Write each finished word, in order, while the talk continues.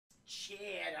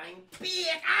I'm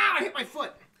back. Ah, I hit my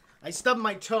foot. I stubbed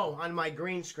my toe on my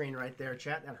green screen right there,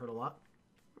 chat. That hurt a lot.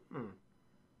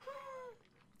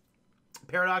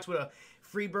 Paradox, would a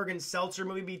Freeburg and Seltzer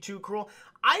movie be too cruel?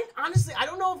 Honestly, I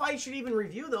don't know if I should even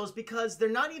review those because they're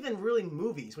not even really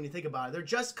movies when you think about it. They're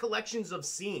just collections of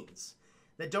scenes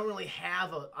that don't really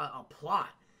have a plot.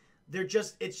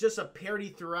 It's just a parody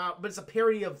throughout, but it's a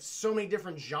parody of so many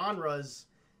different genres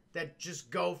that just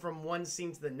go from one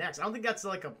scene to the next. I don't think that's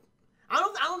like I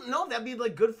don't know if that'd be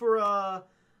like good for a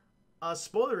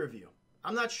spoiler review.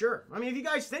 I'm not sure. I mean, if you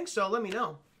guys think so, let me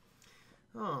know.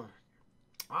 Oh.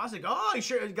 I was like, oh, you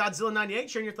sure Godzilla 98,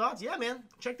 sharing your thoughts? Yeah, man.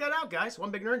 Check that out, guys.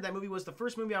 One Big Nerd. That movie was the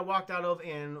first movie I walked out of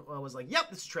and was like, yep,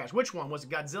 this is trash. Which one? Was it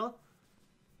Godzilla?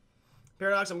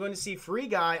 Paradox, I'm going to see Free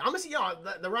Guy. I'm going to see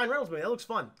the Ryan Reynolds movie. That looks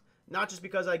fun. Not just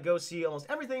because I go see almost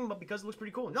everything, but because it looks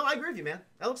pretty cool. No, I agree with you, man.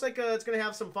 That looks like it's going to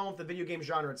have some fun with the video game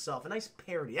genre itself. A nice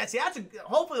parody.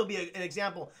 Hopefully it'll be an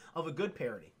example of a good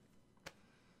parody.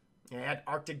 Yeah, add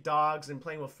Arctic Dogs and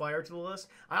Playing with Fire to the list.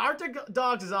 Arctic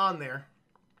Dogs is on there.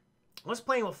 What's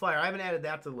Playing with Fire? I haven't added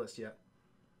that to the list yet.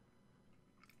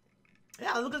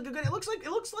 Yeah, it looks good. It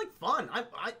looks like fun.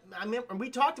 I mean, we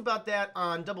talked about that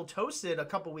on Double Toasted a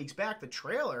couple weeks back, the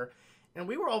trailer, and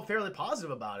we were all fairly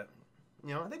positive about it.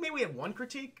 You know, I think maybe we have one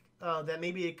critique that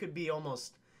maybe it could be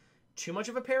almost too much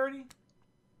of a parody.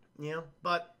 You know,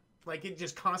 but like it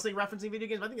just constantly referencing video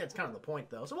games. I think that's kind of the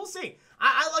point, though. So we'll see.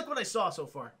 I like what I saw so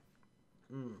far.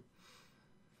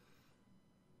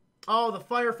 Oh, the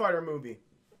firefighter movie.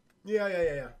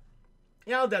 Yeah.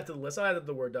 Yeah, I'll add that to the list. I'll add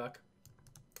the Word doc.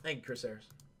 Thank you, Chris Harris.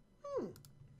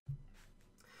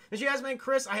 Mr. Yasmin,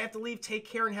 Chris, I have to leave. Take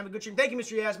care and have a good stream. Thank you,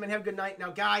 Mr. Yasmin. Have a good night.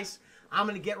 Now, guys, I'm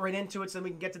going to get right into it so we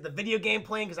can get to the video game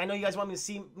playing because I know you guys want me to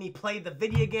see me play the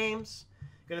video games.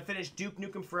 Going to finish Duke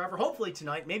Nukem Forever, hopefully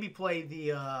tonight. Maybe play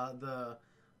the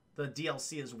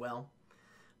DLC as well.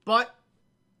 But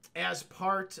as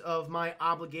part of my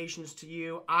obligations to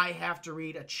you, I have to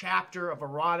read a chapter of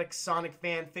erotic Sonic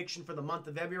fan fiction for the month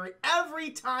of February. Every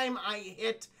time I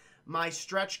hit my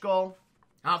stretch goal,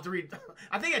 I'll have to read.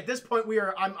 I think at this point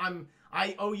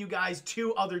I owe you guys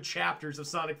 2 other chapters of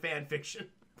Sonic fan fiction.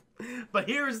 But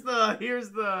here's the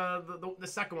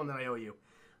second one that I owe you.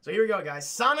 So here we go, guys.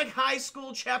 Sonic High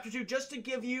School Chapter 2. Just to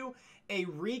give you a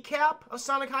recap of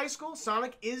Sonic High School,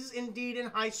 Sonic is indeed in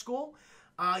high school.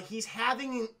 He's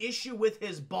having an issue with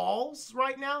his balls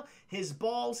right now. His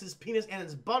balls, his penis, and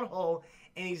his butthole.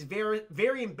 And he's very,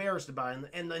 very embarrassed about it.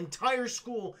 And the entire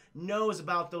school knows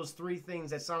about those 3 things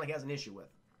that Sonic has an issue with.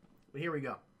 But here we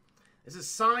go. This is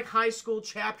Sonic High School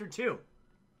Chapter 2.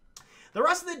 The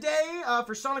rest of the day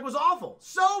for Sonic was awful.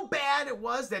 So bad it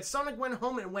was that Sonic went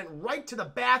home and went right to the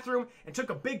bathroom and took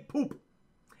a big poop.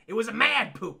 It was a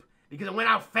mad poop because it went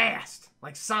out fast,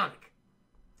 like Sonic.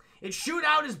 It shoot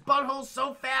out his butthole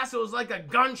so fast it was like a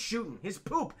gun shooting. His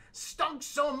poop stunk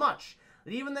so much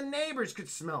that even the neighbors could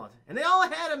smell it. And they all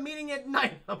had a meeting at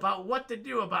night about what to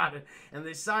do about it. And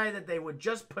they decided that they would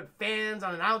just put fans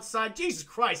on an outside. Jesus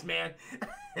Christ, man.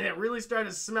 And it really started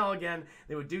to smell again.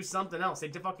 They would do something else.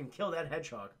 They'd fucking kill that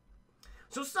hedgehog.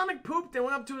 So Sonic pooped and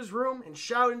went up to his room and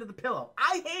shouted into the pillow,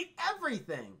 "I hate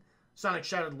everything." Sonic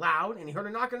shouted loud and he heard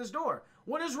a knock on his door.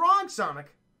 "What is wrong,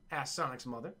 Sonic?" asked Sonic's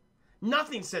mother.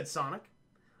 "Nothing," said Sonic.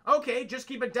 "Okay, just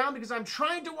keep it down because I'm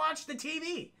trying to watch the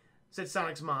TV," said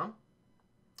Sonic's mom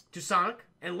to Sonic,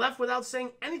 and left without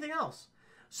saying anything else.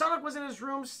 Sonic was in his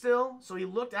room still, so he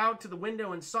looked out to the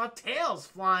window and saw Tails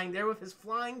flying there with his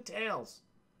flying tails.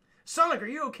 "Sonic, are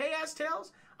you okay?" asked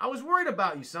Tails. "I was worried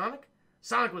about you, Sonic."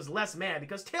 Sonic was less mad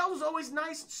because Tails was always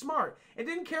nice and smart and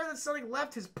didn't care that Sonic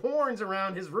left his porns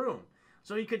around his room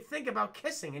so he could think about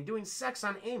kissing and doing sex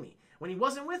on Amy when he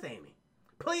wasn't with Amy.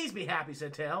 "Please be happy,"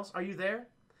 said Tails. "Are you there?"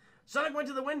 Sonic went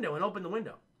to the window and opened the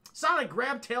window. Sonic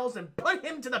grabbed Tails and put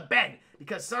him to the bed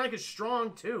because Sonic is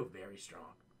strong too, very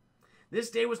strong. "This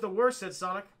day was the worst," said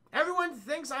Sonic. Everyone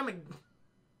thinks I'm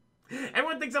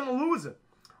a loser,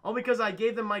 all because I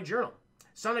gave them my journal."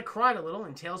 Sonic cried a little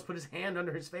and Tails put his hand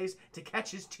under his face to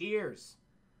catch his tears.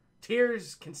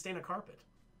 Tears can stain a carpet.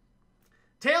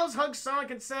 Tails hugged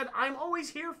Sonic and said, "I'm always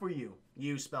here for you."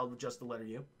 You spelled with just the letter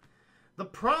U. "The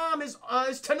prom is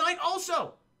tonight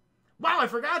also." "Wow, I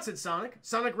forgot," said Sonic.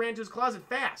 Sonic ran to his closet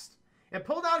fast and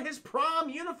pulled out his prom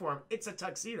uniform. It's a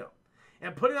tuxedo.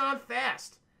 And put it on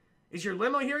fast. "Is your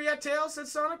limo here yet, Tails?" said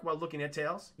Sonic while looking at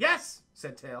Tails. "Yes,"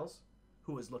 said Tails,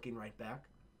 who was looking right back.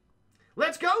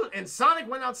 "Let's go." And Sonic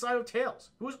went outside with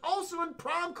Tails, who was also in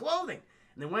prom clothing.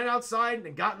 And they went outside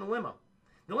and got in the limo.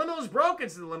 "The limo is broken,"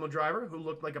 said the limo driver, who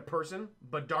looked like a person,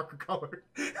 but darker colored.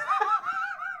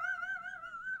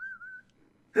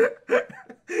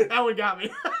 That one got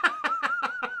me.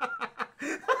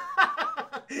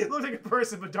 Looked like a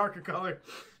person, but darker color.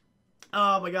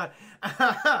 Oh my god.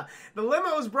 The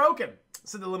limo is broken,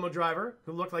 said the limo driver,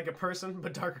 who looked like a person,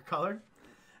 but darker color.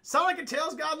 Sonic and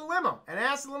Tails got in the limo and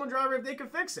asked the limo driver if they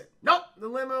could fix it. Nope, the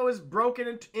limo is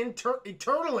broken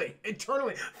eternally,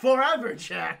 forever,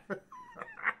 chat,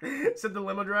 said the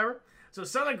limo driver. So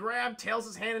Sonic grabbed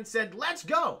Tails' hand and said, let's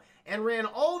go, and ran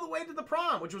all the way to the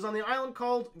prom, which was on the island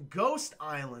called Ghost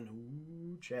Island.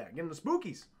 Ooh, chat, getting the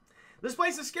spookies. This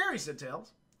place is scary, said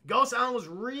Tails. Ghost Island was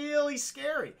really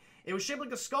scary. It was shaped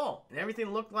like a skull, and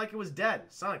everything looked like it was dead.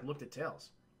 Sonic looked at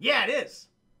Tails. Yeah, it is,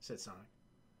 said Sonic.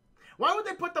 Why would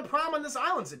they put the prom on this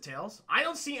island, said Tails. I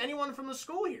don't see anyone from the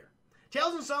school here.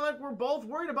 Tails and Sonic were both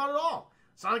worried about it all.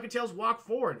 Sonic and Tails walked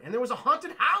forward, and there was a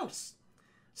haunted house.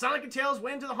 Sonic and Tails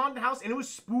went into the haunted house, and it was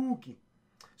spooky.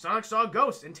 Sonic saw a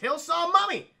ghost, and Tails saw a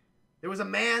mummy. There was a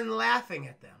man laughing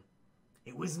at them.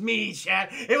 It was me, chat.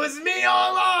 It was me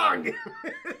all along.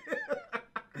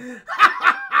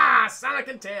 Sonic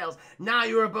and Tails, now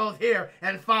you are both here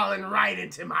and fallen right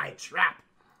into my trap,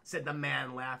 said the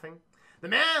man, laughing. The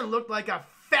man looked like a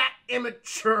fat,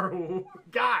 immature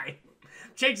guy.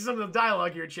 Changing some of the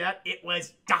dialogue here, chat. It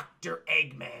was Dr.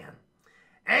 Eggman.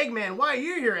 Eggman, why are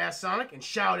you here? Asked Sonic and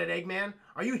shouted at Eggman.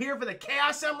 Are you here for the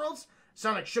Chaos Emeralds?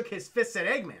 Sonic shook his fists at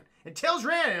Eggman, and Tails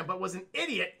ran at him, but was an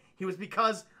idiot. He was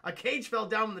because a cage fell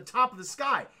down from the top of the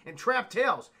sky and trapped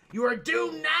Tails. You are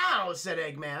doomed now, said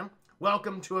Eggman.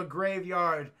 Welcome to a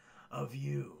graveyard of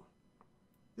you.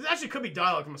 This actually could be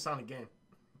dialogue from a Sonic game.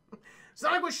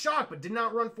 Sonic was shocked, but did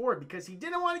not run forward because he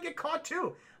didn't want to get caught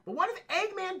too. But what if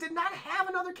Eggman did not have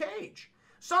another cage?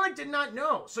 Sonic did not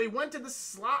know, so he went to the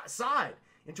side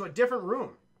into a different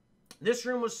room. This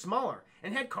room was smaller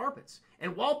and had carpets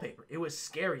and wallpaper. It was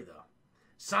scary, though.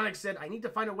 Sonic said, I need to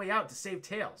find a way out to save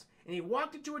Tails. And he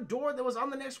walked into a door that was on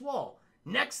the next wall.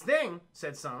 Next thing,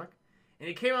 said Sonic. And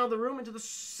he came out of the room into the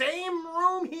same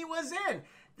room he was in.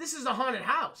 This is a haunted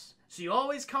house, so you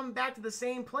always come back to the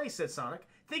same place, said Sonic,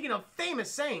 thinking of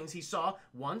famous sayings he saw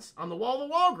once on the wall of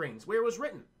Walgreens, where it was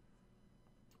written.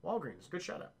 Walgreens, good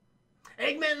shout out.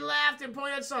 Eggman laughed and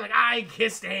pointed at Sonic. I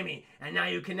kissed Amy, and now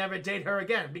you can never date her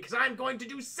again, because I'm going to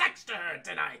do sex to her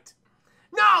tonight.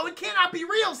 No, it cannot be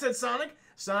real, said Sonic.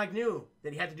 Sonic knew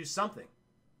that he had to do something.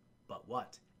 But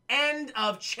what? End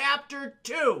of chapter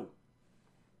 2.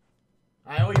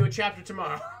 I owe you a chapter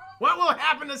tomorrow. What will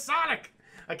happen to Sonic?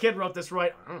 A kid wrote this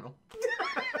right. I don't know.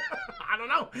 I don't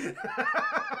know.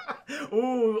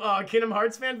 Ooh, Kingdom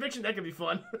Hearts fan fiction? That could be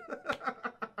fun.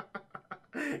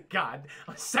 God,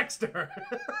 I'll sex to her.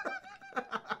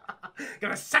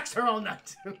 Gonna sex her all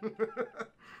night.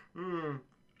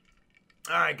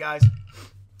 Alright, guys.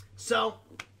 So,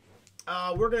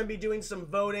 we're gonna be doing some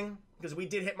voting because we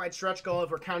did hit my stretch goal if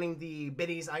we're counting the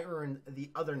biddies I earned the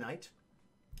other night.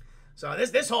 So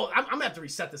this whole, I'm gonna have to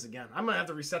reset this again. I'm gonna have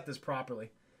to reset this properly,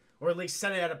 or at least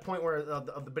set it at a point where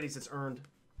of the biddies it's earned.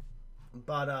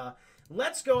 But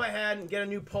let's go ahead and get a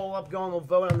new poll up going. We'll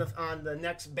vote on the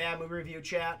next bad movie review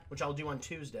chat, which I'll do on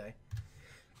Tuesday,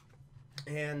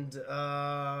 and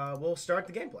we'll start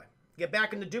the gameplay. Get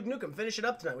back into Duke Nukem, finish it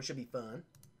up tonight, which should be fun.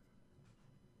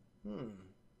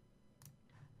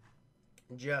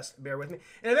 Just bear with me.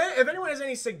 And if anyone has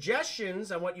any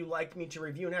suggestions on what you'd like me to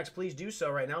review next, please do so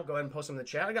right now. Go ahead and post them in the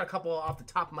chat. I got a couple off the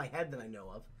top of my head that I know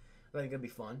of. I think it'll be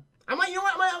fun. I might, you know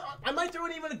what? I might throw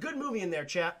in even a good movie in there,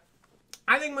 chat.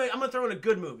 I think I'm gonna throw in a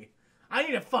good movie. I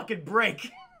need a fucking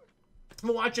break.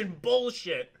 I'm watching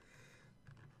bullshit.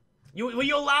 Will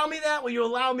you allow me that? Will you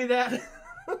allow me that?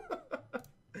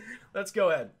 Let's go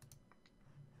ahead.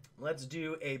 Let's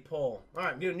do a poll. All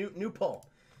right, do a new poll.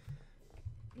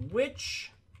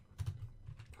 Which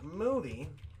movie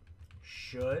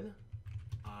should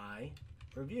I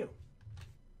review?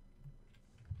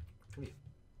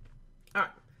 All right.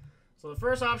 So the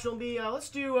first option will be, let's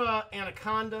do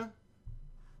Anaconda.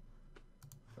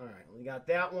 All right, we got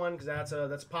that one because that's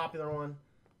a popular one.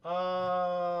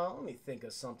 Let me think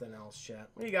of something else, chat.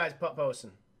 What are you guys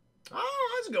posting?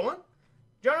 Oh, that's a good one.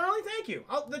 Generally, thank you.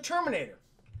 The Terminator.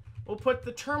 We'll put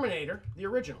the Terminator, the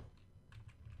original.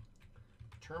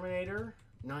 Terminator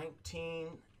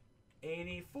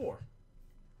 1984.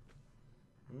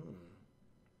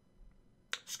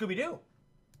 Scooby-Doo.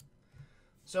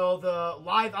 So the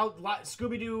live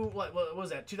Scooby-Doo, what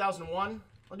was that, 2001?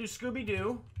 I'll do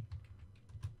Scooby-Doo.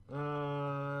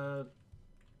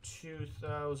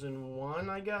 2001,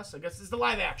 I guess. It's the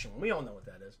live action one. We all know what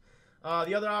that is.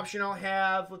 The other option I'll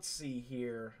have, let's see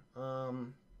here.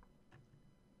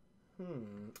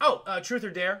 Truth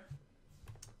or Dare.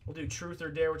 We'll do Truth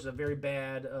or Dare, which is a very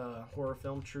bad horror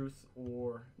film. Truth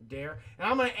or Dare. And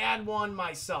I'm going to add one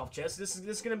myself, Jess. This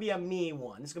is going to be a me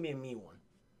one. This is going to be a me one.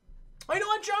 Oh, you know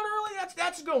what, John Early?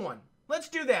 That's a good one. Let's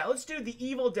do that. Let's do the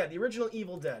Evil Dead, the original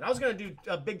Evil Dead. I was gonna do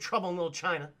Big Trouble in Little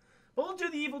China, but we'll do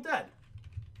the Evil Dead.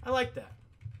 I like that.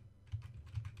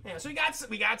 Yeah, so we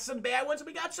got some bad ones, and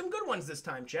we got some good ones this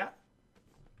time, chat.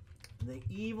 The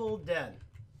Evil Dead.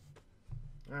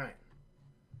 All right.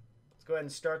 Let's go ahead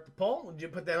and start the poll. Would you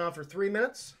put that on for 3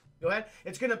 minutes? Go ahead.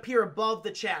 It's going to appear above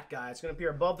the chat, guys. It's going to appear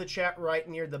above the chat right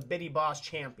near the Biddy Boss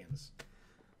Champions.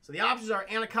 So the options are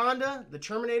Anaconda, The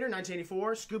Terminator,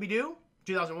 1984, Scooby-Doo,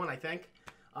 2001, I think,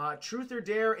 Truth or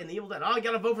Dare, and The Evil Dead. Oh, I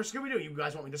got to vote for Scooby-Doo. You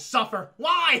guys want me to suffer.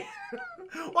 Why?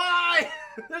 Why?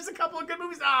 There's a couple of good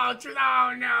movies. Oh, truth.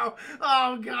 Oh, no.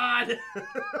 Oh, God.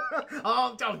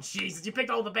 Oh, Jesus. You picked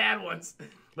all the bad ones.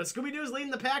 But Scooby-Doo is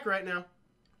leading the pack right now.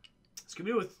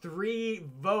 Scooby-Doo with 3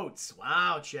 votes.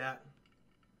 Wow, chat.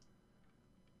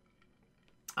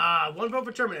 1 vote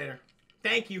for Terminator.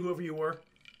 Thank you, whoever you were.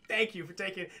 Thank you for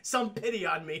taking some pity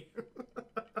on me.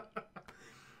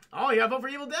 Oh, you got to vote for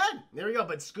Evil Dead. There we go.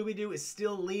 But Scooby-Doo is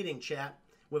still leading, chat,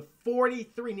 with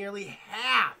 43, nearly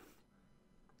half.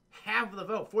 Half of the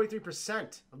vote.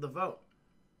 43% of the vote.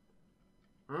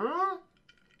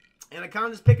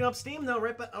 Anaconda's picking up steam, though,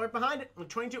 right behind it with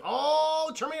 22.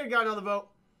 Oh, Terminator got another vote.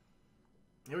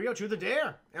 Here we go. Truth or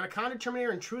Dare. Anaconda,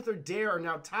 Terminator, and Truth or Dare are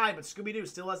now tied, but Scooby-Doo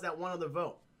still has that one other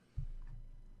vote.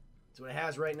 That's what it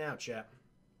has right now, chat.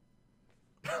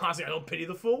 Honestly, I don't pity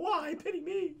the fool. Why? Pity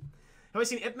me. Have I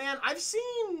seen Ip Man? I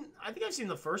think I've seen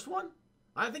the first one.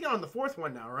 I think I'm on the 4th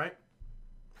one now, right?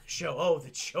 Show, oh, the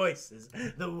choices.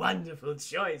 The wonderful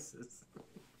choices.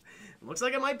 Looks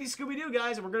like it might be Scooby-Doo,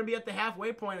 guys, and we're going to be at the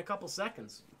halfway point in a couple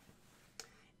seconds.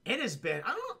 It has been,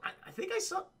 I think I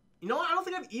saw, you know what? I don't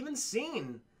think I've even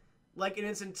seen, like, in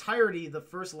its entirety, the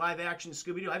first live-action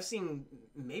Scooby-Doo. I've seen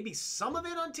maybe some of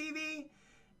it on TV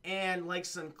and, like,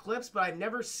 some clips, but I've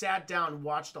never sat down and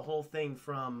watched the whole thing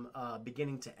from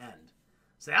beginning to end.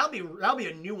 So that'll be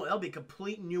a new one. That'll be a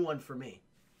complete new one for me.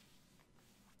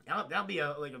 That'll be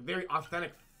a very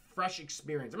authentic, fresh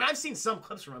experience. I mean, I've seen some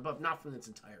clips from it, but not from its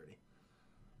entirety.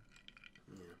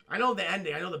 Yeah. I know the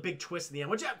ending. I know the big twist in the end,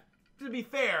 which, to be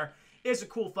fair, is a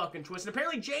cool fucking twist. And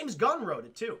apparently James Gunn wrote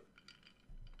it, too.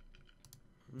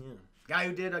 Yeah. Guy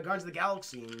who did Guardians of the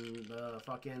Galaxy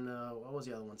and what was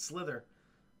the other one? Slither.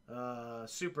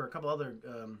 Super, a couple other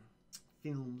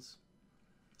films.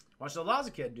 Watched The Laws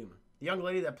of Kid Doom. The young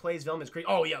lady that plays Velma is crazy.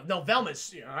 Oh, yeah. No,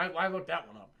 Velma's, you know, I looked that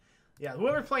one up. Yeah,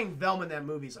 whoever playing Velma in that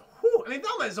movie is whew. I mean,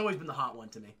 Velma has always been the hot one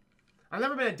to me. I've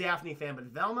never been a Daphne fan, but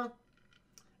Velma,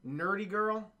 nerdy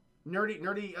girl,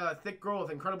 nerdy, thick girl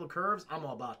with incredible curves, I'm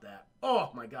all about that. Oh,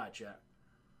 my God, chat.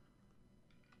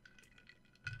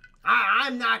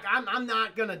 I'm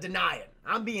not going to deny it.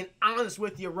 I'm being honest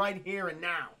with you right here and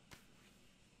now.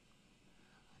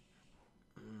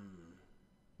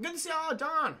 Good to see you. Oh,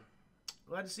 Don.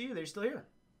 Glad to see you. They're still here.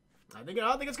 I think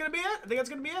it's going to be it. I think that's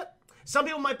going to be it. Some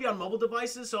people might be on mobile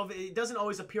devices, so it doesn't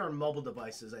always appear on mobile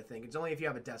devices, I think. It's only if you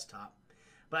have a desktop.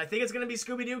 But I think it's going to be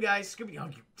Scooby-Doo, guys. Scooby-Doo, oh,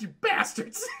 you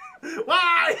bastards.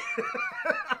 Why?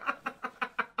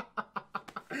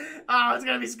 Oh, it's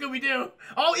going to be Scooby-Doo.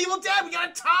 Oh, Evil Dead, we got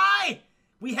a tie.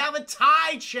 We have a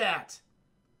tie, chat.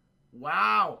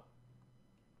 Wow.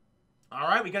 All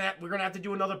right, we're going to have to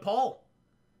do another poll.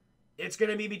 It's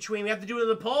going to be between, we have to do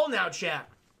another poll now, chat.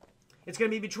 It's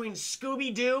going to be between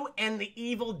Scooby-Doo and the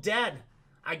Evil Dead.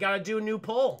 I got to do a new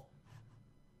poll.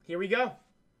 Here we go.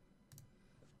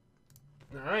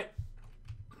 All right.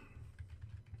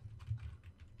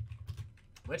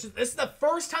 This is the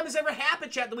first time this ever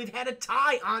happened, chat, that we've had a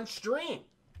tie on stream.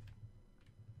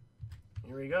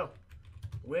 Here we go.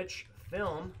 Which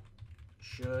film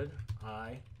should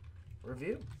I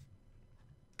review?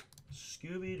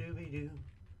 Scooby-Dooby-Doo,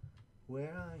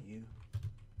 where are you?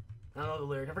 I don't know the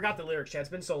lyrics. I forgot the lyrics, chat. It's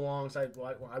been so long since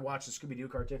I watched the Scooby-Doo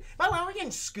cartoon. By the way, are we getting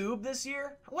Scoob this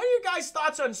year? What are your guys'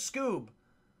 thoughts on Scoob?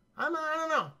 I don't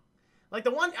know. Like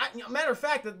the one, matter of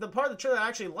fact, the part of the trailer I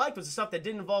actually liked was the stuff that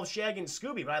didn't involve Shaggy and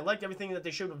Scooby, but I liked everything that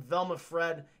they showed with Velma,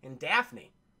 Fred, and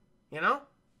Daphne. You know?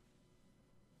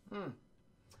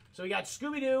 So we got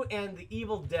Scooby-Doo and the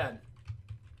Evil Dead.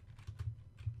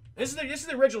 This is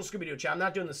the original Scooby-Doo, chat. I'm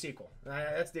not doing the sequel.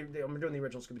 I'm doing the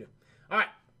original Scooby-Doo. All right.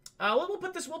 We'll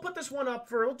put this one up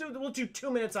for we'll do 2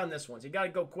 minutes on this one. So you gotta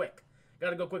go quick.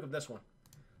 Gotta go quick with this one.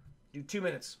 Do 2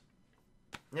 minutes.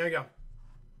 There you go.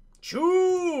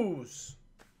 Choose.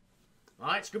 All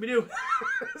right, Scooby-Doo.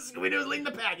 Scooby-Doo is leading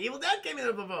the pack. Evil Dead came in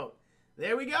with a vote.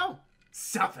 There we go.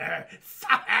 Suffer,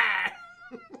 suffer.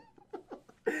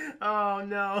 Oh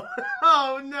no.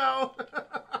 Oh no.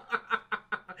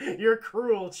 You're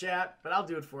cruel, chat, but I'll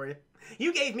do it for you.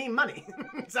 You gave me money,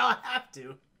 so I have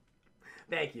to.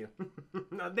 Thank you.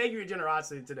 No, thank you for your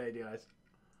generosity today, guys.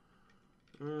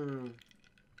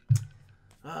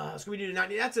 Scooby-Doo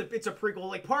 90. It's a prequel.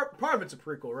 Like part of it's a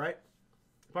prequel, right?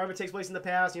 Part of it takes place in the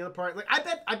past. The other part, like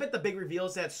I bet the big reveal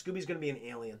is that Scooby's gonna be an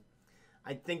alien.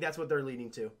 I think that's what they're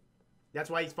leading to. That's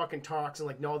why he fucking talks and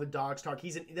like no other dogs talk.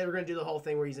 They're gonna do the whole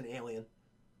thing where he's an alien.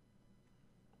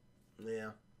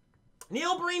 Yeah.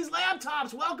 Neil Breen's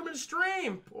laptops. Welcome to the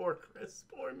stream. Poor Chris.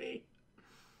 Poor me.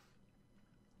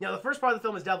 Yeah, the first part of the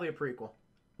film is definitely a prequel.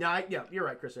 Yeah, you're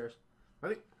right, Chris Harris. I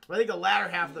think the latter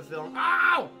half of the film.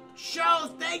 Ow!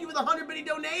 Shows, thank you for the 100-bitty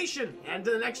donation. And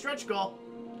to the next stretch goal.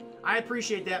 I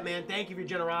appreciate that, man. Thank you for your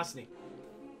generosity.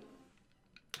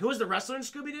 Who was the wrestler in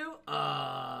Scooby-Doo?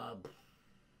 I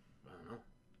don't know.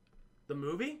 The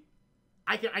movie?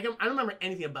 I don't remember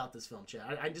anything about this film,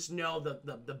 Chad. I just know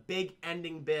the big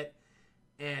ending bit,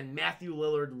 and Matthew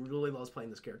Lillard really loves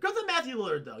playing this character. Good for Matthew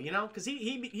Lillard, though, you know? Because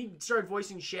he started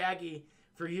voicing Shaggy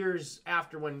for years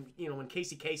after when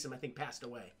Casey Kasem, I think, passed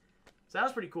away. So that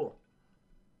was pretty cool.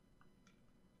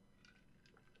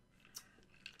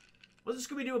 What's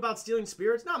the Scooby-Doo about stealing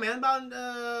spirits? No, man, about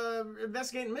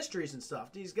investigating mysteries and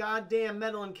stuff. These goddamn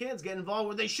meddling kids get involved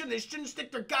where they shouldn't. They shouldn't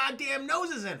stick their goddamn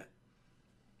noses in it.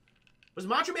 Was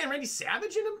Macho Man Randy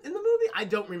Savage in the movie? I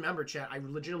don't remember, chat. I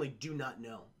legitimately do not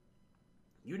know.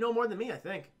 You know more than me, I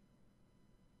think.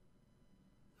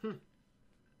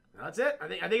 That's it. I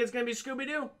think it's gonna be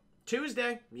Scooby-Doo.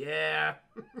 Tuesday. Yeah.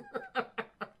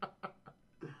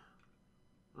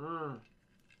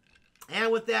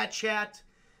 And with that, chat,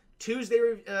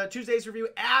 Tuesday's review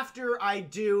after I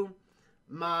do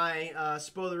my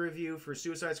spoiler review for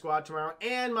Suicide Squad tomorrow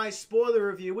and my spoiler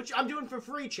review, which I'm doing for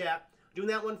free, chat. Doing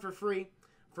that one for free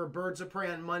for Birds of Prey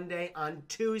on Monday. On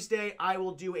Tuesday, I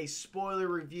will do a spoiler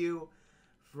review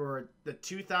for the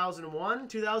 2001,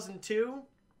 2002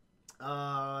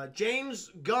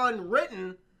 James Gunn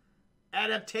written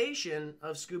adaptation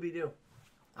of Scooby-Doo.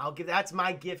 That's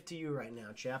my gift to you right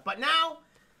now, chat. But now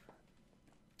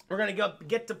we're gonna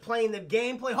get to playing the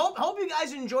gameplay. Hope you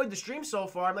guys enjoyed the stream so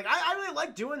far. I really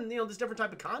like doing this different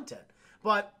type of content.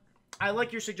 But I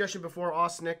like your suggestion before,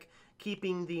 Osnick,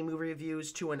 keeping the movie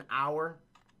reviews to an hour.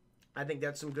 I think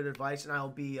that's some good advice, and I'll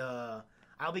be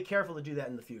careful to do that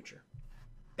in the future.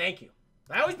 Thank you.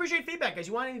 I always appreciate feedback, guys.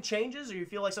 You want any changes or you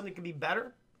feel like something could be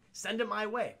better? Send it my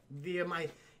way via my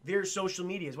various social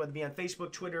medias, whether it be on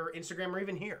Facebook, Twitter, Instagram, or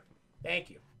even here. Thank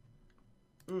you.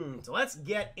 So let's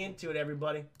get into it,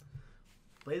 everybody.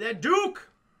 Play that Duke.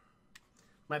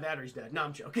 My battery's dead. No,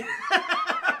 I'm joking.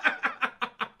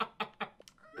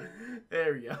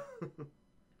 There we go.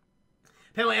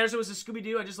 Pamela Anderson was a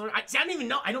Scooby-Doo. I just learned. I don't even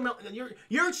know. I don't know.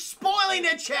 You're spoiling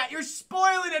it, chat. You're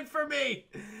spoiling it for me.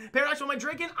 Paradox, what am I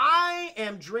drinking? I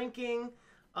am drinking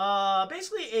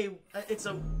basically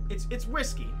it's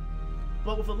whiskey,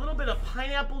 but with a little bit of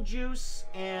pineapple juice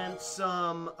and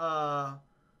some soda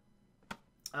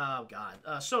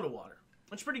water.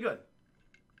 Which is pretty good.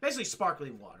 Basically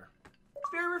sparkling water. It's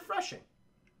very refreshing.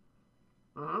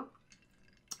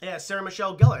 Yeah, Sarah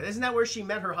Michelle Gellar. Isn't that where she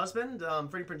met her husband,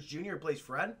 Freddie Prinze Jr., who plays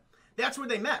Fred? That's where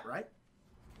they met, right?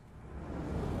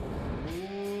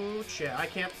 Ooh, chat. I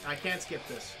can't skip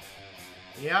this.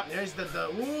 Yep, there's the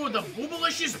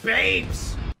boobalicious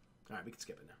babes. All right, we can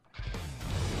skip it now.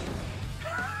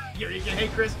 Hey,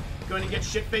 Chris, going to get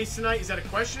shit-faced tonight? Is that a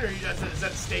question or is that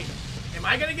a statement? Am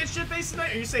I going to get shit-faced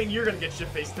tonight, or are you saying you're going to get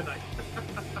shit-faced tonight?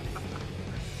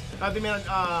 Man,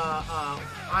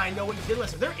 I know what you did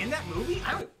last time. They're in that movie?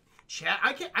 I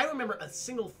don't remember a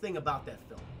single thing about that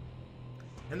film.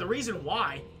 And the reason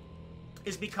why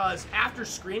is because after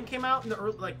Scream came out in the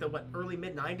early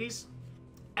mid-90s,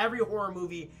 every horror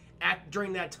movie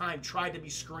during that time tried to be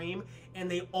Scream, and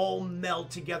they all meld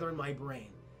together in my brain.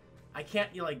 I can't,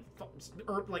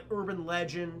 Urban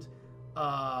Legend,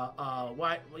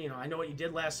 I Know What You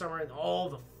Did Last Summer, and all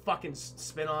the fucking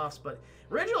spin-offs, but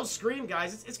original Scream,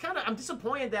 guys, it's kind of, I'm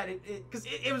disappointed that because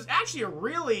it was actually a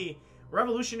really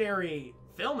revolutionary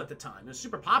film at the time. It was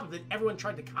super popular, that everyone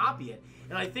tried to copy it,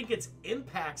 and I think its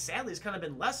impact, sadly, has kind of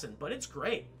been lessened, but it's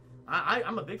great.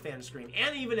 I'm a big fan of Scream,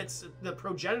 and even it's the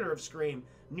progenitor of Scream,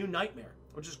 New Nightmare,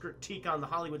 which is a critique on the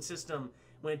Hollywood system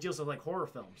when it deals with, horror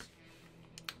films.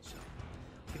 So,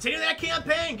 continue that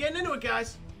campaign, getting into it,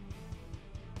 guys.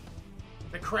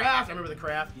 The Craft, I remember The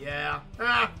Craft, yeah.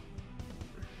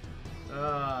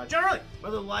 Generally,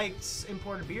 Brother likes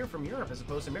imported beer from Europe as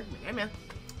opposed to American. Hey, man,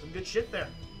 some good shit there.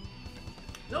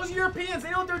 Those Europeans,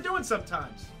 they know what they're doing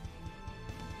sometimes.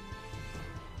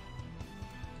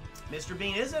 Mr.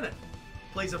 Bean is in it.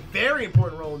 Plays a very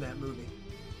important role in that movie.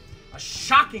 A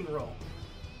shocking role.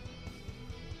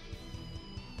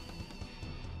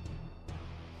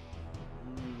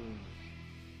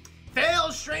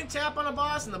 little strength tap on a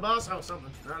boss, and the boss... Oh,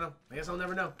 something. I don't know. I guess I'll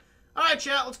never know. Alright,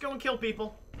 chat. Let's go and kill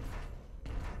people.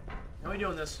 How are we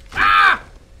doing this? Ah!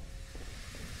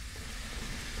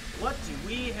 What do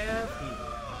we have here?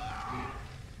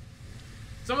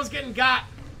 Someone's getting got.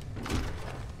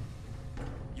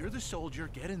 You're the soldier.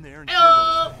 Get in there and kill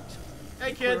those things.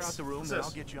 Hey, Clear kids. out the room, then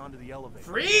I'll get you onto the elevator.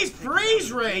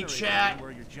 Freeze ray, chat.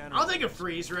 I'll take a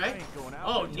freeze ray.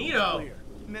 Oh, neato.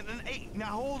 Hey, now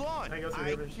hold on.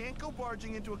 I can't go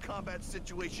barging into a combat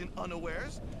situation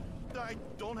unawares. I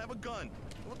don't have a gun.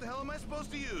 What the hell am I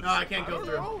supposed to use? No, I can't go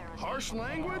through. Harsh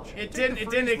language? It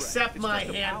didn't accept my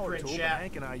handprint, chat.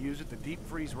 Hank and I use it to deep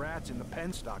freeze rats in the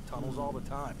penstock tunnels all the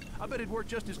time. I bet it'd work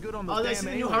just as good on those damn aliens. Oh,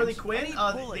 that's the new Harley Quinn?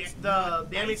 The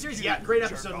animated series? Yeah, great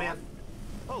episode, man.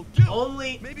 Oh,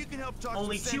 dude. Maybe you can help talk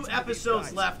only 2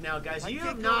 episodes left now, guys. You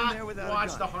have not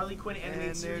watched the Harley Quinn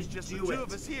animated series. There's just the 2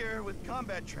 of us here with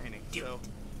combat training, so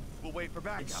we'll wait for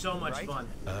backup. It's so much fun.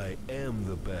 I am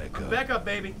the backup. Backup,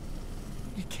 baby.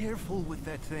 Be careful with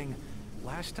that thing.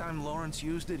 Last time Lawrence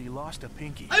used it, he lost a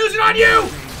pinky. I use it on you!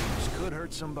 This could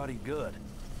hurt somebody good.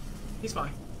 He's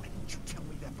fine. Why didn't you tell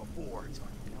me that before? He's fine.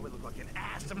 Now we look like an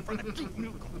ass in front of Duke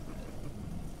Nukem.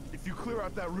 If you clear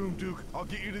out that room, Duke, I'll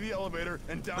get you to the elevator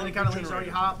and down. Then it kind of leaves already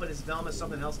hot, but his Velma is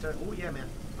something else to. Oh yeah, man.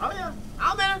 Oh yeah.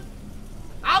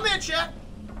 I'm in, chat.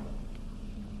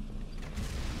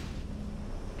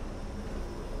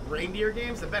 Reindeer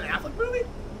games, the Ben Affleck movie.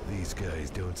 These guys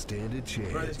don't stand a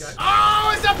chance.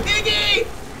 Oh, it's a piggy!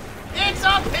 It's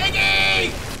a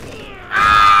piggy!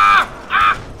 Ah!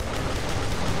 Ah!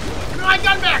 Give me my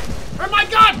gun back! Where's my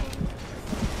gun?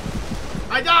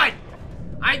 I died.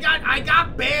 I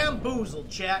got bamboozled,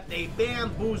 chat. They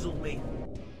bamboozled me.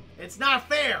 It's not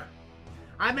fair.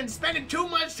 I've been spending too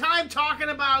much time talking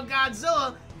about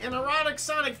Godzilla and erotic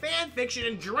Sonic fan fiction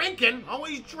and drinking.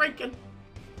 Always drinking.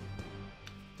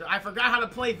 I forgot how to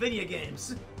play video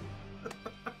games.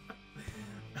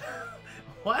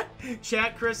 What?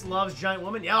 Chat, Chris loves Giant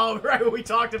Woman. Yeah, oh, right. We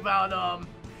talked about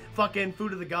fucking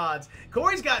Food of the Gods.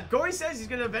 Corey says he's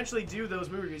gonna eventually do those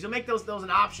movie reviews. He'll make those an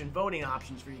option, voting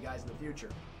options for you guys in the future.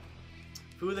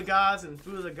 Food of the Gods and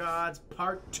Food of the Gods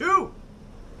Part 2.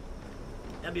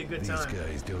 That'd be a good time. These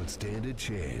guys don't stand a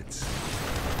chance.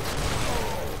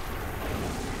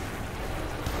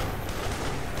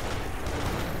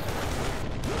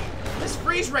 This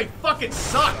freeze rate fucking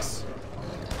sucks.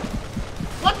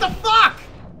 What the fuck?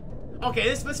 Okay,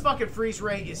 this fucking freeze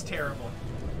rate is terrible.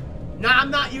 Nah, I'm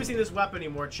not using this weapon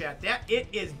anymore, chat. It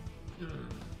is.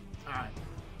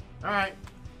 Alright.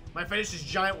 My fetish is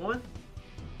Giant Woman.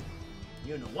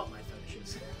 You know what my fetish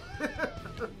is.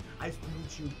 I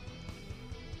salute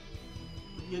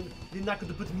you. You're not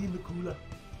going to put me in the cooler.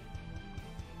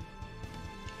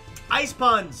 Ice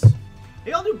puns.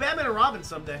 Maybe I'll do Batman and Robin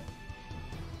someday.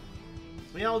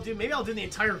 Maybe I'll do the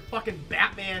entire fucking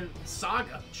Batman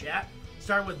saga, chat.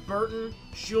 Starting with Burton,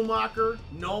 Schumacher,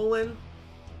 Nolan,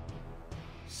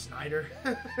 Snyder.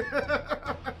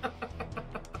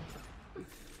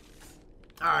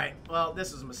 Alright, well,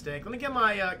 this is a mistake. Let me get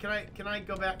my, can I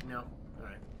go back? No.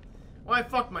 Alright. Well, I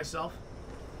fucked myself.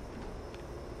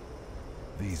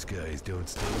 These guys don't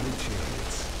stand a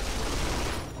chance.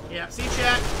 Yeah, see,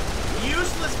 chat?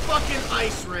 Useless fucking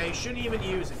ice ray. Shouldn't even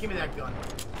use it. Give me that gun.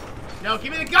 No,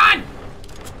 give me the gun!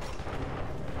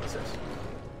 What's this?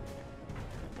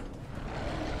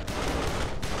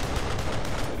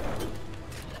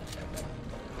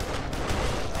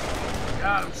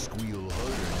 Got him. Squeal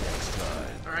harder next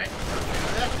time. Alright.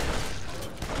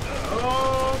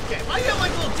 Okay. Why do you have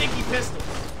like little dinky pistols?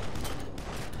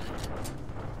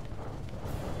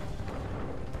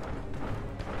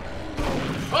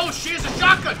 Oh, she has a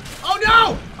shotgun! Oh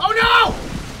no! Oh no!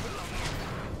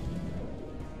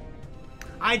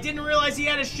 I didn't realize he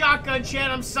had a shotgun,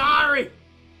 Chad. I'm sorry.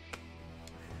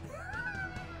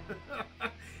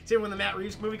 See, when the Matt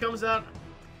Reeves movie comes out,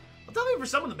 I'll tell you for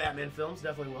some of the Batman films,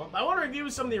 definitely will. But I want to review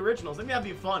some of the originals. I think that'd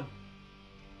be fun.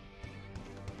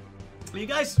 I mean, you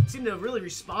guys seem to have really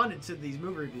responded to these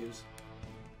movie reviews.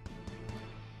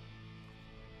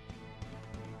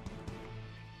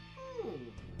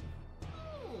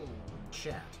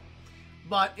 Chat.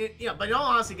 But but in all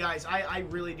honesty, guys, I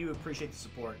really do appreciate the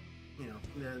support. You know,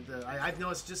 I've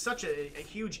noticed just such a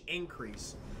huge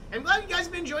increase. And I'm glad you guys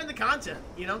have been enjoying the content,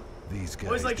 you know? These guys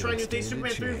always like trying new things.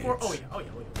 Superman 3 and 4. Oh, yeah. Oh, yeah.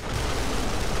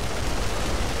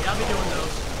 Yeah, I'll be doing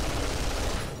those.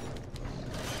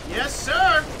 Yes,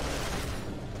 sir!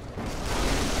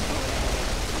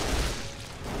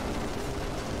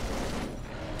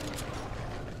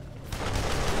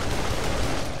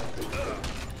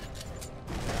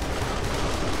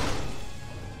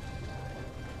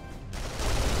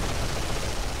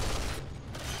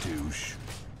 douche.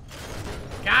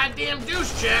 Goddamn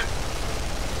douche, chat.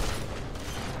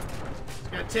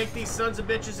 Gotta take these sons of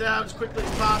bitches out as quickly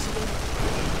as possible.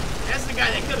 That's the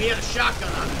guy that killed me. He had a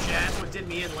shotgun on him, chat. That's what did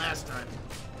me in last time.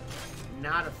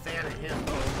 Not a fan of him.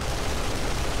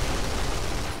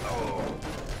 Ooh!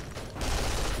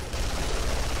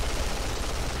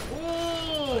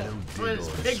 One of his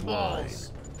big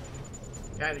balls.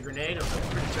 Guy had a grenade. That was a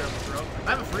pretty terrible throw.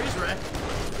 I have a freeze ray.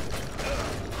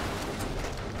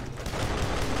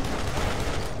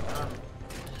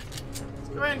 Let's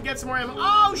go ahead and get some more ammo.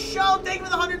 Oh, Show! Thank you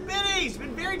for the 100 biddies!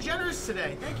 Been very generous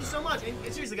today. Thank you so much. And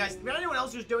seriously, guys, for anyone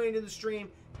else who's donating to the stream,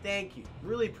 thank you.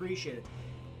 Really appreciate it.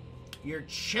 You're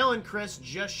chilling, Chris.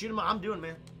 Just shoot him up. I'm doing,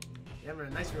 man. You're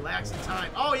having a nice, relaxing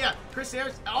time. Oh, yeah. Chris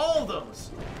Harris. All of those.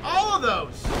 All of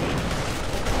those.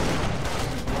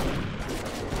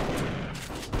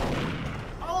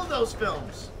 All of those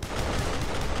films.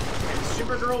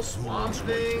 Supergirl, Swamp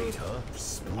Thing,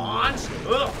 Spawn.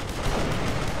 Ugh.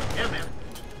 Yeah, man.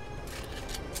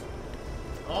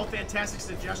 All fantastic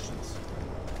suggestions.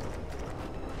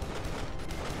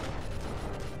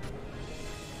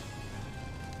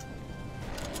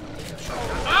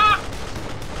 Ah!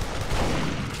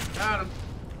 Got him.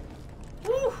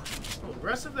 Woo! A little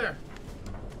aggressive there.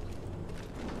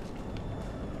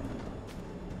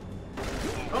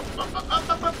 Up.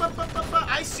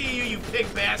 I see you, you pig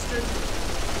bastard.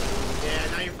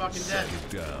 Yeah, now you're fucking dead.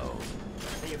 Go.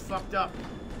 Now you fucked up.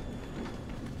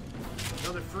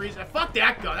 Another freeze. Fuck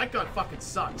that gun. That gun fucking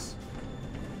sucks.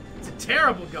 It's a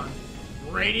terrible gun.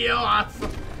 Radio. I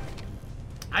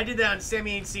did that on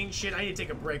Sammy Ain't Seen Shit. I need to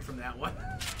take a break from that one.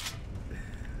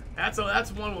 That's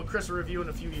one we'll Chris will review in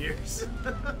a few years.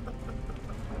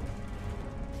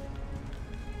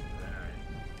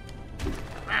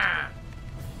 Alright.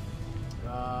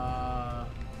 All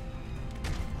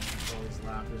these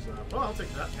laughers up. Well, I'll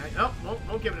take that. No,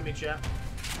 won't give it to me, chat.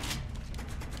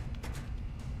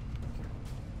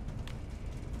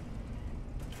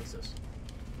 What's this?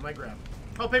 What am I grabbing?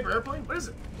 Oh, paper airplane? What is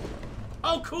it?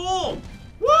 Oh, cool!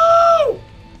 Woo!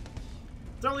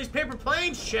 It's all these paper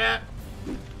planes, chat.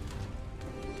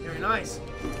 Very nice.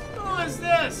 What is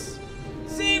this?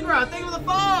 Zebra, thank you for the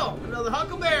follow. Another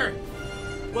Huckleberry.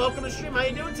 Welcome to the stream. How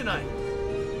you doing tonight?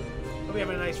 Hope you're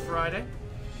having a nice Friday.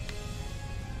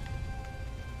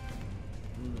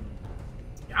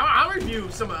 I'll review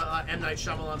some of M. Night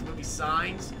Shyamalan's movie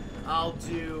Signs. I'll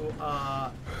do,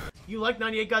 you like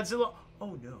 98 Godzilla?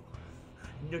 Oh, no.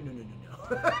 No.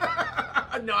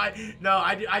 No,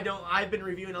 I don't. I've been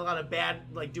reviewing a lot of bad,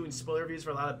 like doing spoiler reviews for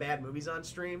a lot of bad movies on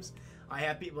streams. I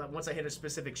have people, once I hit a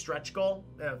specific stretch goal,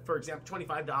 for example,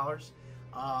 $25,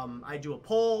 I do a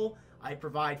poll. I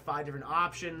provide 5 different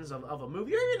options of a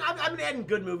movie. I've been adding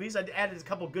good movies. I added a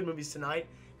couple good movies tonight.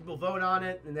 People vote on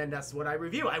it, and then that's what I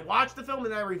review. I watch the film,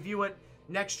 and then I review it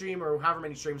next stream or however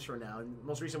many streams from now. And the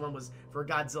most recent one was for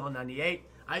Godzilla 98.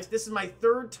 This is my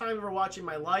 3rd time ever watching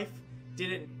my life.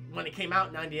 Did it when it came out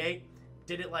in 98.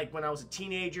 Did it like when I was a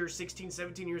teenager, 16,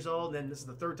 17 years old. And then this is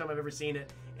the 3rd time I've ever seen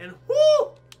it. And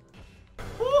whoo!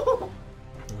 Whoo!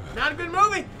 Not a good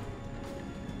movie.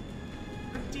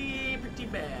 Pretty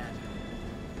bad.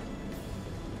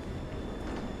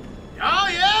 Oh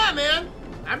yeah, man!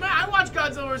 I watched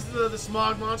Godzilla vs. the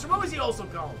Smog Monster. What was he also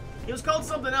called? He was called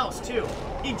something else too.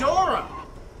 Ghidorah.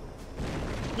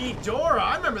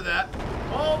 I remember that.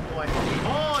 Oh boy.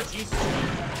 Oh Jesus.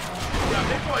 Yeah,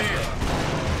 big boy here.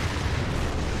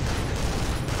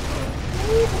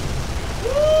 Woo!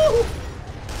 Woo!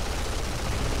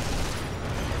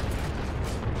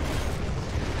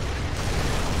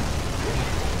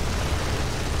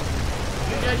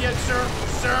 You dead yet, sir?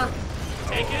 Sir?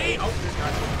 Take it easy. Oh, there's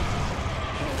Godzilla.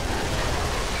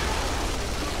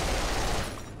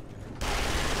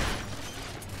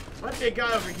 What they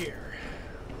got over here?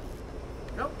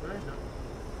 Nope, there's not.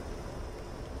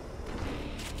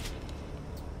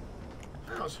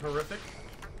 That was horrific.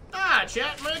 Ah,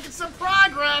 chat, making some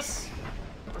progress.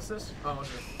 What's this? Oh, okay.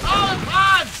 Oh, the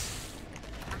pods!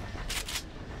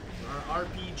 Our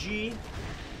RPG.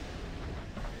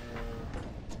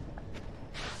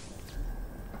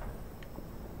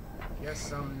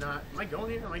 Guess I'm not. Am I going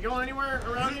here? Am I going anywhere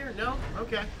around here? No?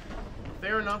 Okay.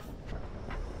 Fair enough.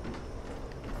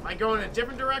 Am I going in a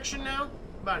different direction now?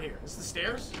 About here. Is the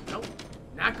stairs? Nope.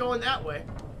 Not going that way.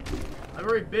 I've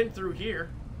already been through here.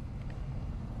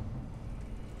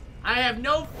 I have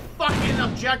no fucking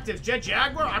objectives. Jet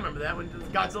Jaguar? I remember that one.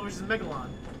 Godzilla vs. Megalon.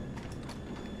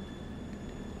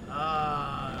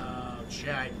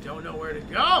 Chat, I don't know where to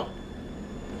go.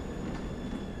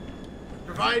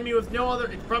 Provided me with no other.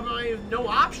 It provided me with no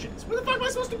options. Where the fuck am I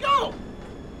supposed to go?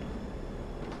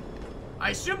 I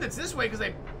assumed it's this way because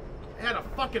they had a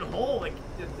fucking hole like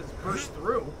that burst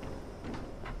through.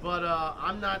 But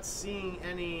I'm not seeing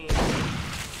any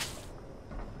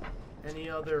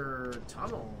other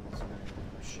tunnels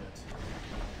or shit.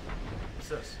 What's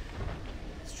this?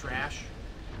 It's trash.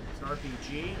 It's an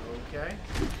RPG. Okay.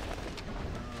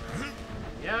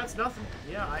 Yeah, it's nothing.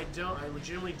 Yeah, I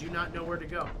legitimately do not know where to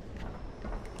go.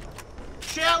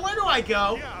 Chat, where do I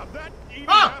go? Yeah, that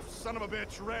EDF son of a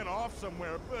bitch ran off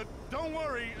somewhere, but don't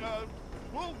worry,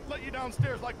 we'll let you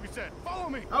downstairs like we said. Follow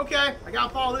me. Okay, I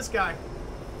gotta follow this guy.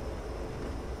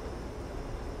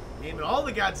 Naming all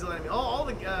the Godzilla enemies, all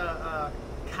the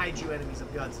kaiju enemies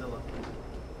of Godzilla.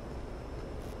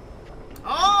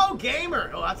 Oh,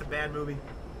 Gamer! Oh, that's a bad movie.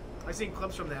 I've seen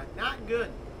clips from that. Not good.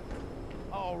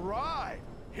 All right,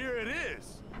 here it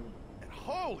is. And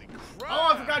holy crap!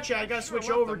 Oh, I forgot, Chad. I gotta switch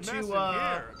Sure over left a to mess in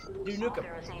here. do Nukem.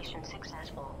 Authorization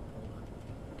successful.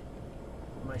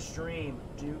 My stream,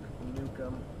 Duke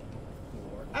Nukem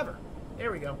forever.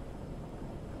 There we go.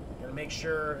 Gotta make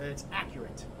sure it's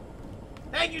accurate.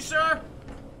 Thank you, sir.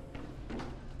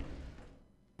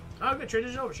 Oh, good.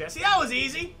 Transition over, Chad. See, that was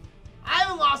easy. I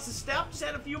haven't lost a step. Just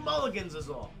had a few mulligans is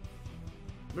all.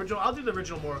 Original. I'll do the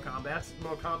original Mortal Kombat.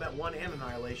 Mortal Kombat 1 and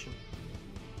Annihilation.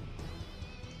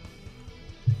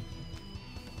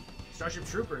 Starship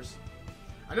Troopers.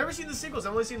 I've never seen the sequels.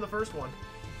 I've only seen the first one.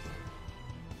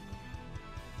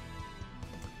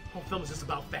 The whole film is just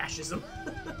about fascism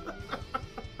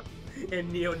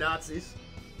and neo-Nazis.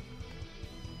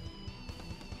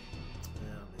 Oh,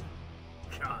 man.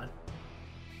 God.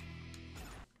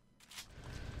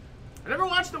 I never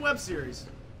watched the web series.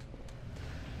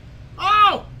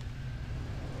 Oh!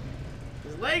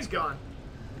 His leg's gone.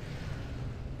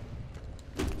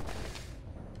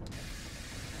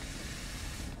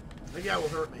 That guy will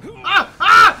hurt me. Ah!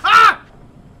 Ah! Ah!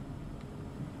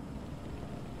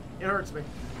 It hurts me.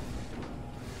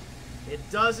 It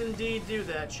does indeed do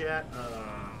that, chat.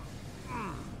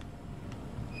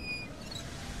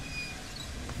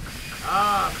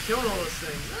 I'm killing all those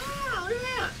things. Ah, look at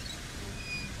that.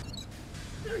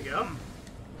 There we go.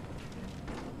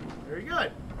 Very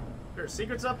good. There's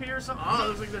secrets up here or something? Oh,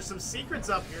 looks like there's some secrets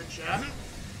up here, chat.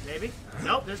 Maybe.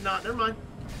 Nope, there's not. Never mind.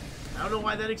 I don't know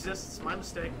why that exists. It's my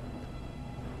mistake.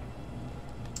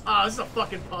 Oh, this is a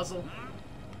fucking puzzle.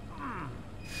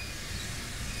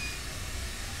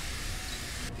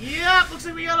 Yeah, looks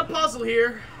like we got a puzzle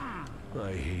here.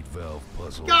 I hate valve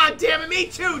puzzles. God damn it, me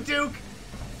too, Duke!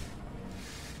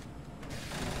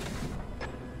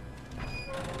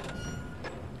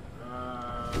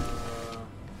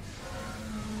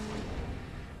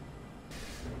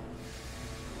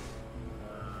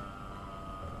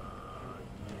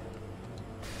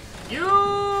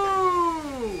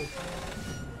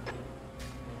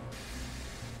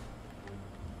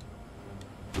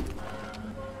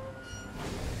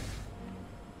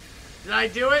 Did I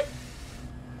do it?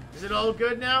 Is it all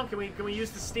good now? Can we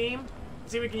use the steam?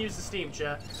 Let's see if we can use the steam,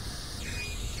 chat.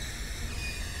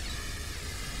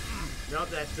 Nope,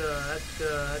 that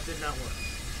did not work.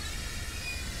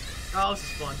 Oh, this is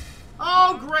fun.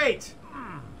 Oh, great!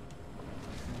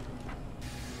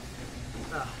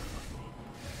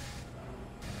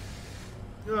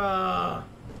 Oh.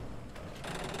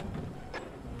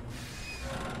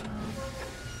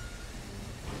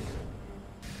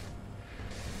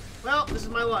 Well, this is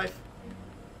my life.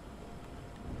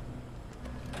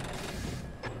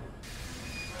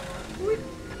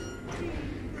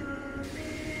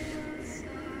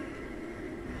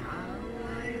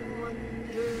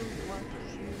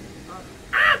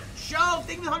 Ah! Show!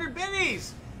 Think of the 100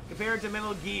 biddies! Compared to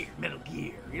Metal Gear. Metal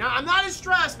Gear. You know, I'm not as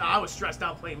stressed. No, I was stressed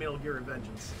out playing Metal Gear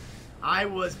Revengeance. I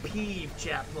was peeved,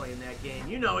 chat, playing that game.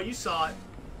 You know it. You saw it.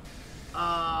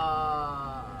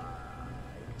 I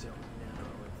don't know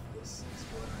if this is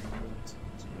what I need to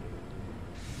do.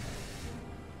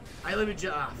 I let me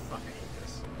just... Ah, fuck, I hate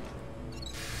this.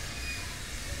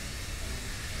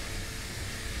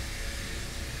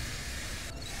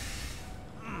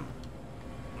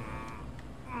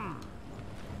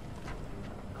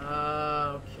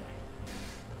 Okay.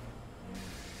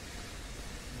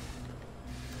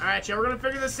 Alright, chat, we're gonna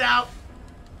figure this out.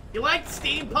 You like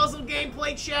Steam puzzle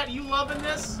gameplay, chat? You loving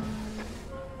this?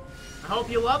 I hope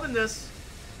you're loving this.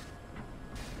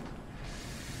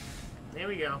 There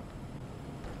we go.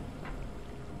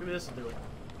 Maybe this will do it.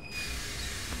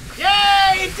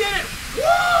 Yay! It did it! Woo!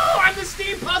 I'm the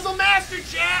Steam puzzle master,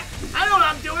 chat! I know what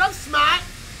I'm doing. I'm smart.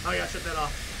 Oh, yeah, shut that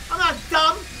off. I'm not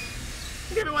dumb.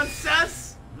 Like everyone says.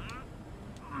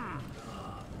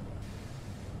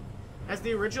 Has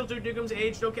the original Duke Nukem's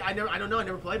aged okay? I don't know. I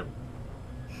never played them.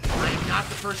 I am not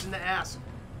the person to ask.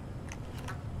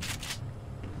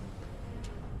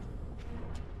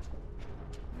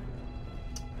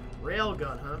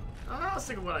 Railgun, huh? I'll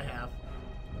stick with what I have.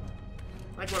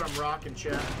 I like what I'm rocking,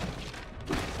 chat.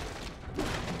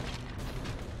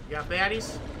 You got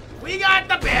baddies? We got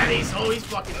the baddies! Oh, he's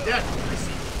fucking dead. I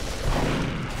see.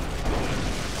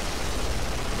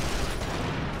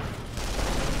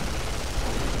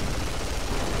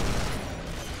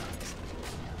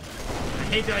 I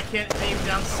hate that I can't aim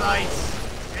down sights.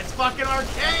 It's fucking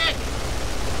archaic!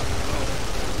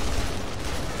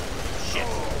 Shit!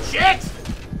 Shit!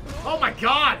 Oh my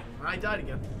god! I died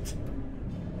again.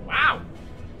 Wow!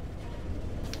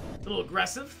 A little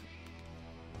aggressive.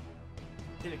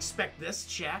 Didn't expect this,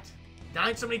 chat.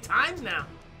 Died so many times now.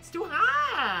 It's too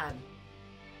hard.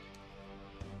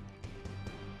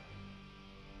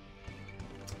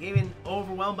 Even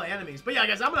overwhelmed by enemies. But yeah,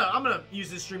 guys, I'm gonna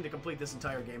use this stream to complete this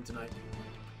entire game tonight.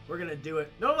 We're gonna do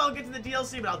it. No, I'll get to the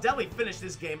DLC, but I'll definitely finish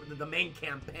this game, the main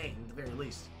campaign, at the very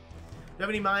least. Do you have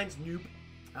any mines? Nope.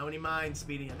 I don't have any mines,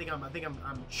 Speedy. I think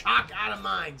I'm chock out of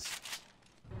mines.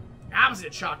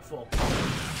 Opposite chock full.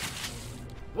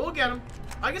 We'll get them.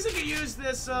 I guess I could use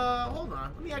this, hold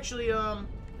on. Let me actually, I'll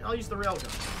use the railgun.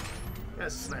 Got a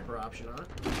sniper option on it.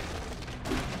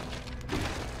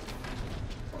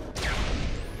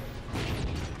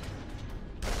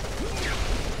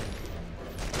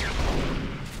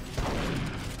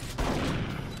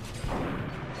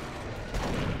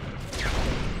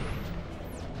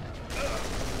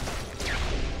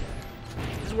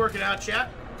 This is working out, chat.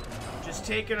 Just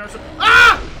taking our...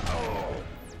 Ah!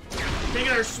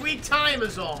 Taking our sweet time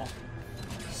is all.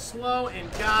 Slow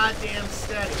and goddamn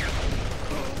steady.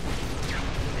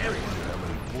 There we go. How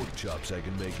many pork chops I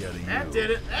can make out of you? That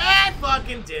did it. That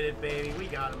fucking did it, baby. We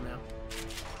got him now.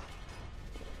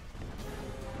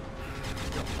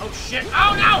 Oh shit.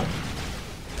 Oh no!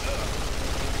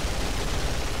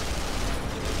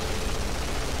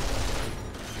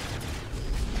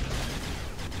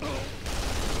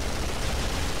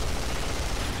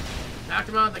 Knocked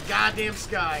him out of the goddamn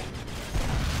sky.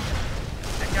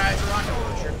 That guy's a rocket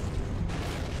launcher.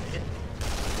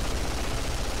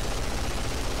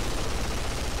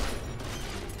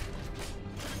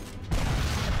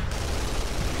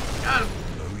 Got him.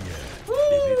 Oh yeah. Woo!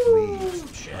 If it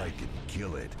leaves, Shit. I can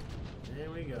kill it. There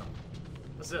we go.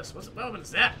 What's this? What weapon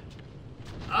is that?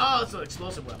 Oh, it's an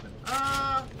explosive weapon.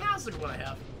 Yeah, let's look at what I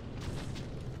have.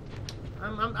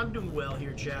 I'm doing well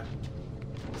here, chat.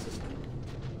 What's this?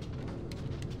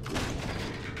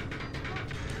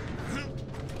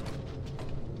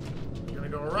 Gonna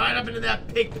go right up into that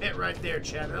pig pit right there,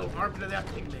 chat. That'll harp into that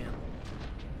pig man.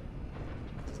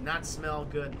 Does not smell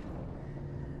good.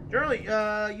 Generally,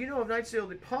 you know of Knights of the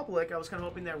Republic, I was kind of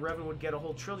hoping that Revan would get a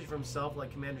whole trilogy for himself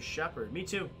like Commander Shepard. Me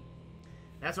too.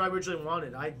 That's what I originally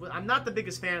wanted. I'm not the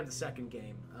biggest fan of the second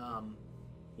game.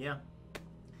 Yeah.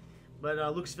 But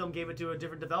Lucasfilm gave it to a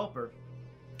different developer.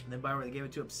 And then BioWare, they gave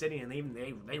it to Obsidian, and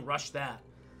they rushed that.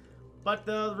 But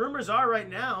the rumors are right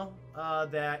now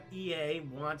that EA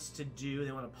wants to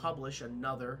they want to publish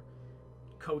another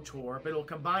KOTOR, but it'll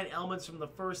combine elements from the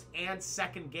first and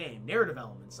second game, narrative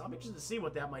elements. So I'm interested to see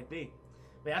what that might be.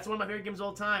 But that's one of my favorite games of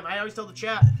all time. I always tell the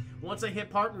chat, once I hit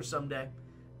partner someday,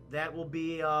 that will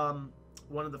be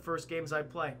one of the first games I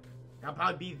play. That'll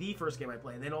probably be the first game I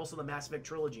play, and then also the Mass Effect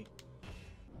trilogy.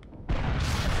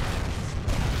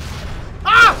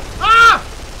 Ah! Ah!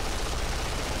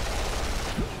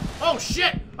 Oh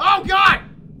shit! Oh god!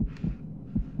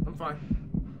 I'm fine.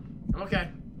 I'm okay.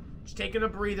 Just taking a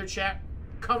breather, chat.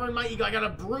 Covering my ego. I got a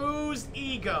bruised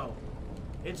ego.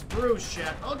 It's bruised,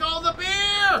 chat. Look at all the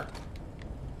beer!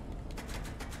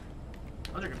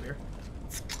 I'll drink a beer.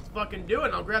 Let's fucking do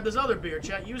it. I'll grab this other beer,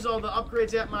 chat. Use all the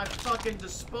upgrades at my fucking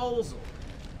disposal.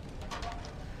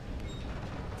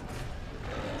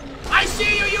 I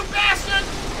see you, you bastard!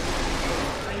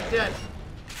 Are you dead?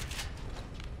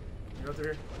 You go through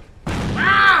here.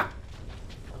 Ah!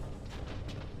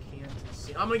 Can't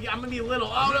see. I'm gonna be little.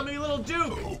 Oh, I'm gonna be little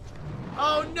Duke.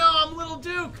 Oh no, I'm little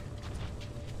Duke.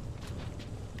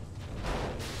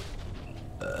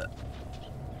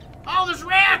 Oh, there's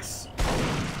rats!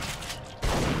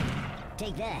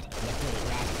 Take that, you pretty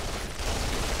rat.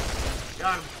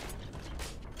 Got him.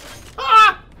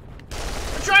 Ah!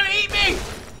 They're trying to eat me!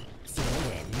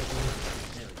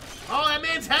 Oh, that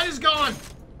man's head is gone!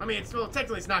 I mean, well,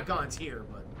 technically it's not gone, it's here,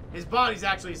 but his body's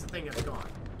actually is the thing that's gone.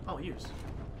 Oh, use.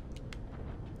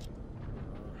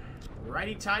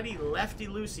 Righty-tighty,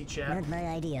 lefty-loosey, chat. Not my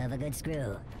idea of a good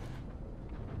screw.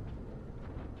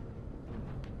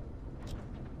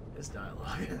 This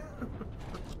dialogue.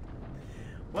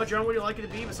 What genre would you like it to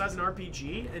be besides an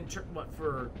RPG? And what,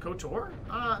 for KOTOR?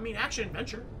 I mean,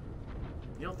 action-adventure.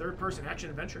 You know, third-person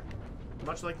action-adventure.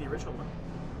 Much like the original one.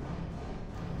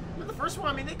 But the first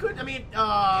one, I mean, they could,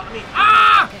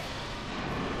 ah!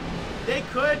 They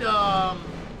could,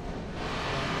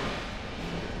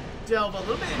 delve a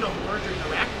little bit into horror during the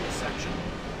arachnoid section.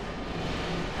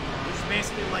 Which is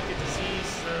basically like a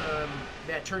disease,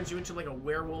 that turns you into like a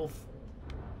werewolf,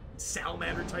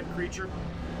 salamander type creature.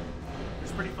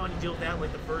 It's pretty fun to deal with that,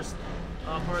 like the first,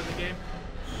 part of the game.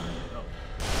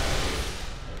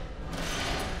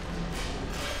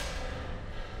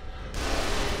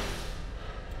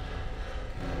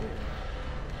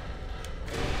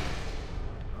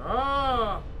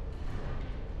 Oh.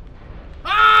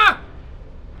 Ah!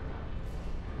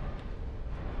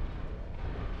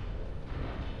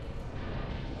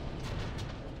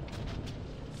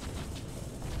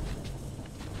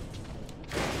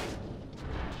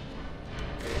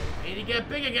 I need to get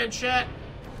big again, chat.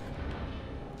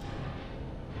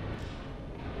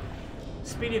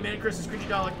 Speedy and Chris and Screechy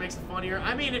Dalek makes it funnier.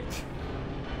 I mean, it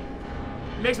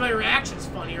makes my reactions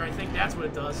funnier. I think that's what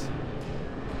it does.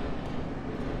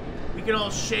 We can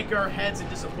all shake our heads in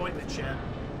disappointment, chat.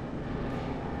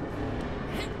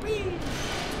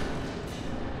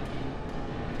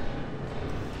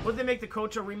 Would they make the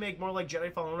KOTOR remake more like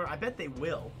Jedi Fallen Order? I bet they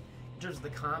will, in terms of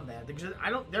the combat. Because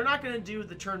they're not gonna do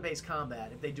the turn-based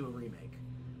combat if they do a remake.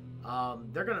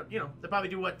 They're gonna, you know, they'll probably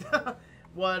do what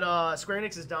what Square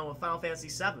Enix has done with Final Fantasy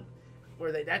VII,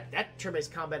 where that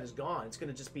turn-based combat is gone. It's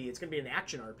gonna be an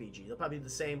action RPG. They'll probably do the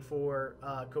same for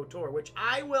KOTOR, which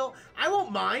I won't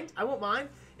mind. I won't mind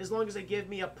as long as they give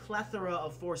me a plethora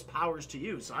of force powers to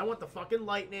use. So I want the fucking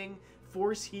lightning,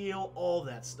 force heal, all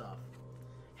that stuff.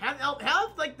 Have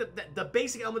like the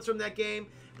basic elements from that game,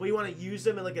 but you want to use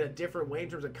them in like in a different way in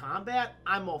terms of combat.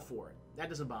 I'm all for it. That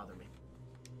doesn't bother me.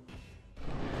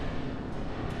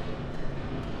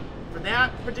 For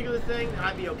that particular thing,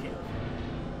 I'd be okay with it.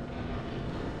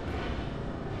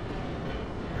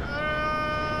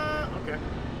 Okay.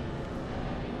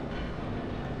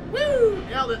 Woo!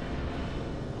 Nailed it.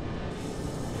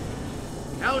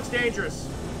 That looks dangerous.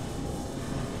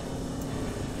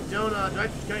 Don't,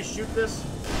 can I shoot this?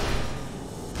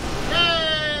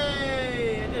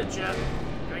 Yay! I did it, chat.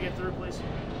 Can I get through, please?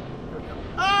 There we go.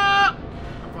 Ah!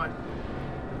 I'm fine.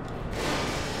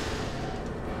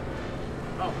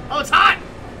 Oh, it's hot!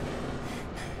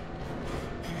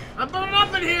 I'm burning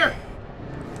up in here!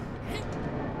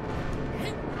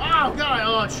 Oh, God!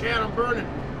 Oh, chat, I'm burning.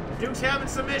 Duke's having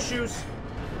some issues.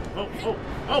 Oh!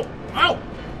 Oh,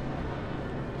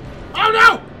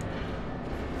 no!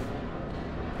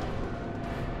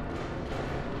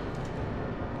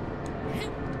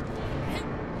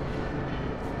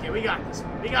 Okay, we got this.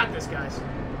 We got this, guys.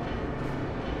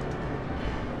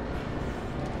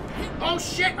 Oh,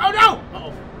 shit! Oh, no!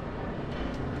 Uh-oh.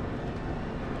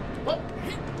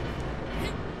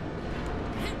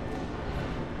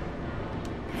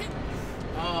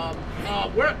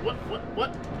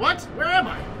 What? Where am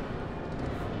I?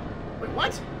 Wait,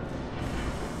 what?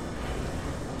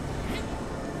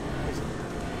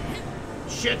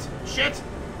 Shit!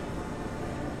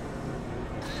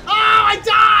 Oh, I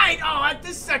died! Oh,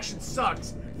 this section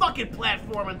sucks. Fucking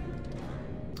platforming.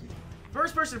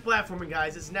 First-person platforming,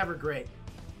 guys, is never great.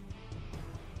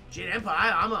 Jade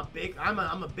Empire, I'm a big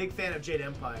fan of Jade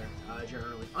Empire.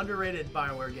 Generally underrated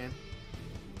BioWare game.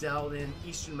 Delved in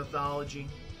Eastern mythology,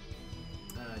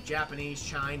 Japanese,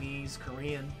 Chinese,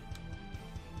 Korean.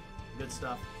 Good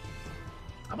stuff.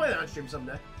 I'll play that on stream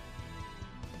someday.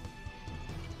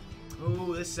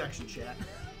 Ooh, this section, chat.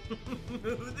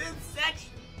 This section.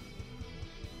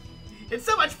 It's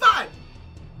so much fun!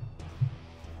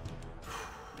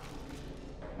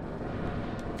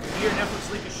 You hear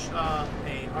Netflix leak a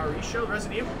RE show,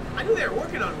 Resident Evil? I knew they were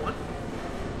working on one.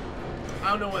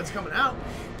 I don't know what's coming out.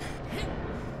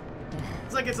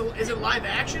 It's like, is it live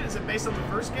action? Is it based on the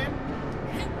first game?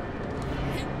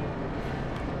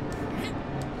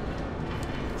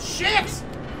 Shit!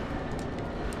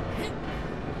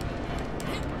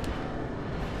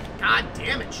 God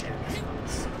damn it, shit. This fucking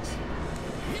sucks.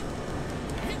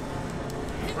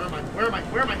 Where am I?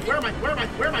 Come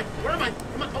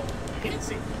on. Oh, I can't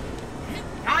see.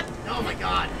 God, oh my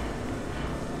God.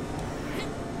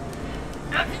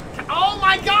 Oh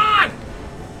my God!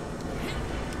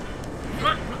 Come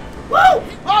on. Woo!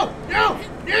 Oh, no,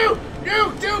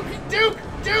 Duke!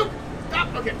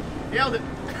 Stop, okay, nailed it.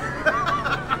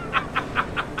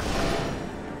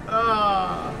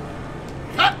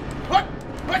 What?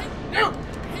 No!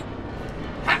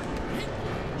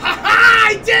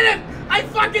 I did it! I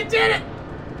fucking did it!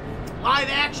 Live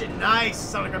action, nice.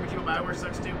 Sonic RPG by BioWare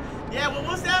sucks too. Yeah, what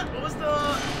was that? What was the...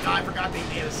 Oh, I forgot they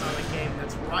made a Sonic game.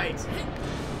 That's right.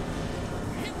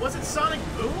 Was it Sonic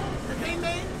Boom that they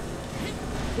made?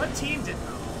 What team did...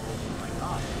 Oh, my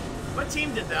God. What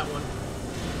team did that one?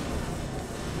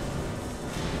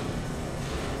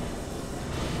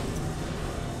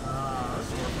 This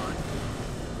is more fun.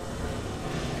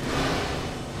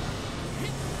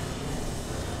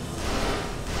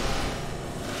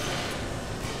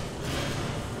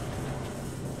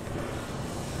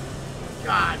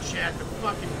 God, Chad, the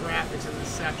fucking graphics in this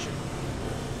section.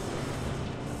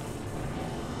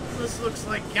 This looks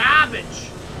like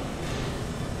garbage.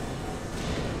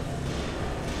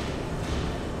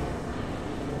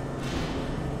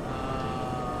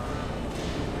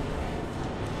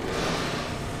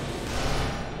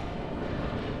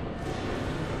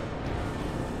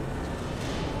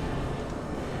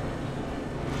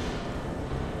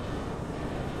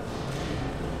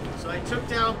 So I took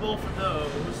down both of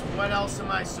those. What else am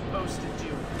I supposed to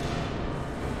do?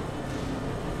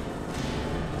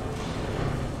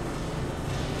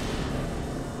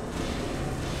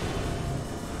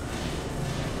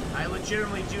 I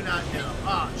legitimately do not know.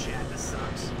 Oh, Chad, this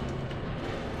sucks.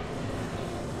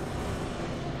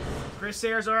 Chris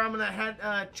Ayers, all right, I'm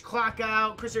gonna clock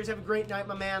out. Chris Ayers, have a great night,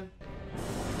 my man.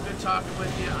 Good talking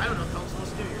with you. I don't know what I'm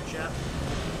supposed to do here, Chad.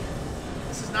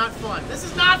 This is not fun. This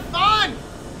is not fun!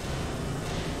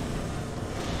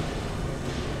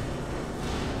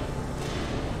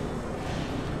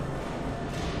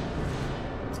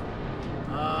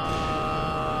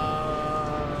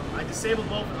 I disabled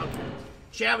both of them.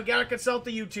 Chad, we gotta consult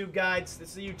the YouTube guides. This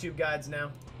is the YouTube guides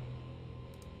now.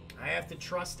 I have to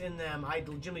trust in them. I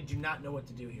legitimately do not know what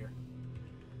to do here.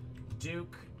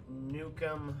 Duke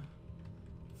Nukem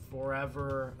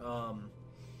Forever.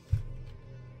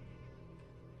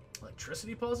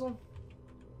 Electricity puzzle?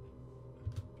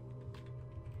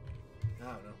 I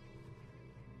don't know.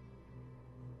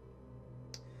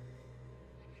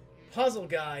 Puzzle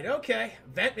guide. Okay.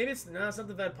 Vent. Maybe it's... No, it's not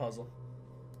the vent puzzle.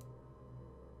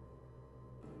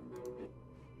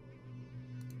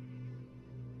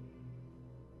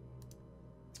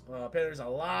 Apparently there's a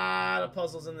lot of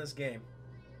puzzles in this game.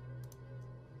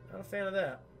 Not a fan of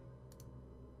that.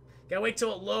 Gotta wait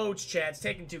till it loads, chat. It's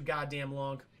taking too goddamn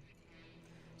long.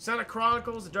 Sonic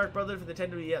Chronicles, The Dark Brotherhood for the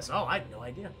Nintendo DS. Oh, I have no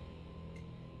idea.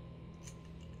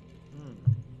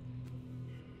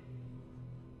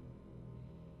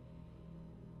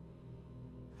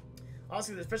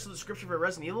 Also, the official description for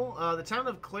Resident Evil. The town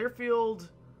of Clearfield...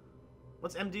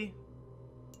 What's MD?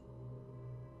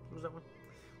 What was that one?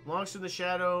 Belongs to the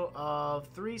shadow of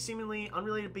three seemingly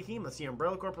unrelated behemoths: the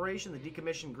Umbrella Corporation, the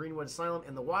decommissioned Greenwood Asylum,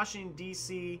 and the Washington,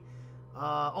 D.C.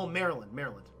 Maryland.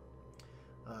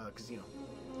 Because, you know.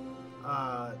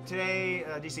 Today,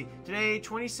 D.C. Today,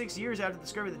 26 years after the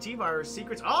discovery of the T-virus,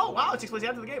 secrets... Oh, wow, it takes place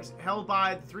after the games. Held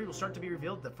by the three will start to be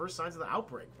revealed the first signs of the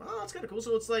outbreak. Oh, that's kind of cool.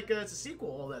 So it's like, it's a sequel,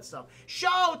 all that stuff.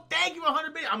 Show! Thank you,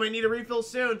 100 million. I'm going to need a refill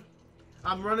soon.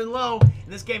 I'm running low, and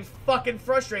this game's fucking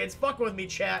frustrating. It's fucking with me,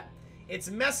 chat. It's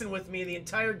messing with me the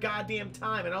entire goddamn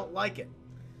time. I don't like it.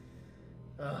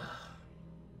 Ugh.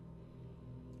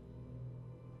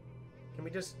 Can we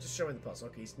just show me the puzzle?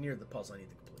 Okay, he's near the puzzle I need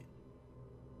to complete.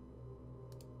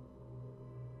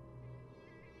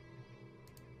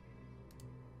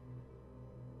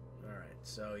 Alright,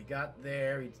 so he got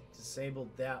there. He disabled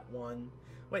that one.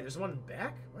 Wait, there's one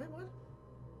back? Wait, what?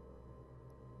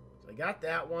 So I got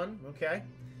that one. Okay.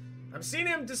 I'm seeing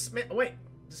him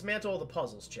dismantle all the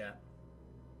puzzles, chat.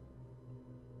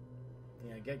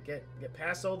 Yeah, get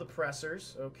past all the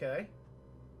pressers. Okay.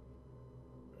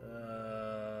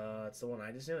 That's the one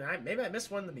I just did. Maybe I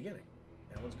missed one in the beginning.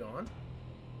 That one's gone.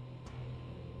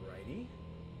 Righty.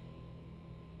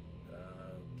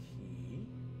 Key.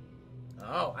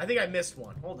 Oh, I think I missed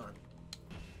one. Hold on.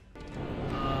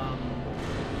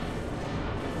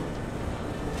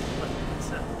 What's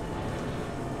that?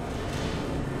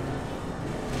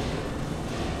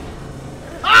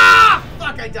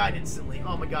 Fuck, I died instantly.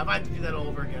 Oh my god, if I have to do that all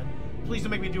over again. Please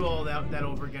don't make me do all that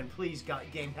over again. Please, God,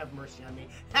 game, have mercy on me.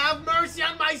 Have mercy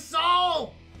on my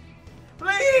soul!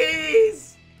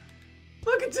 Please!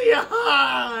 Look into your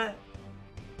heart!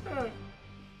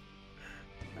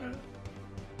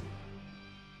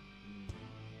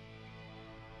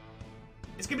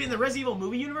 It's gonna be in the Resident Evil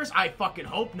movie universe? I fucking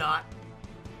hope not.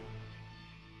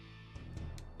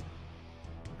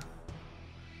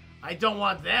 I don't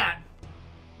want that.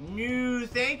 No,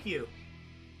 thank you.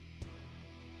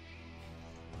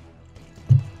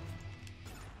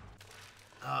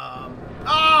 Oh!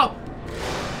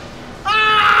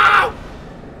 Oh!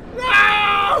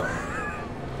 No!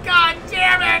 God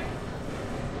damn it!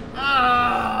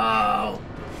 Oh!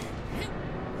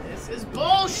 This is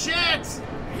bullshit!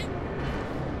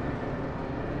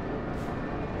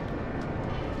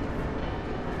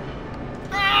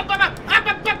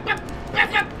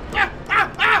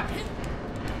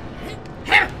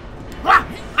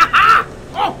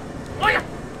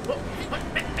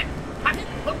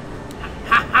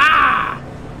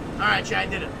 Chad, I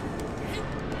did it.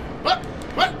 What?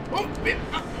 Oh,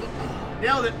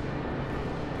 nailed it.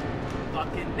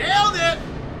 Fucking nailed it.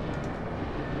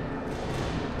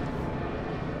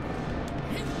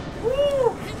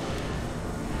 Woo.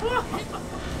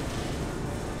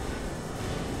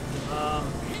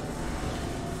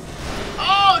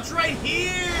 Oh, it's right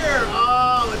here.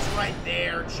 Oh, it's right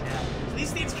there, Chad. So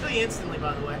these things kill you instantly,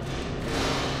 by the way.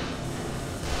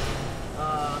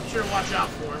 I'm sure to watch out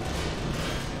for him.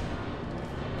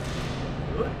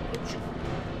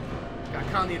 Got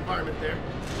caught in the environment there.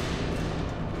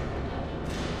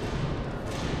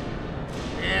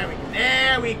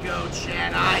 There we go,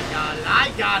 Chad.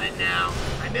 I got it now.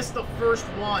 I missed the first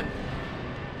one.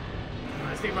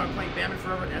 I was thinking about playing Batman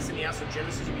Forever and SNES or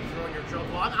Genesis. You'd be throwing your drill.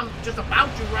 Well, I'm just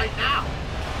about to right now.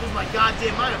 Lose my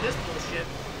goddamn mind on this bullshit.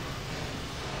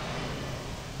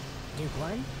 Duke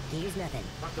 1, gears nothing.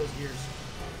 Fuck those gears.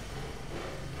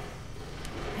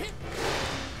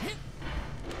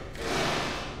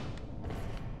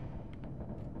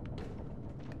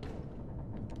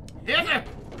 Hit it!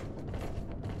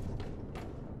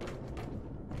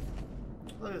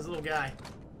 Look at this little guy.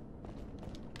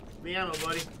 Me ammo,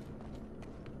 buddy.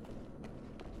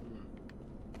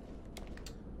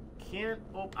 Can't.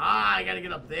 Oh, I gotta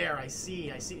get up there. I see.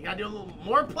 You gotta do a little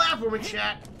more platforming,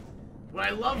 chat. What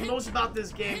I love most about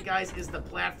this game, guys, is the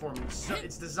platforming. So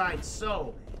it's designed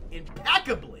so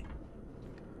impeccably.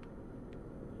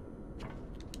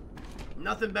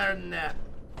 Nothing better than that.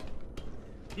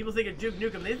 People think of Duke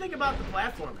Nukem. They think about the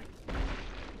platforming.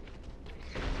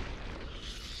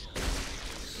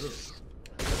 Ugh.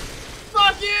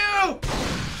 Fuck you!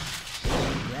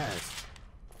 Gross.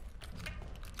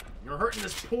 You're hurting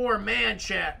this poor man,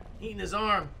 chat. Eating his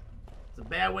arm. It's a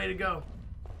bad way to go.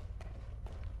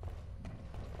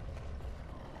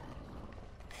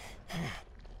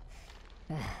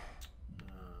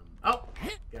 Oh!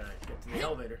 Gotta get to the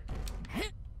elevator.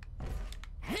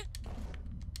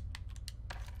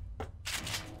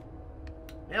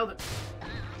 Nailed it.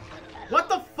 What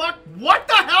the fuck? What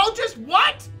the hell just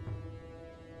what?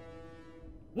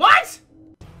 What?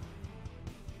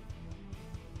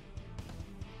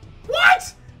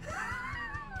 What?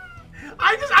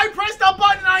 I pressed the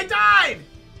button and I died.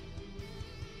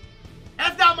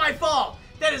 That's not my fault.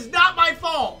 That is not my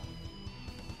fault.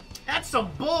 That's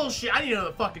some bullshit. I need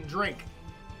another fucking drink.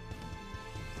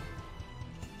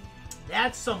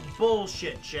 That's some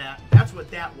bullshit, chat. That's what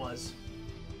that was.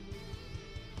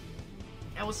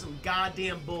 That was some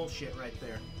goddamn bullshit right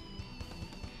there.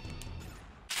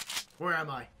 Where am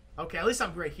I? Okay, at least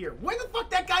I'm right here. Where the fuck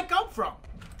that guy come from?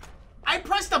 I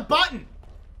pressed a button.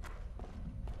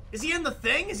 Is he in the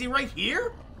thing? Is he right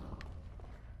here?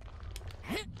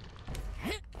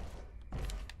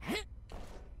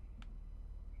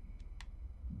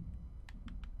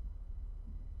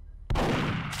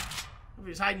 If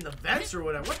he's hiding the vents or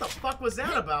whatever. What the fuck was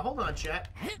that about? Hold on, chat.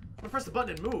 I'm gonna press the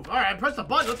button and move. Alright, I pressed the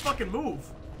button. Let's fucking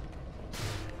move.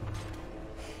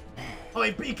 Oh,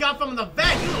 he got from the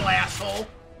vent, you little asshole.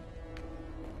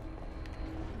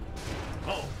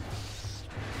 Uh-oh.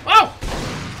 Oh!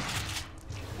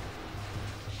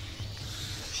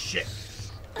 Shit.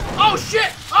 Oh,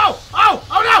 shit! Oh! Oh!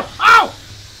 Oh, no! Oh!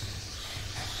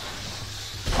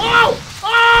 Oh!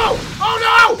 Oh! Oh,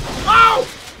 no! Oh!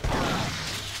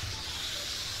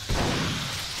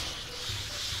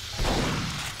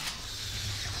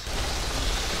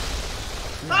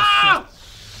 Ah!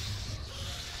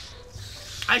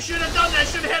 I should have done that. I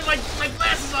should have had my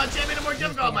glasses on. I made it more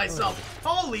difficult on myself.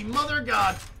 Holy mother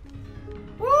God.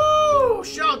 Woo!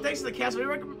 Sean, thanks for the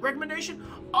Castlevania recommendation.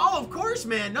 Oh, of course,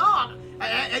 man. No,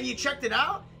 have you checked it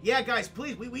out? Yeah, guys,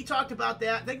 please. We talked about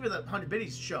that. Thank you for the 100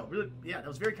 Biddies show. Really, yeah, that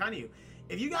was very kind of you.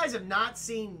 If you guys have not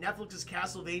seen Netflix's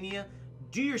Castlevania,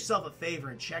 do yourself a favor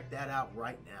and check that out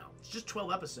right now. It's just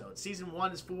 12 episodes. Season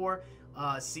 1 is 4.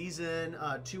 Season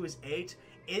 2 is 8.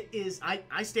 It is,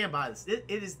 I stand by this. It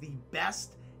is the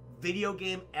best video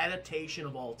game adaptation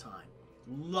of all time.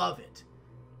 Love it.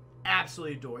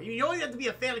 Absolutely adore it. You only have to be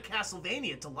a fan of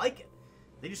Castlevania to like it.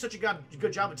 They do such a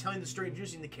good job of telling the story,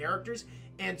 introducing the characters,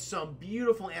 and some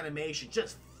beautiful animation.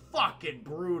 Just fucking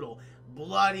brutal.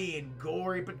 Bloody and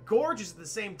gory, but gorgeous at the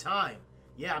same time.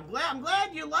 Yeah, I'm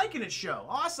glad you're liking it, show.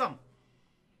 Awesome.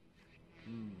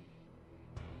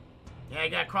 Yeah, I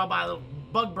got crawled by a little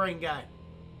bug brain guy.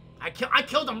 I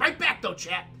killed him right back though,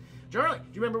 chat. Charlie, do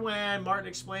you remember when Martin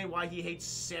explained why he hates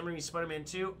Sam Raimi's Spider-Man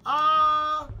 2?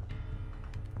 I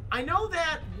know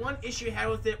that one issue he had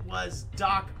with it was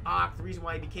Doc Ock, the reason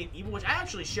why he became evil, which I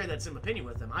actually share that same opinion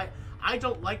with him. I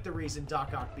don't like the reason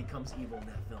Doc Ock becomes evil in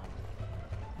that film.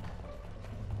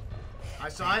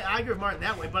 I agree with Martin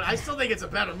that way, but I still think it's a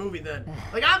better movie than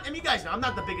like I mean, you guys know I'm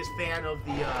not the biggest fan of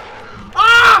the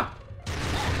Ah!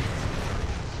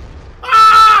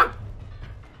 Ah!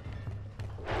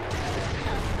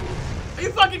 Are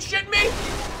you fucking shitting me?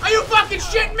 Are you fucking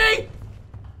shitting me?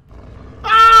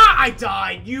 Ah! I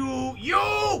died.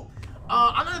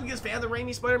 I'm not the biggest fan of the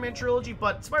Raimi Spider-Man trilogy,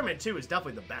 but Spider-Man 2 is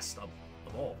definitely the best of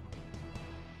all.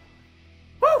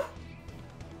 Woo!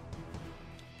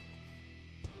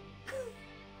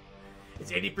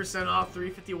 It's 80% off,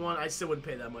 $351. I still wouldn't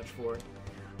pay that much for it.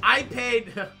 I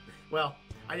paid, well,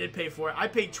 I did pay for it. I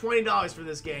paid $20 for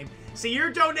this game. See, your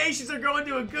donations are going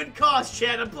to a good cause,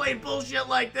 Chad. I'm playing bullshit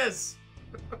like this.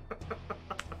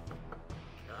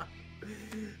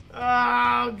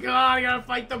 Oh, God, I gotta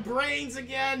fight the brains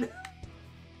again.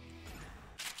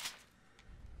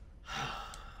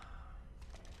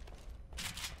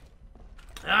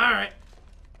 Alright.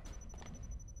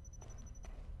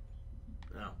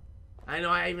 Oh. I know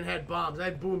I even had bombs. I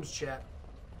had booms, chat.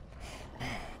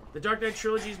 The Dark Knight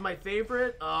trilogy is my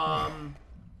favorite. My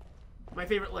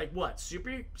favorite, like, what?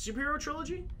 Superhero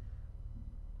trilogy?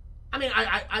 I mean,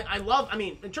 I love, I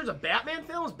mean, in terms of Batman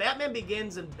films, Batman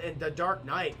Begins and The Dark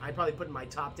Knight, I'd probably put in my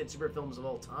top 10 superhero films of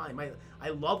all time. I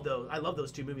love those. I love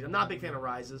those two movies. I'm not a big fan of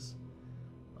Rises.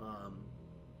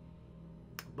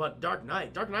 But Dark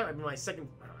Knight might be my second,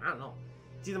 I don't know.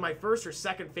 It's either my first or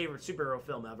second favorite superhero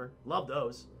film ever. Love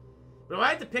those. But if I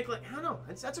had to pick, like, I don't know.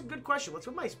 That's a good question. What's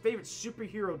my favorite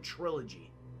superhero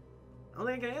trilogy? I don't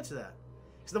think I can answer that.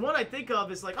 Because the one I think of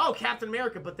is like, oh, Captain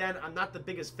America, but then I'm not the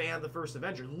biggest fan of the first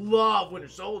Avenger. Love Winter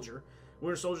Soldier.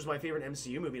 Winter Soldier is my favorite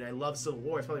MCU movie, and I love Civil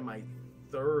War. It's probably my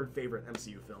third favorite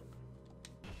MCU film.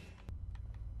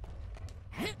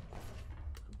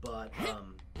 But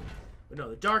no,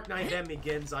 The Dark Knight then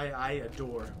Begins, I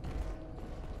adore.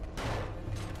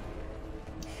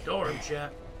 Adore him,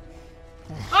 chat.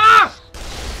 Ah!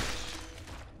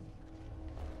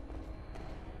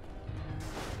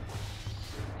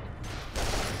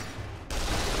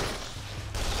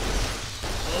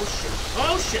 Oh shit!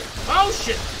 Oh shit! Oh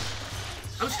shit!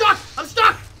 I'm stuck! I'm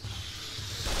stuck!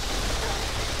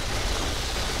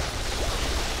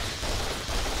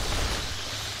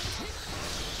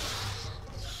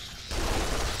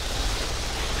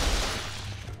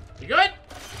 You good?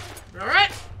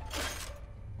 Alright?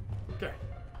 Okay.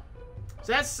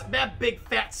 So that big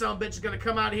fat son of a bitch is gonna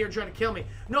come out of here trying to kill me.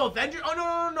 No, Avengers.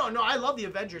 Oh, no. I love the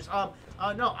Avengers. No,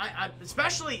 I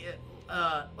especially,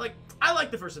 like, I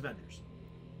like the first Avengers.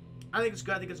 I think it's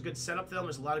good. I think it's a good setup film.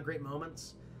 There's a lot of great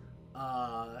moments.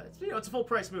 It's a full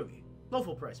price movie. Low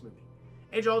full price movie.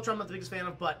 Age of Ultron, I'm not the biggest fan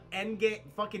of, but Endgame,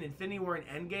 fucking Infinity War and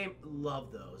Endgame,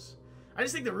 love those. I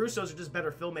just think the Russos are just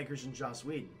better filmmakers than Joss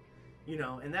Whedon. You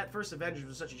know, and that first Avengers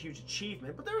was such a huge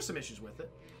achievement, but there were some issues with it.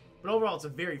 But overall, it's a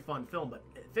very fun film. But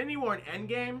Infinity War and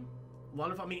Endgame,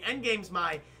 wonderful. I mean, Endgame's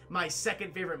my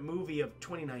second favorite movie of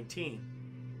 2019.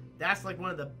 That's like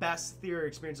one of the best theater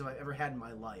experiences I've ever had in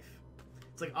my life.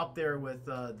 It's like up there with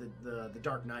the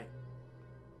Dark Knight.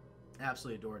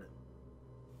 Absolutely adored it.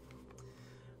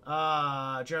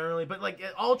 Generally, but like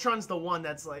Ultron's the one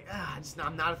that's like,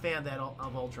 I'm not a fan of that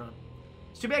of Ultron.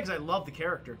 It's too bad because I love the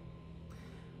character.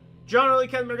 Generally,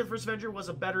 Captain America: The First Avenger was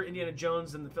a better Indiana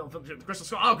Jones than the film The Crystal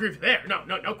Skull. I'll agree with you there.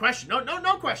 No question. No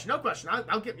question.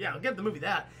 I'll give the movie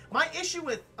that. My issue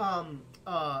with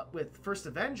First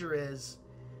Avenger is,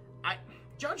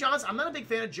 Joe Johnston. I'm not a big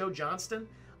fan of Joe Johnston.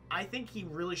 I think he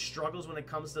really struggles when it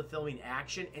comes to filming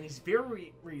action, and he's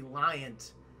very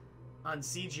reliant on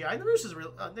CGI. The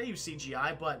Russos, they use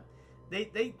CGI, but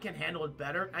they can handle it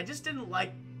better. I just didn't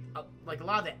like a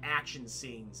lot of the action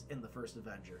scenes in the First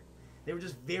Avenger. They were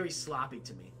just very sloppy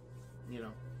to me, you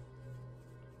know.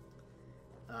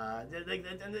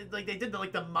 They did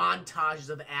the montages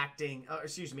of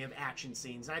action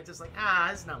scenes. And I just like,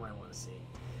 that's not what I want to see.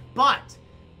 But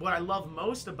what I love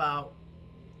most about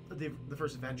the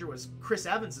First Avenger was Chris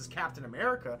Evans as Captain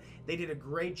America. They did a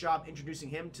great job introducing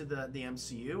him to the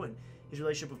MCU and his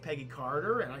relationship with Peggy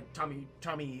Carter, and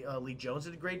Tommy Lee Jones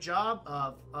did a great job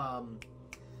of.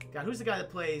 God, who's the guy that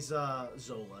plays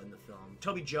Zola in the film?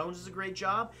 Toby Jones does a great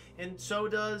job, and so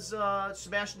does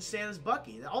Sebastian Stan as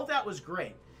Bucky. All that was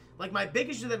great. Like, my big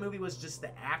issue with that movie was just the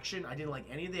action. I didn't like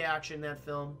any of the action in that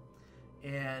film,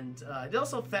 and it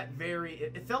also felt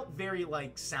very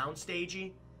like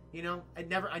soundstagey. You know, it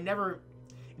never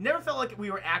felt like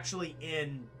we were actually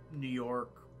in New York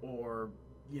or,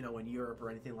 you know, in Europe or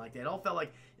anything like that. It all felt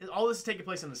like all this is taking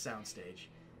place on the soundstage.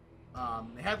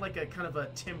 It had like a kind of a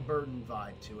Tim Burton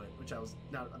vibe to it, which I was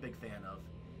not a big fan of.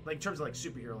 Like in terms of like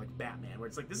superhero, like Batman, where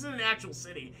it's like this is an actual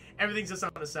city, everything's just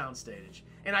on a soundstage.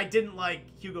 And I didn't like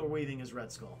Hugo Weaving as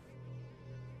Red Skull.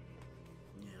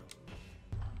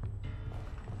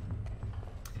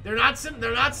 They're not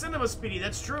cinema, Speedy.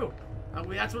 That's true.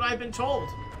 That's what I've been told.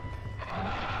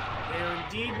 They are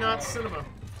indeed not cinema.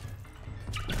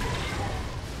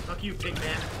 Fuck you, pig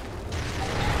man.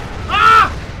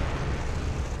 Ah!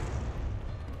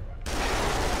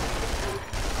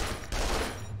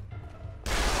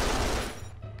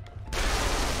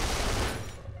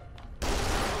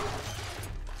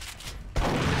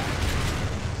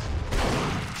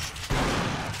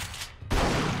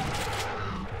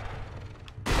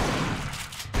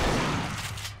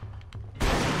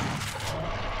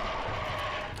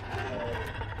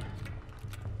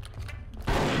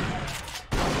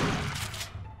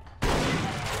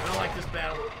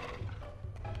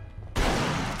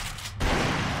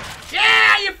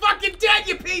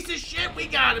 You piece of shit! We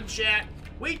got him, chat.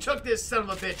 We took this son of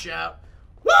a bitch out.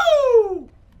 Woo!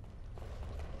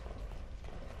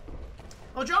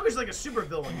 Oh, Joker's like a super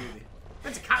villain movie.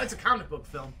 It's a comic book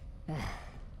film.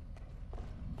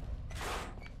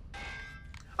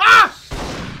 Ah!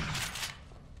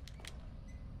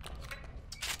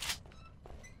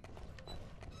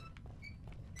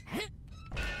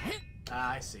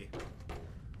 I see.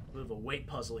 A bit of a weight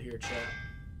puzzle here, chat.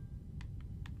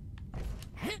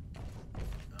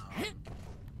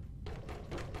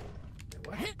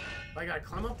 What? I gotta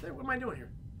climb up there? What am I doing here?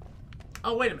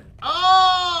 Oh, wait a minute.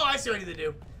 Oh, I see what I need to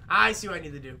do. I see what I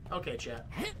need to do. Okay, chat.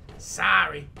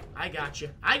 Sorry. I got you.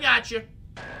 I got you.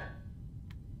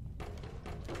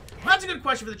 That's a good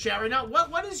question for the chat right now.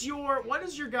 What is your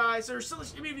guys, or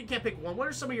maybe if you can't pick one, what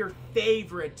are some of your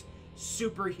favorite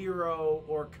superhero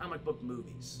or comic book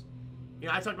movies? You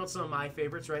know, I talked about some of my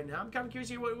favorites right now. I'm kind of curious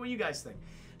to hear what you guys think.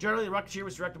 Generally, The Rocketeer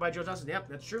was directed by Joe Johnston. Yep,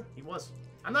 that's true. He was.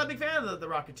 I'm not a big fan of the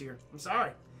Rocketeer. I'm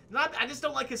sorry. I just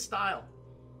don't like his style.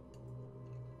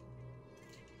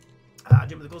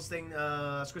 Jim, the coolest thing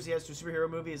Scorsese has to a superhero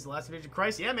movie is The Last Vision of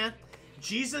Christ. Yeah, man.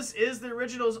 Jesus is the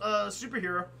original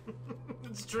superhero.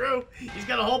 It's true. He's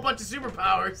got a whole bunch of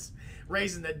superpowers.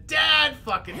 Raising the dead,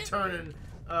 fucking turning,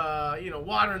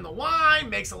 water into wine,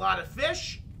 makes a lot of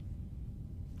fish.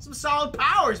 Some solid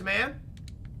powers, man.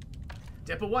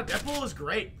 Deadpool 1. Deadpool is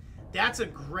great. That's a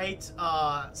great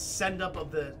send-up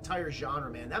of the entire genre,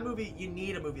 man. That movie, you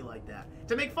need a movie like that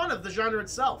to make fun of the genre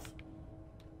itself.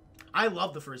 I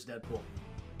love the first Deadpool.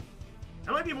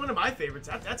 That might be one of my favorites.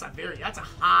 That's a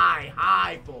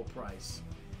high full price.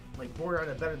 Like borderline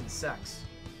of better than sex.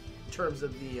 In terms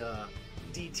of the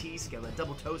DT scale, that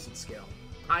double toasted scale.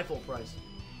 High full price.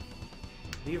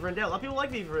 Viva Vendetta. A lot of people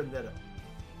like Viva Vendetta.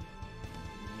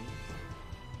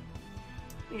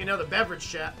 You can know the beverage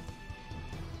chat.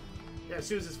 Yeah, as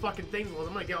soon as this fucking thing was,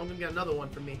 I'm gonna get another one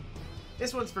for me.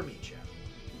 This one's for me, chat.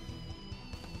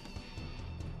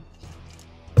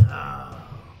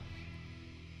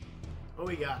 What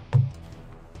we got?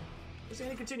 Let's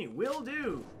say continue. Will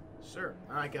do, sir.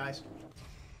 All right, guys.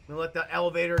 I'm gonna let the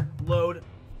elevator load.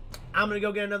 I'm gonna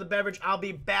go get another beverage. I'll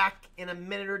be back in a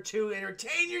minute or two.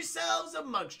 Entertain yourselves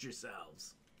amongst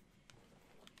yourselves.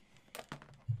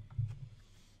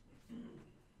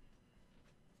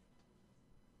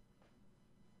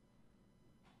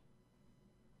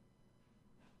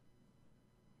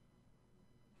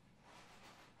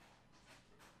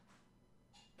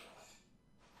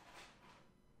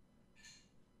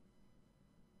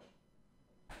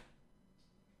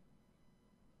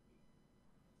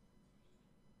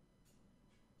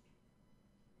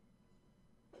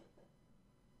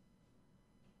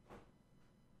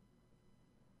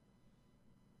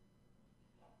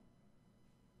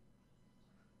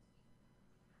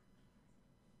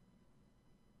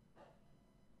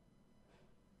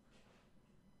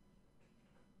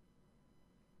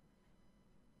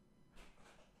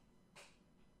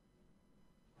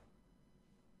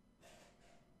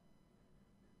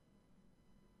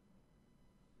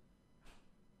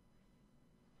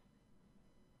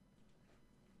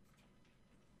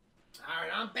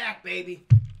 Alright, I'm back, baby.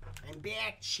 I'm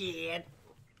back, Chad.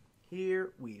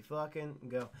 Here we fucking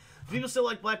go. Do people still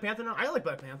like Black Panther now? I like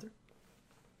Black Panther.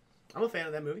 I'm a fan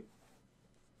of that movie.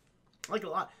 I like it a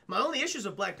lot. My only issues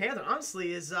with Black Panther,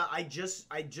 honestly, is I just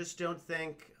don't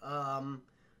think Ryan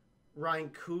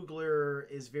Coogler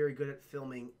is very good at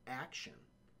filming action.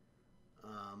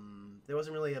 There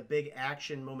wasn't really a big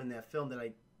action moment in that film that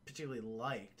I particularly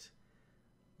liked.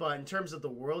 But in terms of the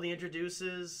world he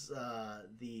introduces,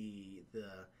 the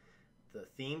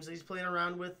themes that he's playing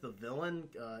around with, the villain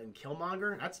and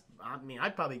Killmonger,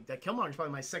 that Killmonger's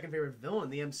probably my second favorite villain in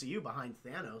the MCU behind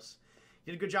Thanos.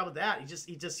 He did a good job with that.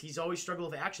 He's always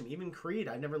struggled with action. Even Creed,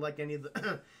 I never liked any of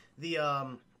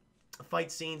the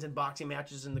fight scenes and boxing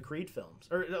matches in the Creed films.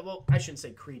 Or well, I shouldn't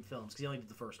say Creed films because he only did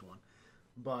the first one.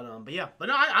 But no,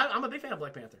 I'm a big fan of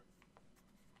Black Panther.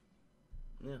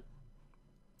 Yeah.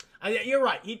 You're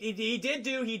right. He did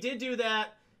do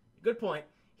that. Good point.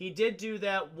 He did do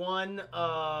that one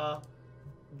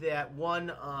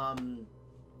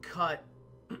cut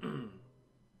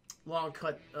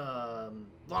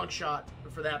long shot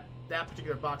for that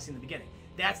particular box scene in the beginning.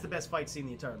 That's the best fight scene in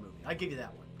the entire movie. I give you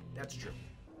that one. That's true.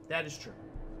 That is true.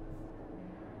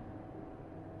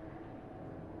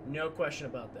 No question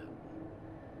about that.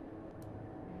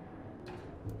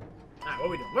 Alright, what are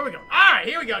we doing? Where are we going? Alright,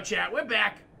 here we go, chat. We're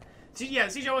back. See, yeah,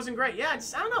 the CGI wasn't great. Yeah, I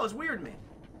don't know. It's weird to me.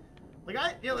 Like,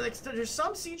 like, there's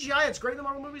some CGI that's great in the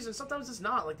Marvel movies, and sometimes it's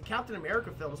not. Like the Captain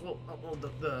America films. Well,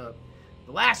 the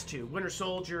last two, Winter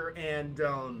Soldier and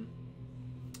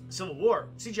Civil War,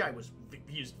 CGI was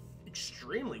used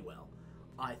extremely well,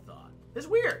 I thought. It's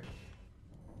weird.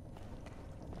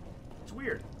 It's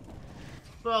weird.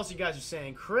 What else you guys are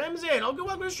saying? Crimson. Oh, good,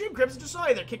 welcome to the stream. Crimson just saw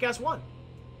you there. Kick-Ass 1.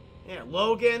 Yeah,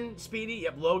 Logan, Speedy.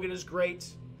 Yep, Logan is great.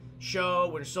 Show,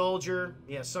 Winter Soldier.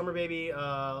 Yeah, Summer Baby,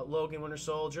 Logan, Winter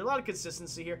Soldier. A lot of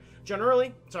consistency here. John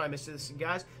Early. Sorry I missed this,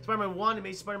 guys. Spider-Man 1,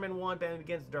 Amazing Spider-Man 1, Batman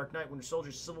Begins, The Dark Knight, Winter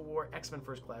Soldier, Civil War, X-Men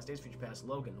First Class, Days of Future Past,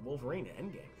 Logan, The Wolverine,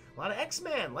 Endgame. A lot of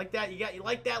X-Men. Like that. You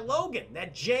like that Logan.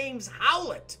 That James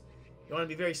Howlett. You want to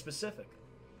be very specific.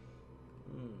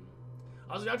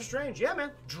 Also, Doctor Strange. Yeah,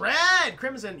 man. Dread.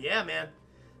 Crimson. Yeah, man.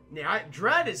 Yeah,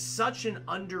 Dread is such an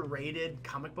underrated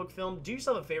comic book film. Do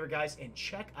yourself a favor, guys, and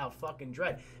check out fucking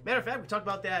Dread. Matter of fact, we talked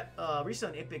about that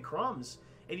recently on 8-Bit Crumbs.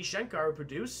 Adi Shankar, who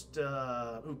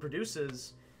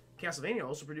produces Castlevania,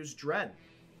 also produced Dread.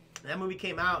 That movie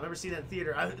came out. I remember seeing that in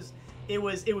theater. It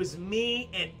was me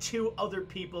and 2 other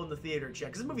people in the theater, check,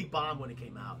 because the movie bombed when it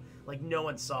came out. Like, no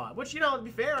one saw it. Which, you know, to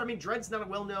be fair, I mean, Dread's not a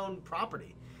well-known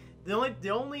property. The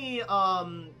only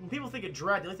when people think of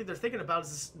Dread, the only thing they're thinking about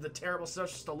is the terrible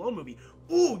Sylvester Stallone movie.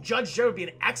 Ooh, Judge Dredd would be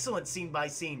an excellent scene by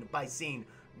scene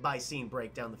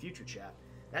breakdown in the future, chat.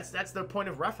 That's their point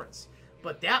of reference.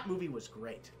 But that movie was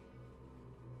great.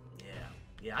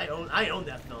 Yeah, I own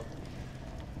that film.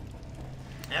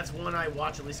 That's one I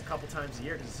watch at least a couple times a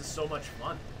year because it's just so much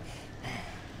fun.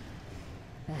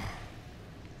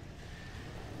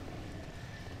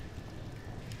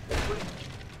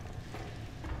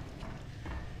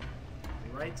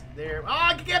 Right there. Oh,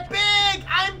 I can get big!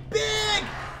 I'm big!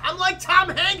 I'm like Tom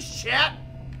Hanks, chat!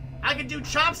 I can do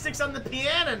chopsticks on the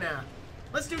piano now.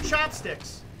 Let's do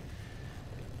chopsticks.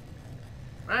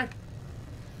 Right?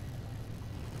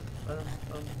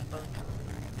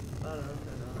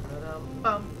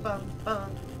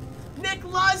 Nick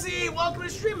Luzzy! Welcome to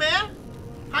the stream, man!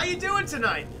 How you doing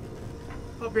tonight?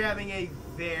 Hope you're having a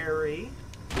very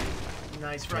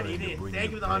nice Friday evening. Thank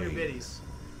you for the 100 biddies.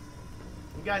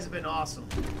 You guys have been awesome.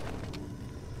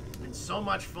 It's been so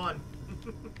much fun.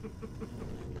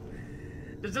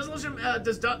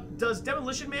 Does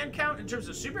Demolition Man count in terms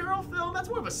of superhero film? That's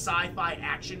more of a sci-fi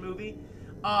action movie.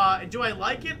 And do I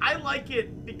like it? I like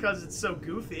it because it's so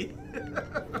goofy. I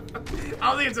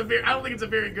don't think it's a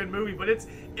very good movie, but it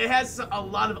has a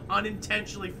lot of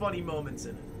unintentionally funny moments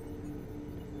in it.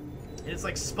 And it's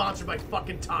like sponsored by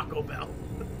fucking Taco Bell.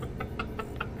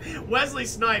 Wesley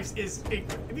Snipes is...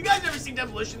 If you guys never seen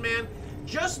Demolition Man,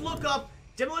 just look up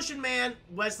Demolition Man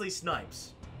Wesley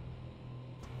Snipes.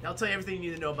 I'll tell you everything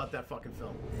you need to know about that fucking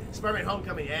film. Spider-Man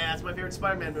Homecoming. Yeah, it's my favorite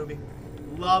Spider-Man movie.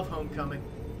 Love Homecoming.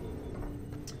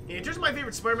 Yeah, in terms of my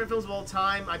favorite Spider-Man films of all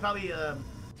time, I probably...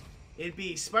 it'd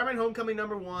be Spider-Man Homecoming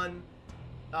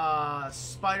 #1,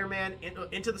 Spider-Man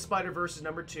Into the Spider-Verse is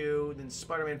 #2, then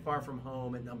Spider-Man Far From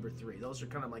Home at #3. Those are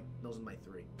kind of like... Those are my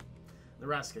 3. The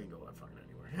rest can go fucking anywhere.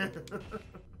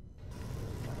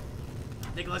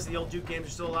 Nicholas, the old Duke games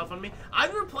are still a lot of fun to me.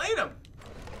 I've never played them.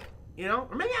 You know?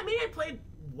 Or maybe I played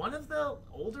one of the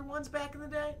older ones back in the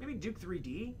day. Maybe Duke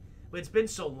 3D. But it's been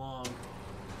so long.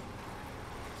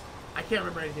 I can't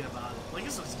remember anything about it. Like,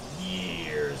 this was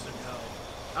years ago.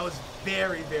 I was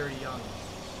very, very young.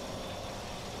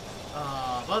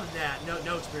 Other than that,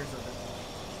 no experience with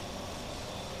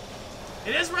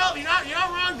it. It is relevant. You're not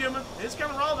wrong, Duma. It is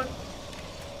kind of relevant.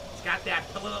 It's got that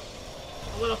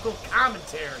political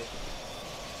commentary.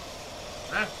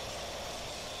 Huh?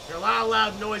 There are a lot of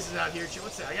loud noises out here.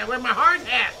 What's that? I gotta wear my hard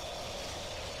hat.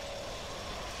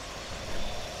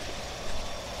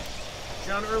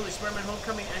 John Early, Spider-Man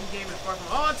Homecoming, Endgame, and Far From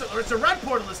Home. Oh, it's a red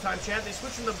portal this time, Chad. They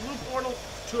switched from the blue portal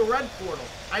to a red portal.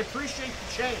 I appreciate the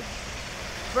change.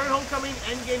 Spider-Man Homecoming,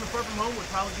 Endgame, and Far From Home would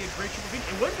probably be a great triple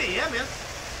feature. It would be, yeah, man.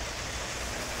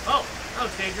 Oh, that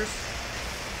was dangerous.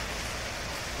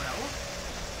 Well.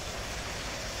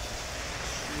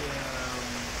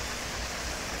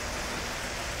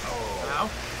 Ow.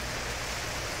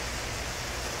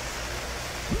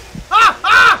 Ah!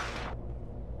 Ah!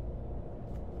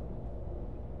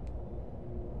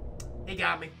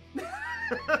 got me.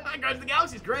 Guardians of the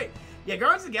Galaxy is great. Yeah,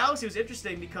 Guardians of the Galaxy was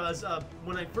interesting because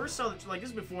when I first saw it, like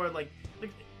this before, like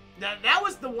that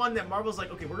was the one that Marvel's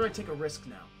like, okay, we're gonna take a risk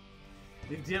now.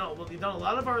 We've done a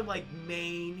lot of our like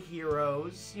main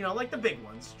heroes, you know, like the big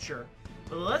ones, sure.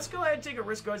 But let's go ahead and take a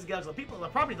risk. Guardians of the Galaxy. People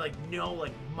probably like know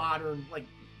like modern, like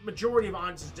majority of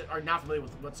audiences are not familiar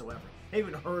with whatsoever. They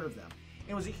haven't even heard of them.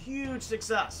 It was a huge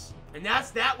success, and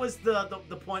that was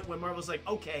the point when Marvel's like,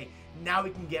 okay, now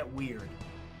we can get weird,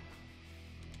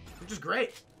 which is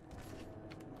great.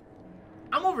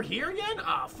 I'm over here again?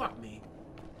 Ah, fuck me.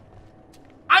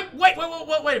 Wait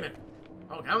a minute.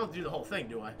 Okay, I don't have to do the whole thing,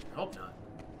 do I? I hope not.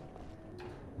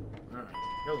 Alright,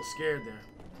 got a little scared there.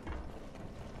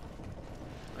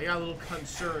 I got a little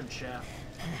concerned, chap.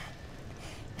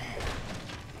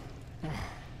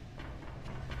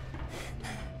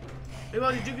 Hey,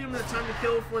 well, did you give him the time to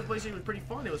kill before the PlayStation was pretty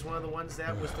fun? It was one of the ones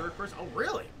that was third person. Oh,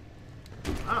 really?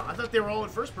 Oh, I thought they were all in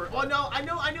first person. Oh no, I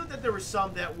knew that there were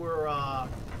some that were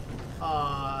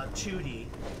 2D.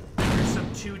 There's some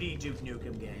 2D Duke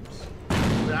Nukem games.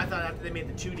 But I thought after they made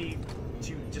the 2D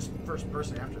to just first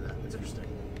person after that. That's interesting.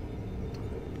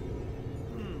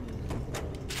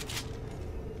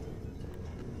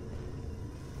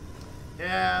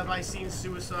 Have I seen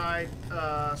Suicide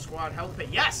Squad Hell to Pay?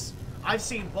 Yes! I've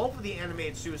seen both of the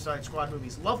animated Suicide Squad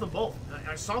movies. Love them both.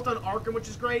 Assault on Arkham, which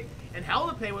is great, and Hell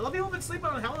to Pay. A lot of people have been sleeping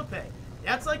on Hell to Pay.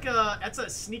 That's like that's a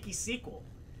sneaky sequel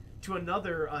to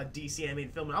another DC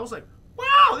animated film, and I was like,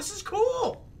 wow, this is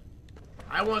cool.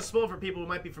 I don't want to spoil for people who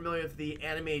might be familiar with the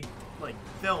animated like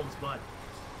films, but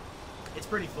it's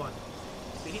pretty fun.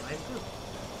 Speaking, I'm good.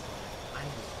 I'm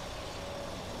good.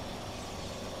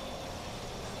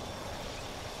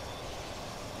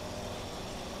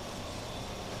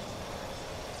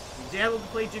 Dad would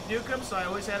play Duke Nukem, so I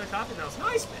always had a copy. Now it's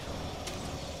nice, man.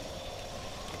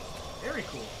 Very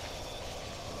cool.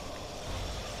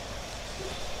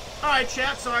 Alright,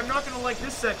 chat, so I'm not gonna like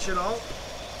this section all.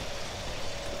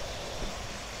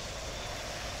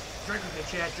 Drink with me,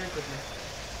 chat, drink with me.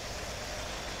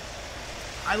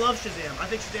 I love Shazam. I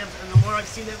think Shazam's, and the more I've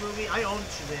seen that movie, I own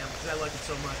Shazam because I like it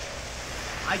so much.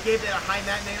 I gave that a high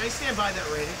matinee, and I stand by that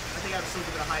rating. I think I'd still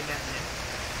give it a high matinee.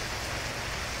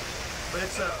 But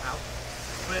it's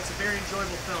a very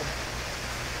enjoyable film.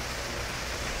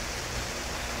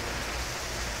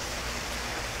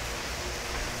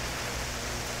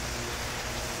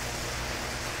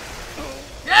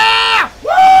 Yeah!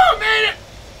 Woo! Made it!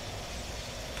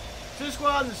 Suicide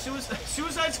Squad and the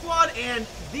Suicide Squad and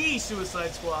the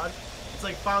Suicide Squad. It's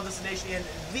like Final Destination and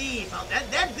the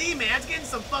that the man, it's getting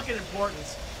some fucking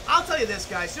importance. I'll tell you this,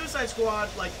 guys. Suicide Squad,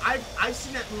 like I've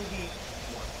seen that movie.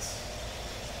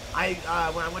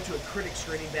 When I went to a critic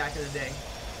screening back in the day,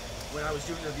 when I was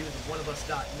doing reviews of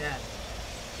oneofus.net,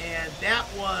 and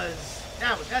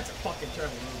that's a fucking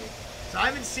terrible movie. So I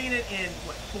haven't seen it in,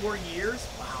 what, 4 years?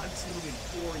 Wow, I haven't seen the movie in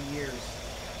 4 years.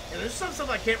 And there's some stuff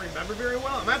I can't remember very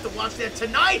well. I'm gonna have to watch that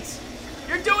tonight!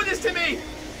 You're doing this to me!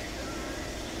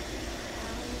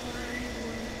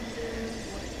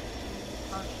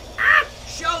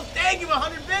 Show, thank you,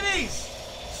 100 biddies!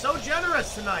 So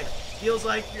generous tonight. Feels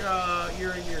like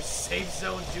you're in your safe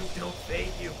zone. Duke, don't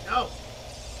fade you. No.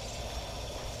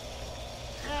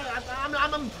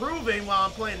 I'm improving while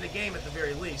I'm playing the game at the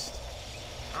very least.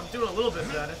 I'm doing a little bit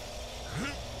better.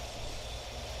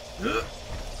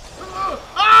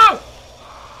 Oh!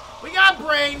 We got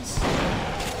brains.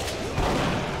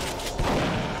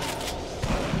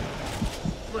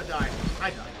 I'm gonna die. I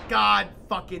died. God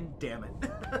fucking damn it.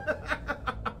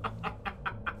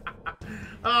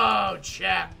 Oh,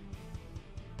 chat.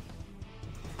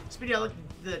 Speedy, I like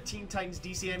the Teen Titans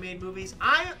DC animated movies.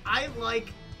 I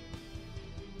like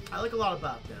a lot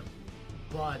about them,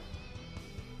 but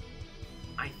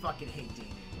I fucking hate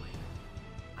Damian Wayne.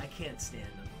 I can't stand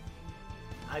him.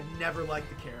 I've never liked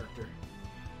the character.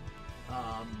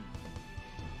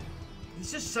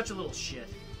 He's just such a little shit.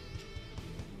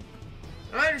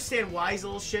 And I understand why he's a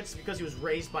little shit. It's because he was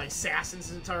raised by assassins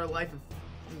his entire life and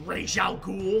Ra's al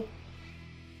Ghul.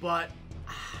 But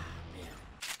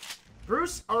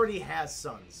Bruce already has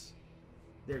sons.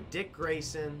 They're Dick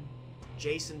Grayson,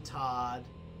 Jason Todd,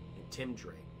 and Tim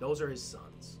Drake. Those are his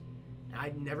sons. And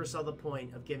I never saw the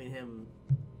point of giving him,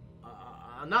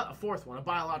 not a fourth one, a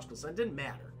biological son. It didn't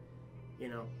matter. You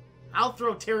know, I'll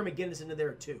throw Terry McGinnis into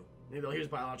there too. Maybe he was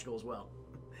biological as well.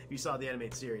 If you saw the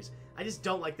animated series. I just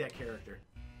don't like that character.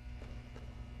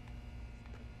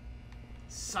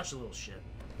 Such a little shit.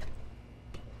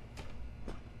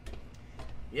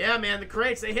 Yeah, man, the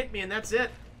crates, they hit me, and that's it.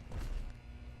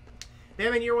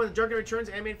 Batman Year One, the Dark Knight Returns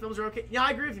animated films are okay. Yeah,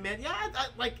 I agree with you, man. Yeah,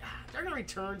 like, Dark Knight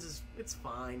Returns it's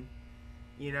fine.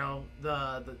 You know,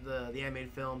 the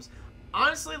animated films.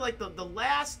 Honestly, like the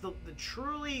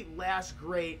truly last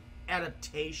great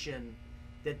adaptation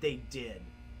that they did.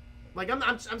 Like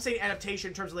I'm saying adaptation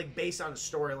in terms of like based on a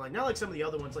storyline, not like some of the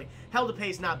other ones. Like Hell to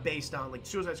Pay is not based on like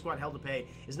Suicide Squad. Hell to Pay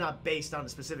is not based on a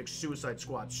specific Suicide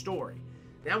Squad story.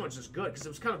 That one's just good because it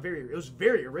was kind of it was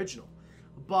very original.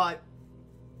 But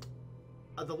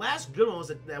the last good one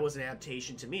that was an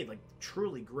adaptation to me, like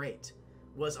truly great,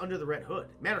 was Under the Red Hood.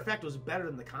 Matter of fact, it was better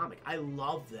than the comic. I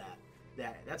love that.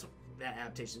 That's that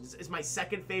adaptation. It's my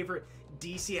second favorite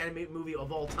DC animated movie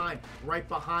of all time, right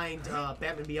behind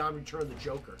Batman Beyond: Return of the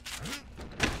Joker.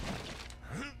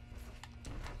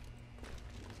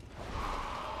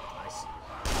 I see.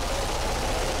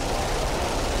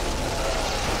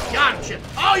 Got him, shit.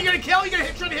 Oh, you gonna kill? You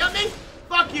gonna try to hit me?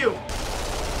 Fuck you.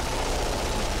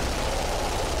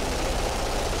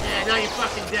 Yeah, now you're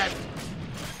fucking dead.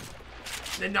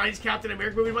 The 90s Captain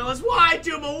America movie on my list. Why,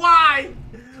 Duma? Why?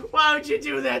 Why would you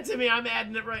do that to me? I'm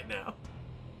adding it right now.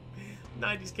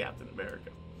 90s Captain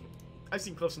America. I've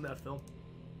seen clips from that film.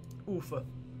 Oofa.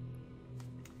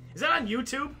 Is that on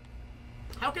YouTube?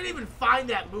 How can I even find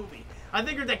that movie? I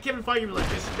figured that Kevin Feige would be like,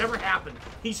 this never happened.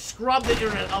 He scrubbed the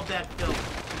internet of that film.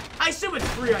 I assume it's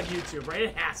free on YouTube, right?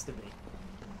 It has to be.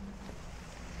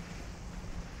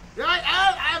 I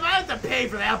have to pay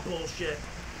for that bullshit.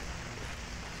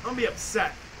 I'm gonna be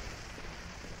upset.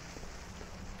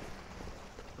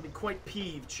 I'll be quite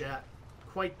peeved, chat.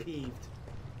 Quite peeved.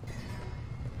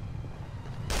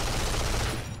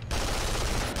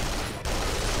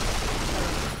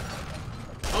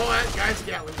 Oh, that guy's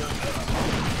Gatling gun.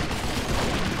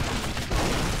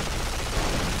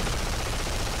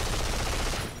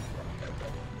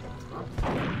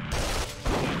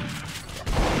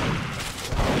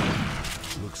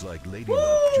 Looks like Lady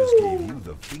Luck just gave you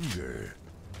the finger.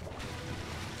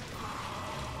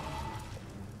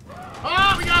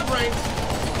 Oh, we got brains.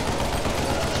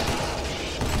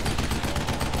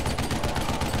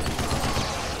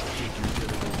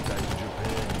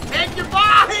 Take your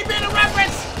ball. He made a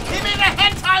reference. He made a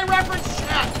hentai reference,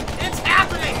 chat. It's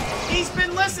happening. He's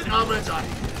been listening. Oh, I'm gonna die.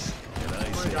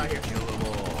 I'm gonna die here. Kill them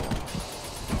all.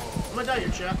 I'm gonna die here,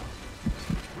 chat.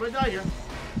 I'm gonna die here.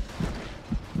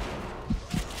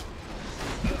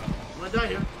 I'm gonna die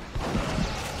here.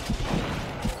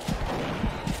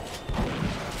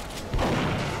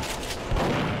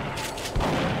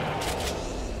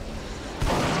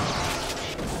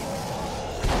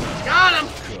 Got him!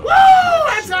 Woo!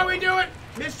 That's how we do it!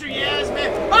 Mr.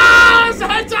 Yasmin. Oh, it's a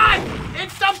hentai!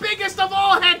 It's the biggest of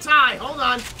all hentai! Hold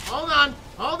on, hold on,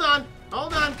 hold on,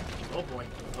 hold on. Oh boy.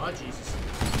 Oh Jesus.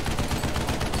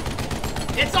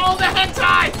 It's all the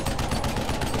hentai!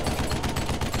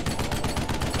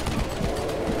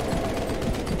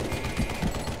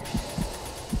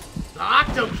 The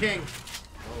Octo King.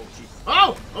 Oh Jesus.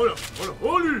 Oh! Oh no! Oh no!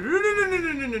 Oh no!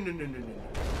 No!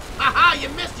 Haha! You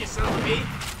missed, you son of a bee!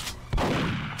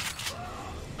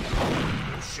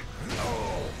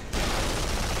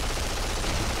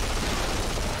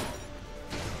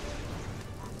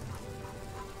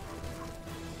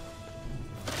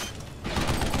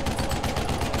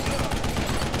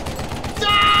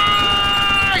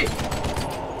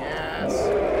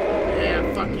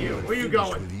 Where you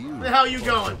going? Where the hell are you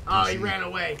going? Oh, he ran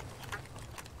away.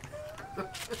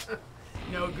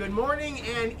 No, good morning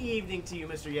and evening to you,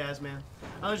 Mr. Yasman.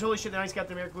 There's holy shit, the Nice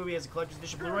Captain America movie has a collector's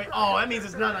edition Blu-ray. Oh, that means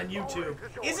it's not on YouTube.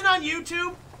 Is it on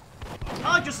YouTube?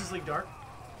 I like Justice League Dark.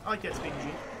 I like that speaking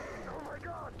gene. Oh my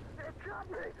god! It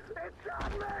got me! It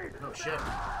got me! Oh shit.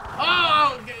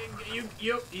 Oh,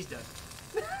 he's dead.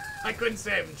 I couldn't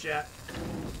save him, chat.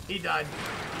 He died.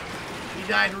 He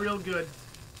died real good.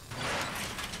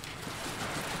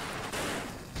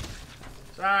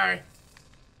 Sorry.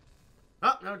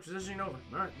 Oh, no, transitioning over.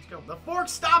 Alright, let's go. The Fork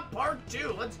Stop Part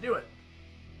 2. Let's do it.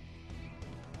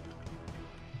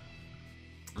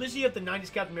 Let's see if the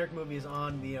 90s Captain America movie is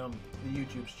on the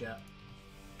YouTube's chat.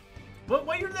 What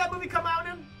year did that movie come out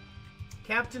in?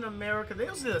 Captain America. They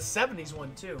also did a 70s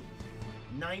one, too.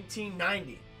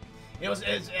 1990. It was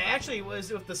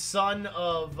with the son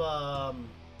of, God,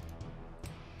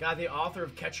 the author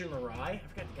of Catcher in the Rye. I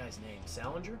forgot the guy's name.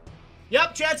 Salinger?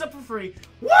 Yep, chat's up for free.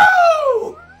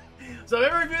 Woo! So if I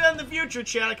ever review that in the future,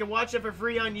 chat, I can watch it for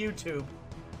free on YouTube.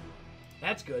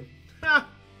 That's good. Oh,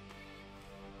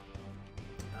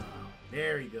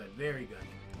 very good, very good.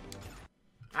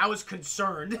 I was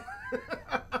concerned.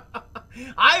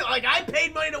 I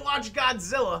paid money to watch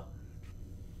Godzilla.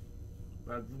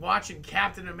 But watching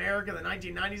Captain America, the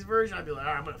 1990s version, I'd be like,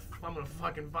 all right, I'm gonna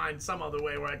fucking find some other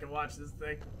way where I can watch this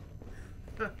thing.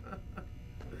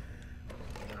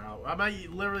 Am I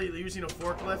literally using a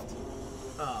forklift?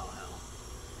 Oh, hell.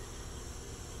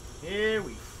 Here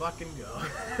we fucking go.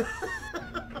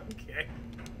 Okay.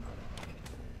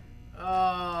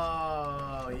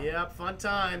 Oh, yep, fun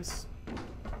times.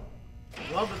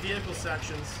 Love the vehicle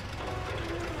sections.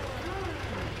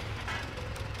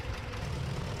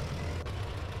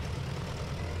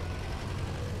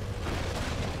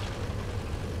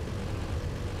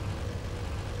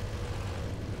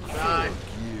 Die.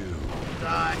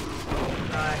 Die.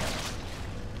 Die.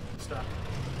 Stop.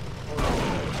 Hold on.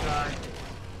 Die.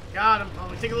 Got him.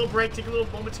 Oh, take a little break. Take a little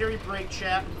momentary break,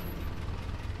 chat.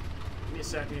 Give me a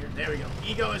second here. There we go.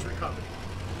 Ego is recovered.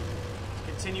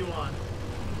 Let's continue on.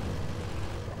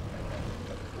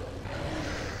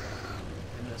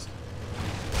 I missed.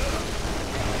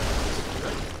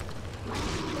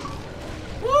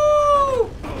 Woo!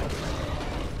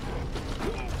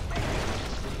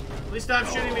 Please stop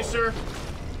shooting me, sir.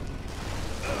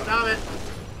 Stop it.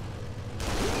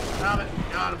 Stop it.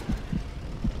 Got him.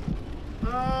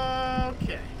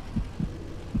 Okay.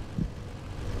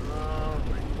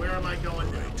 Alright, where am I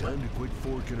going now? Time to quit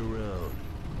forking around.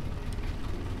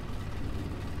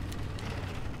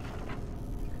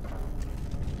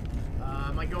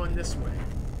 Am I going this way?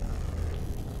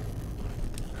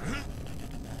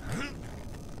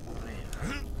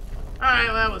 Alright,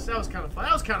 well, that was kind of fun.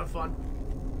 That was kind of fun.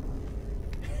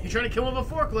 You're trying to kill him with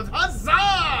a forklift.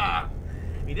 Huzzah!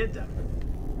 He did that.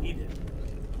 He did.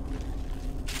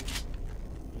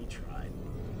 He tried.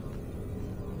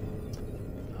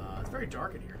 It's very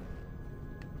dark in here.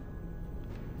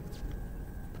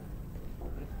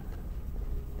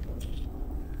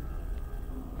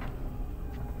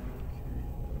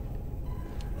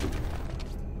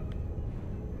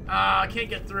 I can't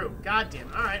get through. God damn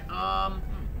it. Alright,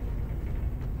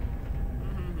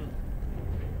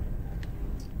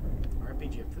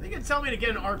 RPG. They can tell me to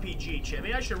get an RPG, Chip.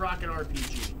 Maybe I should rock an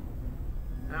RPG.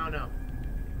 I don't know.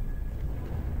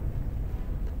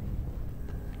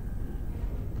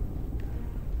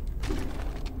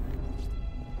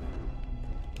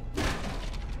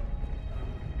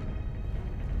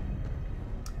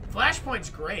 Flashpoint's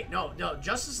great. No,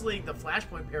 Justice League, the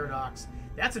Flashpoint Paradox.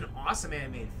 That's an awesome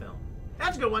animated film.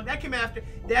 That's a good one. That came after.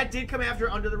 That did come after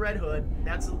Under the Red Hood.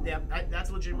 That's a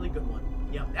legitimately good one.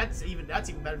 Yeah, that's even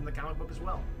better than the comic book as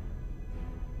well.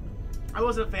 I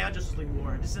wasn't a fan of Justice League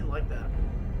War. I just didn't like that.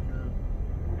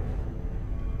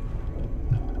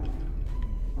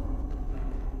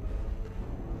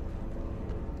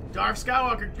 Darth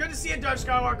Skywalker. Good to see you, Darth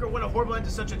Skywalker. What a horrible end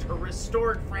to such a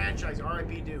historic franchise.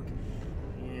 R.I.P. Duke.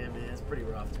 Yeah, man, it's pretty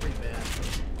rough. It's pretty bad.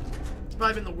 It's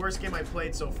probably been the worst game I've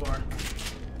played so far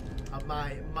of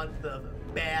my month of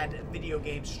bad video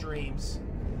game streams.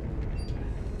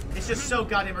 It's just so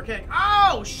goddamn archaic.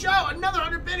 Oh, Show! Another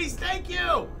 100 biddies. Thank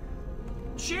you!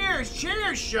 Cheers!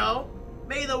 Cheers, Show!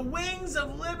 May the wings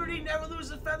of liberty never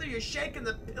lose a feather. You're shaking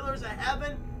the pillars of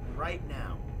heaven right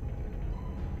now.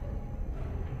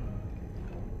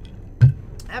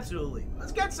 Absolutely.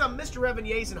 Let's get some Mr.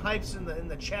 Revenues and hypes in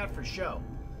the chat for Show.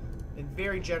 And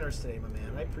very generous today, my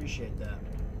man. I appreciate that.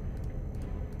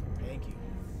 Thank you.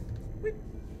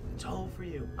 It's all for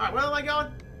you. Alright, where am I going?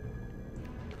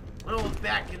 I don't look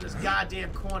back in this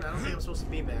goddamn corner. I don't think I'm supposed to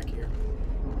be back here.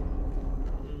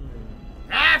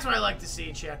 That's what I like to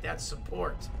see, chat. That's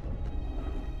support.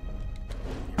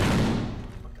 Fuck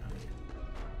out of here.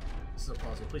 This is a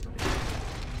puzzle. Please don't be.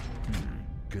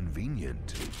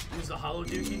 Convenient. Use the hollow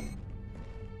dookie.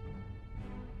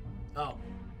 Oh.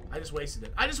 I just wasted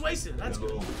it. I just wasted it. That's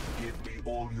good. Give me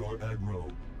all your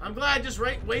aggro. I'm glad I just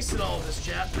wasted all of this,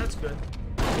 chat. That's good.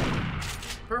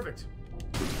 Perfect.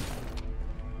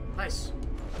 Nice.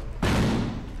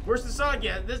 Worse than Sonic,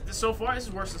 yeah. So far, this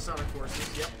is worse than Sonic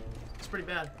Forces. Yep. It's pretty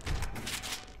bad.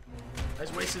 I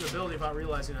just wasted an ability without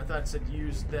realizing. I thought it said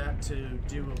use that to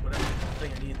do whatever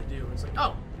thing I needed to do. It's like,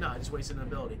 oh, no, I just wasted an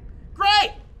ability.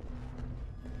 Great!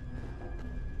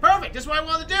 Perfect! That's what I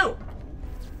wanted to do!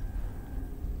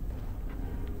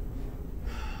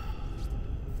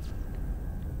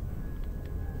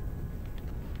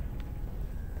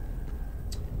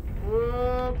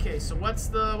 Okay, so what's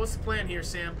the plan here,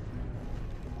 Sam?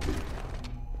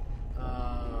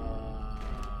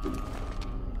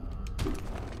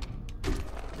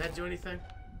 Did that do anything?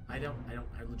 I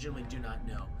legitimately do not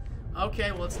know.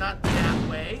 Okay, well it's not that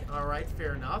way. All right,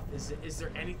 fair enough. Is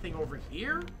there anything over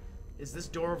here? Is this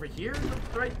door over here?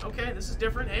 Right. Okay, this is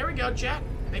different. Here we go, chat.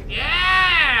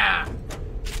 Yeah!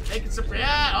 Making some.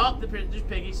 Yeah. Oh, there's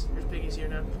piggies. There's piggies here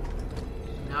now.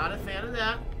 Not a fan of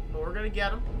that, but we're gonna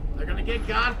get them. They're gonna get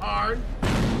got hard.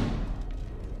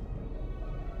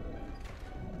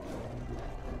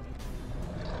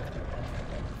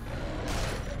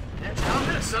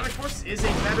 is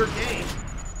a better game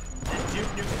than Duke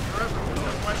Nukem Forever. There's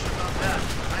no question about that.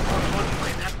 I'm more fun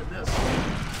playing that than this.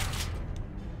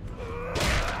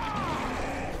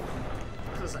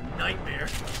 This is a nightmare.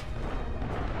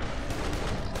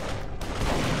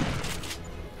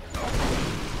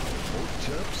 Pork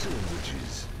chop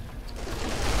sandwiches.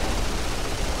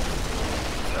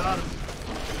 Got him.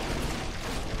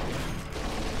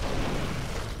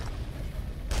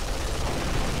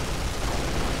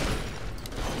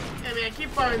 Hey man, keep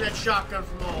firing that shotgun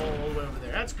from all the way over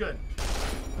there. That's good.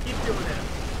 Keep doing that.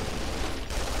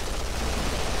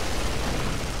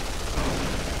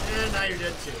 And now you're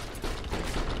dead too.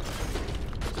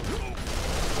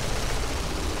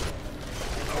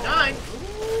 9.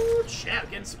 Ooh, chat,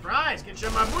 getting surprised. Getting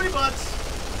shot my booty butts.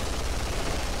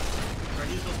 Try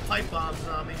to use those pipe bombs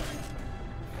on me.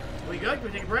 We good? Can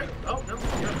we take a break? Oh, no.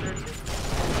 You're up there too.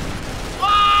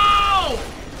 Whoa!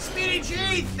 Speedy G,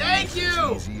 thank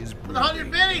you! For the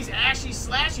 100 biddies. Ashy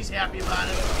Slashy's happy about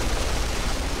it.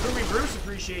 Ruby Bruce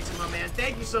appreciates it, my man.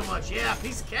 Thank you so much. Yeah,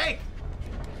 piece of cake.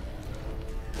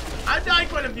 I've died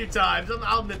quite a few times.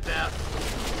 I'll admit that.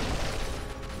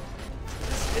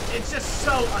 It's just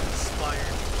so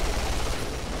uninspired.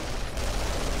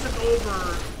 It took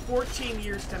over 14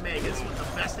 years to make. This was the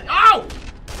best thing. Oh!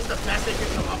 This is the best they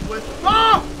could come up with.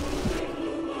 Oh!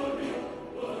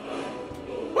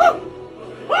 Woo!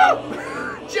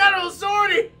 Woo! General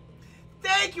Sortie!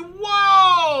 Thank you.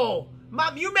 Whoa!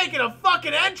 Mom, you making a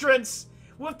fucking entrance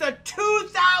with the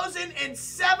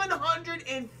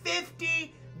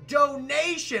 2,750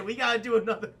 donation. We gotta do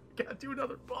another. Gotta do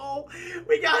another poll.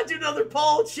 We gotta do another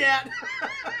poll, chat.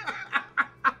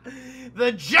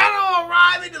 The general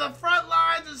arriving to the front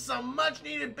lines is some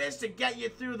much-needed bits to get you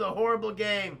through the horrible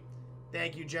game.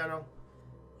 Thank you, General.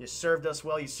 You served us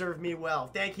well. You served me well.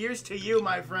 Here's to you,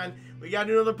 my friend. We gotta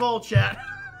do another poll, chat.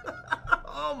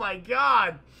 Oh my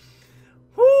God.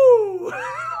 Whoo!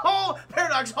 Oh,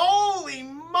 Paradox, holy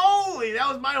moly! That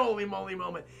was my holy moly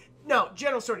moment. No,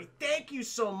 General Sortie, thank you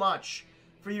so much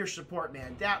for your support,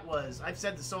 man. That was, I've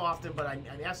said this so often, but I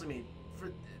absolutely mean,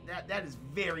 for that is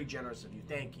very generous of you.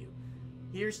 Thank you.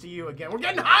 Here's to you again. We're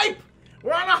getting hype!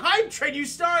 We're on a hype train. You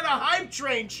started a hype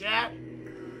train, chat.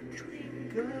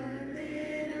 Twinkle,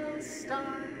 little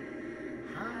star,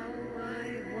 how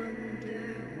I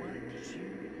wonder what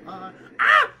you are.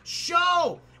 Ah!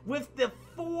 Show! With the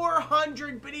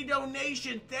 400 biddy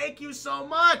donation. Thank you so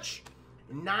much.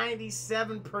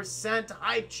 97%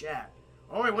 hype, chat.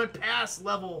 Oh, I went past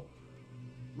level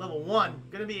 1.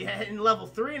 Gonna be in level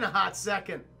 3 in a hot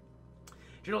second.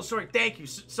 General Sortie, thank you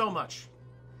so much.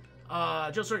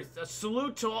 General Sortie, a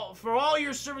salute to for all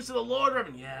your service to the Lord,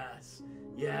 Reverend. Yes.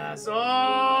 Yes.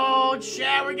 Oh,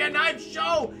 chat, we're getting hype.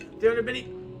 Show. 300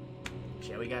 biddy.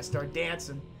 Chat, we gotta start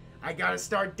dancing. I gotta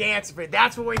start dancing.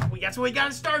 That's what we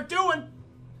gotta start doing.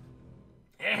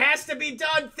 It has to be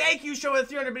done. Thank you, show with a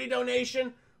 300 biddy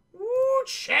donation. Woo,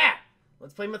 chat.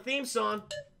 Let's play my theme song.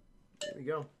 Here we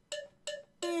go.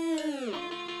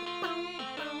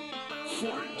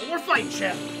 We're fighting,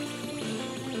 chat.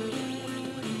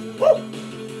 Woo!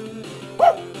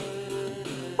 Woo!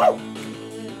 Woo!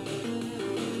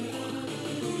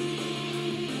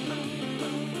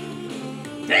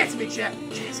 Dance me, chat.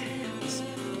 Jazz hands.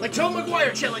 Like Tobey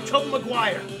Maguire, chat. Like Tobey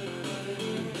Maguire.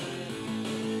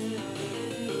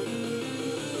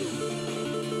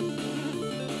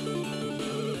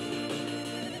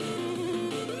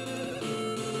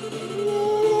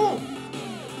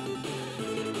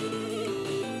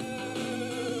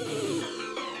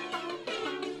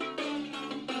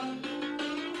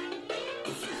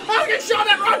 Shot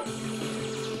at, run!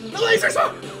 The lasers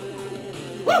are!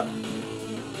 Woo!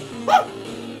 Woo!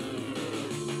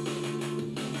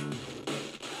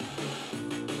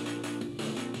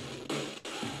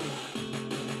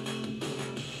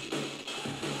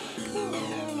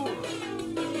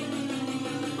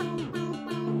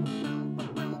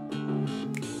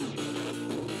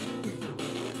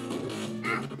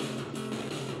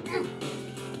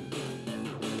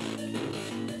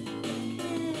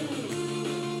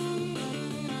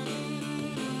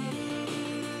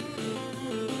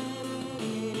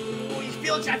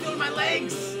 I feel it in my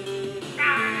legs.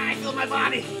 Ah, I feel it in my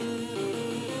body.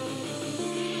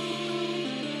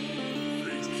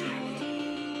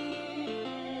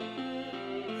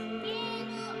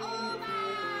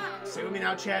 Say with me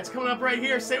now, chat. It's coming up right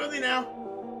here. Say with me now.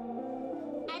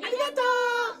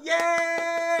 Arigato!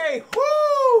 Yay!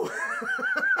 Woo!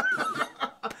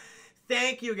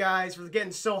 Thank you guys for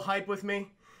getting so hype with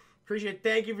me. Appreciate it.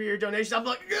 Thank you for your donations. I'm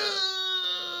like,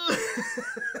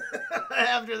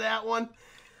 after that one.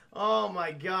 Oh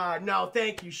my God. No,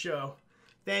 thank you, show.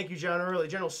 Thank you, John Early.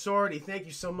 General Sorty, thank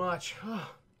you so much.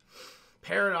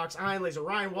 Paradox, Iron Laser,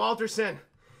 Ryan Walterson.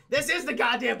 This is the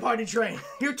goddamn party train.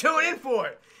 You're tuning in for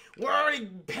it. We're already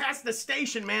past the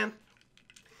station, man.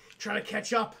 Trying to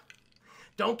catch up.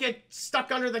 Don't get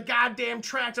stuck under the goddamn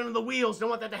tracks, under the wheels. Don't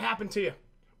want that to happen to you.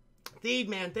 Thied,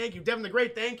 man, thank you. Devin the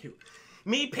Great, thank you.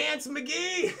 Me Pants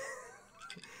McGee.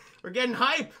 We're getting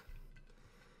hype.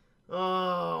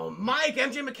 Oh, Mike,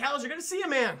 MJ McAllister, good to see you,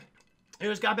 man. He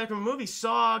just got back from a movie.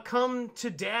 Saw Come to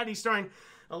Daddy starring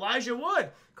Elijah Wood.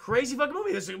 Crazy fucking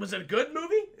movie. Was it a good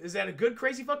movie? Is that a good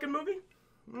crazy fucking movie?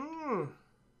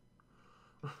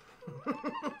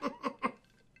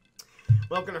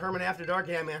 Welcome to Herman After Dark.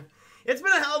 Yeah, man. It's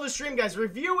been a hell of a stream, guys.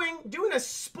 Doing a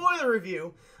spoiler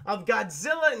review of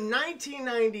Godzilla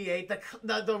 1998,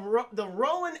 the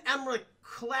Roland Emmerich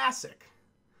classic,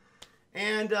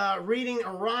 and reading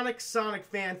erotic Sonic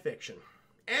fan fiction,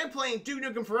 and playing Duke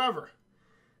Nukem Forever.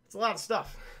 It's a lot of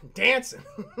stuff. Dancing.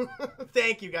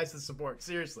 Thank you guys for the support.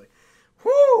 Seriously.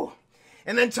 Whoo!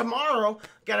 And then tomorrow,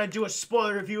 gotta do a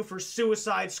spoiler review for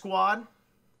Suicide Squad.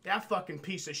 That fucking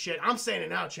piece of shit. I'm saying it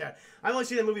now, chat. I've only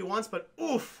seen that movie once, but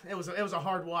oof, it was a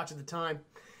hard watch at the time.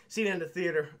 Seen it in the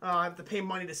theater. I have to pay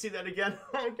money to see that again.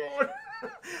 Oh, God.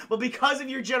 Well, because of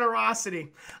your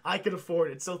generosity, I can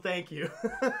afford it, so thank you.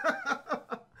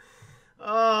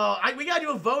 We gotta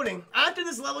do a voting. After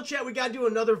this level, chat, we gotta do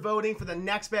another voting for the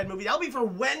next bad movie. That'll be for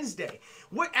Wednesday.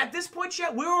 At this point,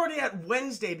 chat, we're already at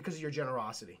Wednesday because of your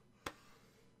generosity.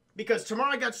 Because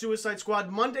tomorrow I got Suicide Squad.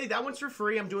 Monday, that one's for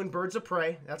free. I'm doing Birds of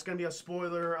Prey. That's going to be a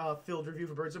spoiler-filled review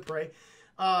for Birds of Prey.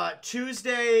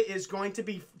 Tuesday is going to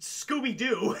be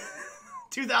Scooby-Doo.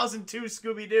 2002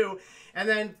 Scooby-Doo. And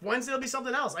then Wednesday will be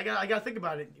something else. I got to think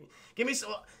about it. Give me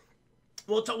some...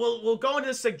 We'll go into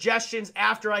the suggestions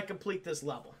after I complete this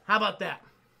level. How about that?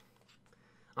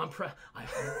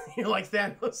 You're like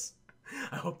Thanos.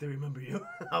 I hope they remember you.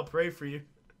 I'll pray for you.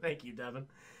 Thank you, Devin.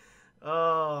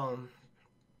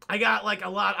 I got a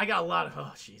lot of,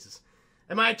 oh, Jesus.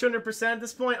 Am I at 200% at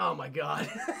this point? Oh, my God.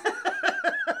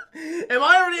 Am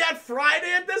I already at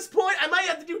Friday at this point? I might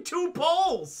have to do 2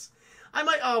 polls.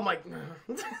 Oh, my,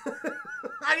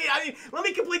 let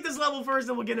me complete this level first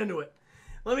and we'll get into it.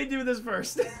 Let me do this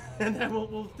first. And then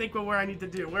we'll think of where I need to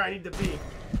be.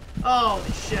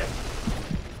 Holy shit.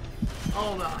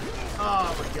 Hold on.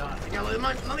 Oh, my God.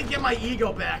 Let me get my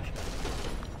ego back.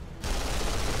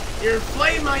 You're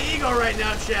inflating my ego right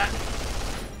now, chat.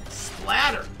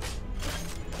 Splatter.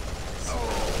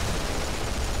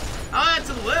 I'll add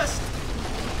to the list.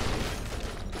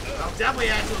 I'll definitely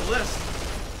add to the list.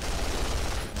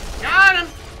 Got him!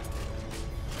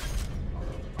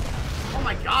 Oh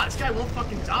my God, this guy won't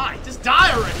fucking die. Just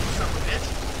die already, you son of a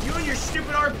bitch. You and your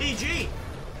stupid RPG.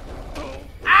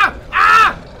 Ah!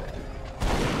 Ah!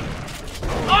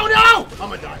 Oh no! I'm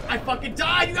gonna die. I fucking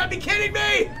died! You gotta be kidding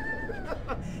me!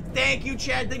 Thank you,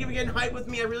 Chad. Thank you for getting hype with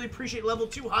me. I really appreciate level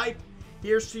 2 hype.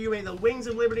 Here's to you. May the wings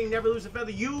of liberty never lose a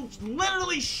feather. You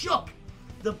literally shook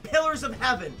the pillars of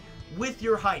heaven with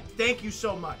your hype. Thank you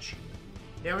so much.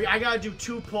 Now, I gotta do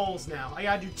 2 polls now. I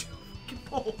gotta do 2 fucking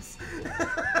polls.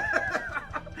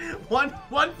 one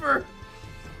for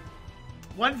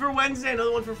Wednesday,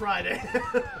 another one for Friday.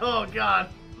 Oh, God.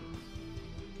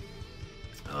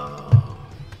 Oh.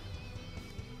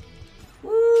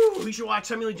 Woo! We should watch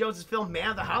Tommy Lee Jones' film Man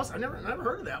of the House. I've never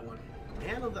heard of that one.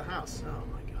 Man of the House. Oh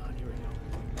my God, here we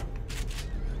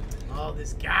go. All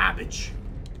this garbage.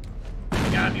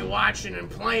 You gotta be watching and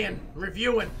playing,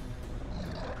 reviewing.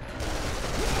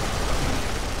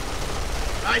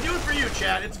 I do it for you,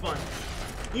 Chad. It's fun.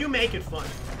 You make it fun.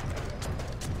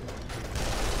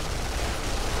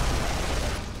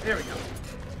 There we go.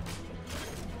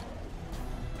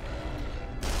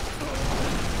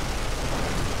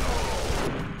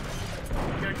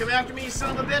 Come after me, you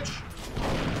son of a bitch.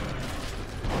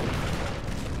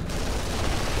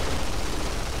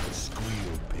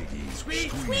 Squeal, piggy. Squeak,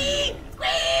 squeak,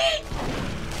 squeak!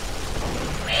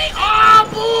 Squeak! Oh,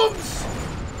 booms!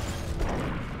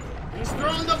 He's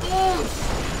throwing the booms!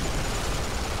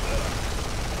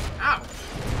 Ow.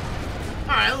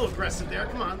 Alright, a little aggressive there.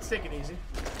 Come on, let's take it easy.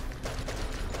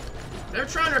 They're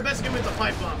trying their best to get me with the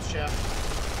pipe bombs, chat.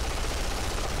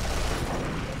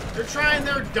 They're trying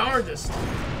their darndest.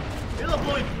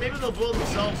 Maybe they'll blow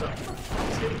themselves up.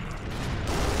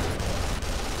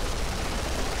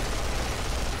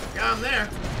 Got him there.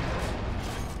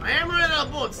 I am running out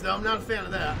of bullets, though. I'm not a fan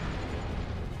of that.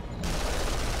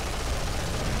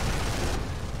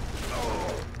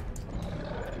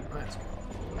 That's cool.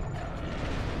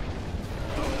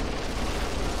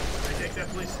 Can I take that,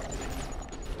 please?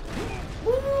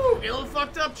 Woo! Get a little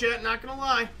fucked up, chat. Not gonna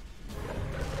lie.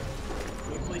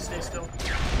 stay still.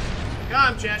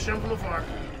 Got him, chat. Shoot him from afar.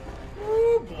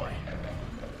 Ooh, boy.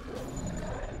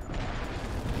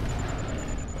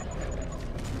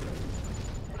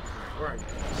 Where are you?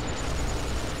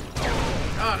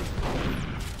 Got him.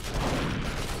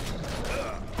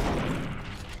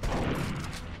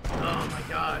 Oh my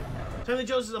god. Tommy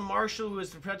Jones is a marshal who has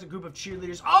to protect a group of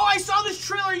cheerleaders. Oh, I saw this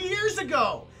trailer years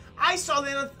ago! I saw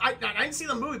the I didn't see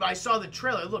the movie, but I saw the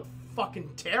trailer. It looked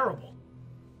fucking terrible.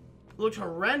 It looked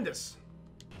horrendous.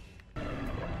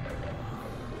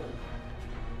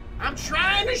 I'm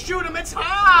trying to shoot him, it's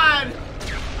hard!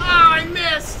 Oh, I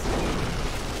missed!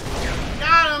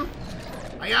 Got him!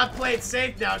 I gotta play it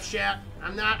safe now, chat.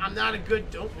 I'm not a good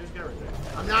oh, there's a guy right there.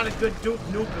 I'm not a good Duke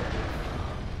Nukem.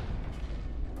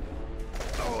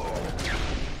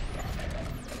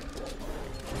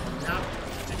 Not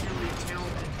particularly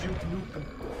talented Duke Nukem.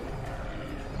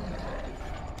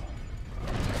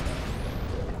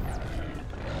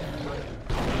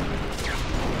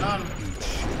 Got him.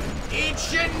 Eat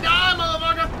shit and die,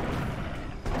 motherfucker!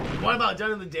 What about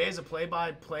Done in the Day as a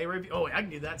play-by-play review? Oh, I can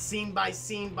do that. Scene by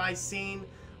scene by scene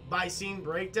by scene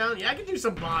breakdown. Yeah, I can do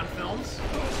some Bond films.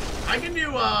 I can do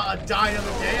a Die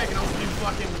Another Day. I can also do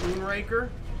fucking Moonraker.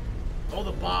 Oh,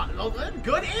 the Bond. Oh,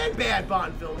 good and bad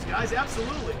Bond films, guys.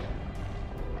 Absolutely.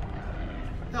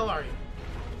 The hell are you?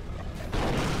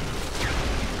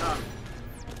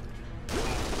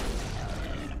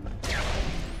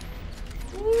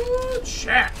 Ooh,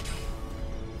 chat.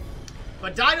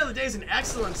 But Die Another Day is an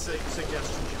excellent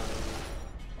suggestion, John.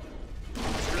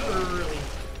 It's really,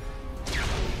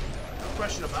 no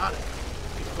question about it.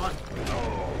 It'll be fun.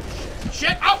 Oh,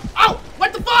 shit. Oh, oh,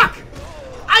 what the fuck?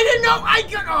 I didn't know.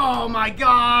 Oh my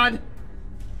god.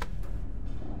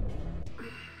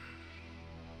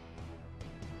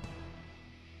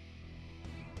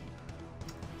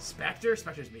 Spectre?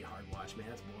 Spectre's gonna be a hard watch, man.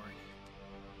 That's boring.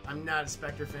 I'm not a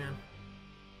Spectre fan.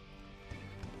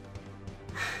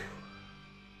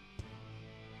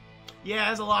 Yeah, it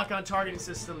has a lock-on targeting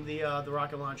system, the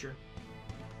rocket launcher.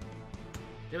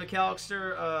 David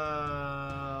McAllister,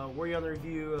 were you on the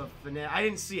review of FNAF? I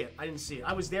didn't see it. I didn't see it.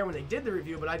 I was there when they did the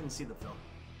review, but I didn't see the film.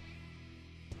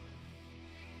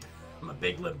 I'm a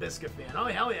big Limp Bizkit fan. Oh,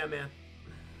 hell yeah, man.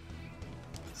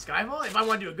 Skyfall? If I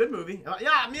want to do a good movie. Yeah,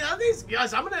 I mean,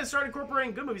 guys, I'm going to start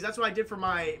incorporating good movies. That's what I did for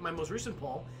my most recent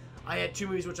poll. I had two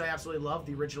movies which I absolutely love.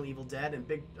 The original Evil Dead and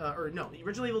the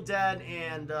original Evil Dead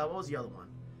and, what was the other one?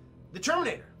 The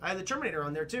Terminator. I had the Terminator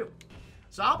on there too.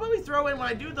 So I'll probably throw in, when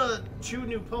I do the 2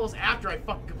 new polls after I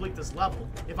fucking complete this level,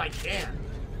 if I can.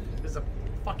 It's a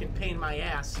fucking pain in my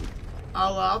ass.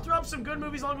 I'll throw up some good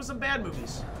movies along with some bad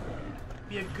movies.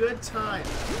 Be a good time.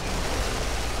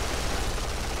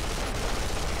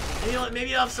 Maybe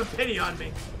you'll have some pity on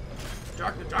me.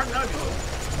 Dark Knight would be cool.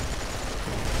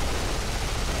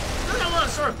 I don't want to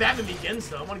start with Batman Begins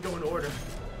though. I want to go in order.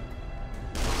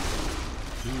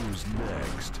 Who's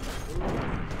next?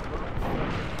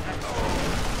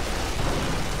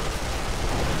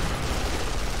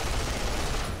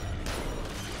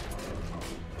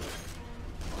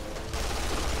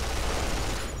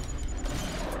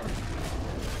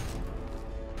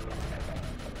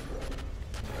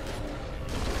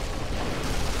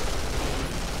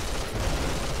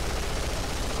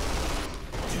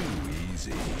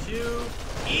 Too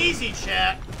easy,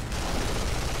 chat.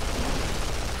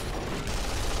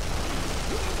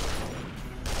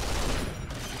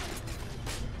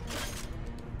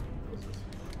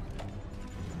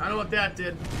 I don't know what that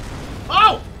did.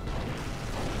 Oh!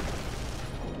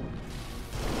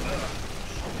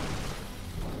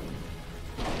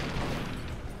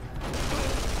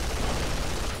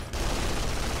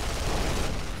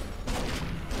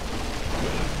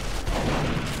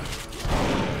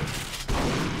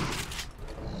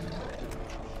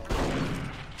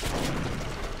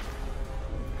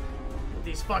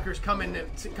 These fuckers come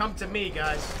to me,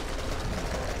 guys.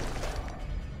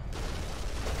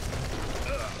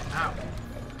 Ow.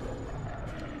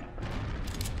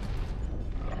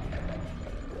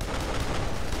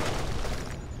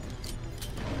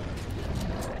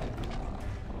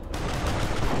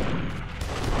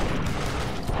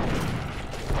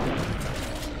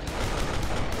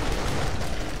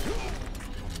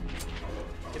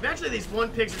 Eventually these one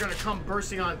pigs are gonna come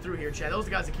bursting on through here, Chad. Those are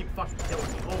the guys that keep fucking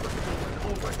killing me over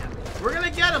and over again. We're gonna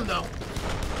get them though.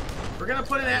 We're gonna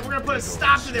put a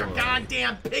stop to their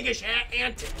goddamn piggish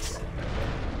antics.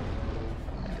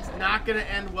 It's not gonna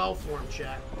end well for them,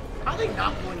 Chad. How are they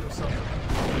not blowing themselves up?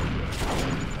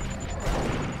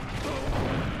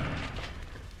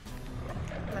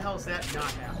 How the hell is that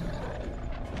not happening?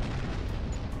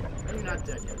 Are you not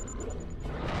dead yet?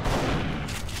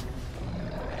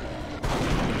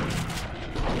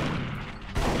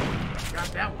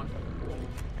 Got that one.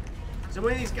 So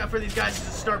when these for these guys to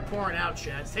just start pouring out,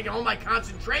 Chad. It's taking all my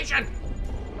concentration.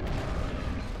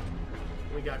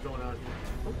 What we got going on here?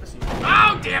 Oh, I see you.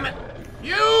 Oh, damn it!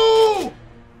 You!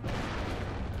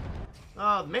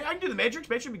 I can do the Matrix.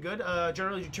 Matrix would be good.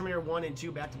 Generally, do Terminator 1 and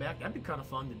 2 back to back. That'd be kind of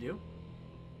fun to do.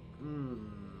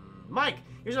 Mike,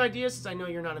 here's an idea. Since I know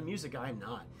you're not a music guy, I'm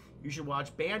not. You should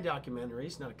watch band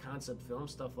documentaries, not a concept film.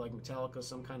 Stuff like Metallica,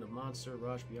 some kind of Monster,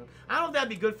 Rush, Beyond. I don't know if that'd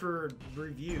be good for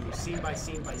reviews, scene by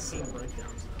scene by scene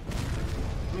breakdowns.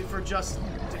 I mean, for just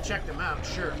to check them out,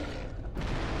 sure.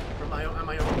 For my own, on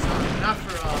my own time, not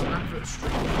for the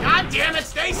stream. God damn it!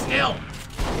 Stay still.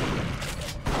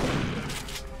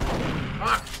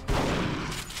 Fuck.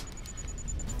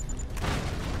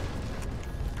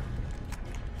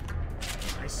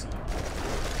 I see you.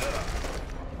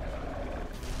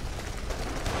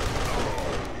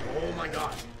 Oh my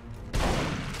god.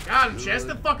 Got him, Chess.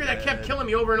 The fucker that kept killing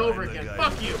me over and over again.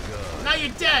 Fuck you. Now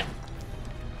you're dead.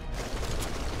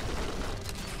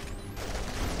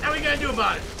 Now what are you gonna do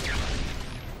about it?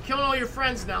 Killing all your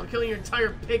friends now. I'm killing your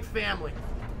entire pig family.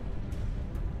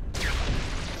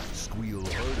 Squeal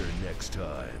harder next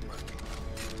time.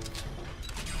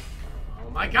 Oh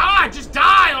my god, just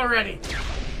die already!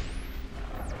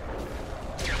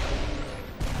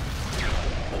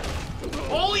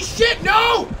 Holy shit,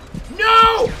 no!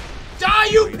 No! Die,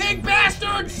 you pig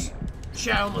bastards!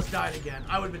 Shit, I almost died again.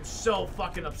 I would've been so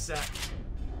fucking upset.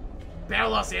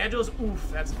 Battle Los Angeles? Oof,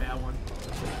 that's a bad one.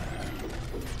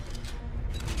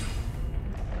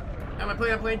 Am I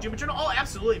playing Doom Eternal? Oh,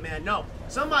 absolutely, man. No.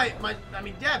 Some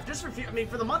of Dev, just for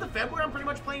for the month of February, I'm pretty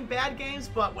much playing bad games,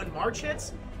 but when March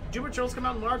hits, Doom Eternals come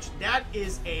out in March, that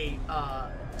is a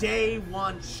day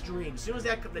one stream. As soon as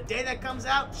the day that comes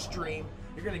out, stream,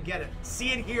 you're gonna get it. See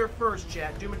it here first,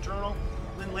 chat. Doom Eternal.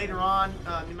 Then later on,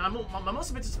 my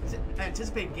most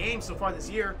anticipated game so far this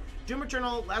year, Doom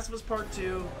Eternal, Last of Us Part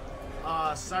 2,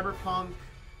 Cyberpunk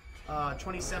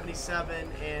 2077,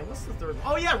 and what's the third one?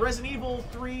 Oh yeah, Resident Evil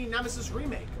 3 Nemesis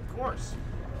Remake, of course.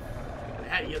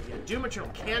 Yeah, Doom Eternal.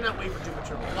 Cannot wait for Doom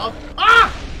Eternal. Love. Ah!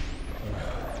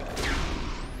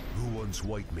 Who wants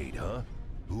white meat, huh?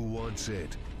 Who wants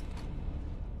it?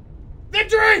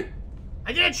 Victory!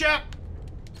 I did, chat.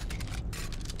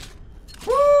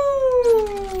 Woo!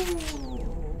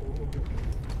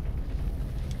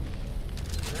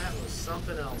 That was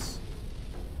something else.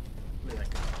 Look at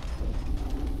that guy.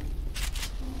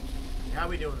 How are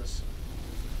we doing this?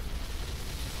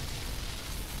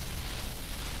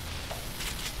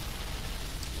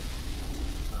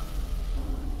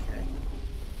 Okay.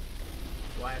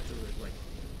 Do I have to like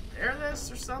repair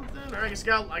this or something? Or I guess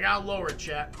I gotta lower it,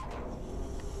 chat.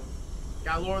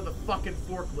 Gotta lower the fucking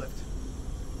forklift.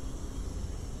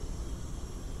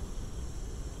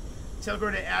 Tell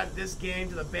Gordon to add this game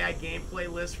to the bad gameplay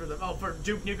list for for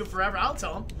Duke Nukem Forever. I'll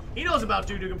tell him. He knows about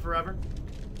Duke Nukem Forever.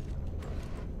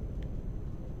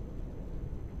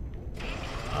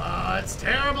 It's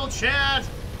terrible, Chad.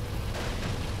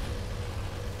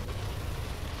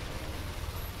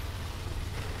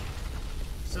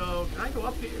 So, can I go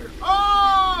up here?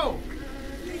 Oh!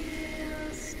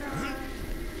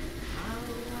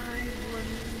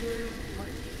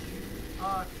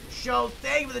 Show,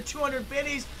 thank you for the 200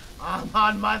 biddies. I'm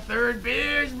on my third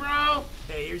beers, bro.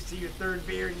 Hey, here's to your third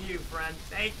beer and you, friend.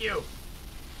 Thank you.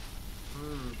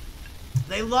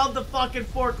 They love the fucking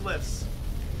forklifts.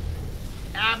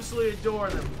 Absolutely adore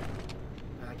them.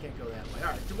 I can't go that way.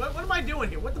 All right, what am I doing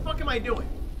here? What the fuck am I doing?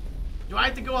 Do I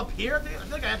have to go up here? I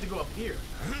feel like I have to go up here.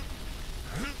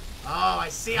 Oh, I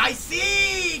see. I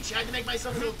see! I have to make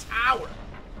myself a little tower.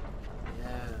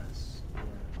 Yes.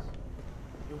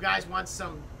 You guys want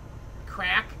some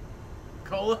crack?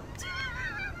 Cola?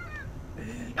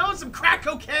 You want some crack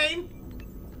cocaine?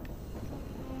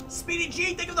 Speedy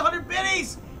G, think of the 100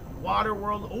 biddies!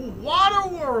 Waterworld. Oh,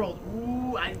 Waterworld!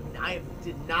 Ooh, I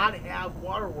did not have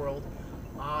Waterworld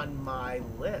on my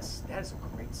list. That is a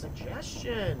great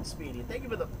suggestion, Speedy. Thank you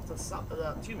for the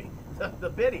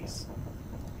biddies.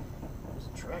 There's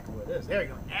a track of what it is. There you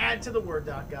go. Add to the Word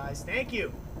doc, guys. Thank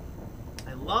you.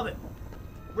 I love it.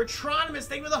 Retronimus,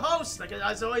 thank you for the host. Like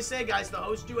I always say, guys, the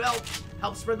hosts do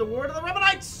help spread the word of the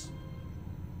Rebelites.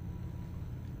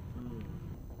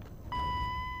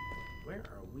 Where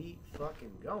are we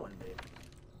fucking going, baby?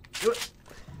 Do it.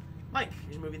 Mike,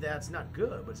 here's a movie that's not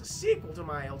good, but it's a sequel to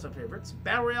my all-time favorites,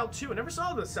 Battle Royale 2. I never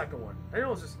saw the second one. I know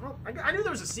it was just, well, I knew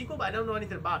there was a sequel, but I don't know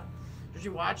anything about it. Did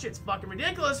you watch it? It's fucking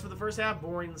ridiculous for the first half,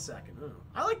 boring in the second.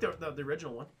 I like the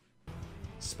original one.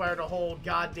 Inspired a whole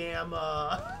goddamn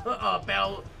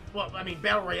battle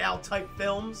royale type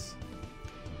films,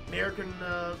 American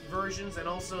versions, and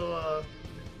also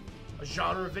A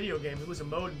genre of video games. It was a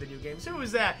mode in video games. Who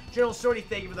was that? General Sorty,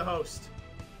 thank you for the host.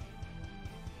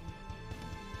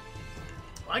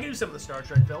 Well, I can do some of the Star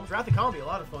Trek films. Wrath of Khan will be a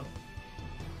lot of fun.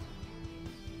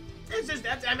 It's just,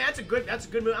 I mean, that's a good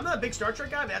movie. I'm not a big Star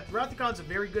Trek guy, but Wrath of Khan's a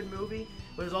very good movie.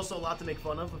 But there's also a lot to make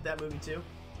fun of with that movie too.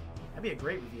 That'd be a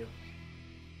great review.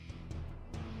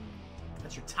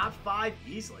 That's your top 5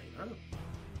 easily. Oh.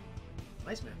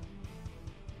 Nice, man.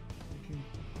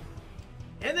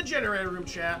 And the generator room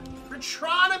chat.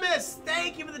 Retronimus,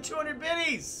 thank you for the 200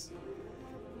 biddies.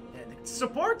 And the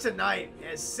support tonight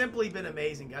has simply been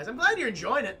amazing, guys. I'm glad you're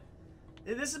enjoying it.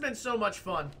 This has been so much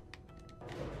fun.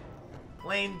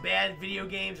 Playing bad video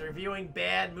games, reviewing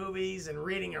bad movies, and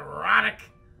reading erotic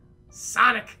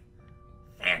Sonic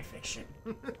fanfiction.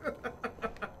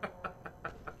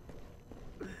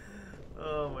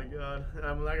 Oh my god.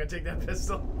 I'm not gonna take that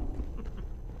pistol.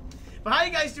 But how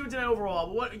you guys doing tonight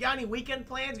overall? What, got any weekend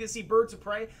plans? Gonna see Birds of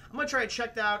Prey? I'm gonna try to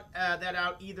check that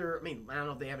out either. I mean, I don't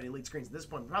know if they have any lead screens at this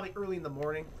point. Probably early in the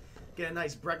morning. Get a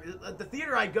nice breakfast. The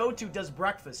theater I go to does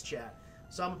breakfast chat,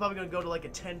 so I'm probably gonna go to like a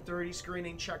 10:30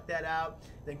 screening, check that out,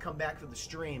 then come back for the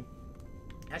stream.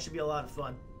 That should be a lot of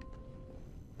fun.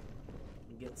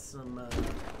 Get some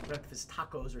breakfast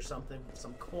tacos or something,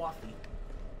 some coffee,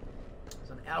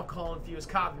 some alcohol-infused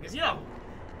coffee, because you know.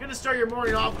 Gonna start your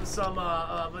morning off with some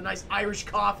of a nice Irish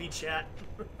coffee chat.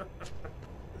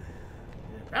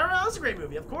 I don't know, that's a great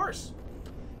movie, of course.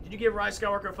 Did you give Rise of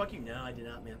Skywalker a fuck you? No, I did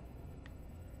not, man.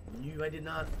 I did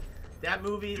not. That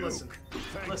movie, Duke, listen.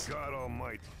 Thank God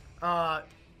Almighty.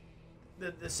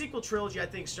 The sequel trilogy, I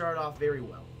think, started off very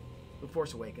well with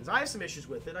Force Awakens. I have some issues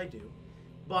with it, I do.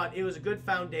 But it was a good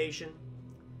foundation.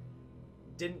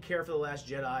 Didn't care for The Last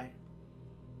Jedi.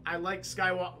 I like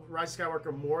Rise of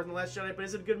Skywalker more than The Last Jedi, but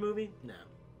is it a good movie? No.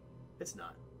 It's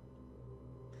not.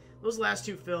 Those last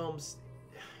 2 films...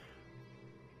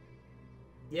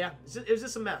 Yeah, it was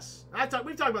just a mess.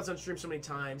 We've talked about this on stream so many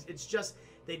times. It's just,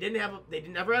 they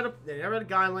never had a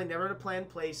guideline, never had a plan in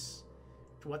place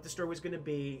for what the story was going to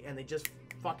be, and they just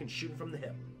fucking shooting from the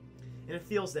hip. And it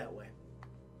feels that way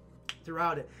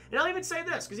throughout it. And I'll even say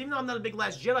this, because even though I'm not a big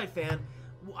Last Jedi fan,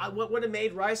 what would have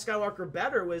made Rise of Skywalker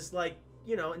better was, like,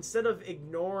 you know, instead of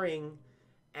ignoring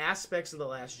aspects of The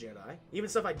Last Jedi, even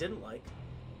stuff I didn't like,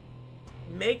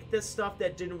 make the stuff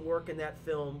that didn't work in that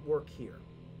film work here.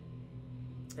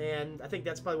 And I think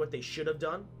that's probably what they should have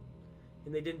done,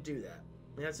 and they didn't do that.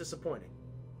 And that's disappointing.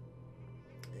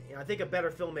 You know, I think a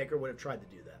better filmmaker would have tried to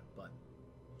do that, but...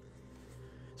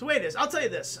 So wait, I'll tell you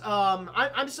this.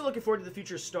 I'm still looking forward to the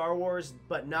future of Star Wars,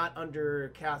 but not under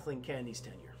Kathleen Kennedy's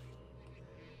tenure.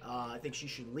 I think she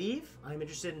should leave. I'm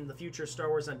interested in the future of Star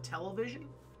Wars on television.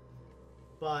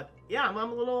 But, yeah, I'm a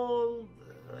little...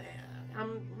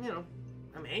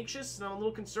 I'm anxious and I'm a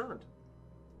little concerned.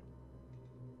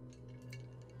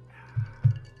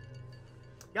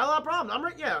 Got a lot of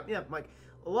problems. Yeah, Mike.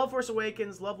 I love Force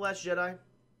Awakens, love Last Jedi.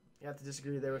 I have to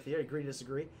disagree there with you. I agree to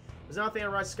disagree. I was not a fan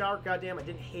of Rise of Skywalker. Goddamn, I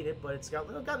didn't hate it, but it's got...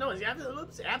 God, no, it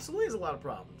absolutely has a lot of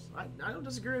problems. I don't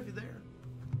disagree with you there.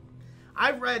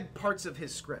 I've read parts of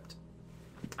his script.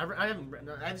 I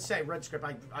haven't say I read the script.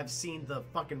 I've seen the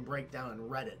fucking breakdown and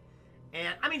read it.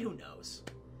 And, I mean, who knows?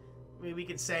 I mean, we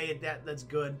could say that's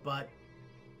good, but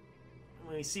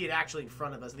when we see it actually in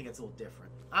front of us, I think it's a little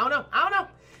different. I don't know.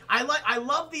 I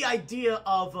love the idea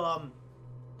of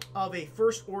a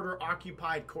First Order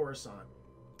occupied Coruscant.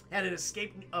 And an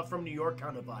Escape from New York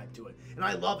kind of vibe to it. And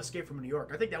I love Escape from New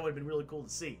York. I think that would have been really cool to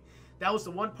see. That was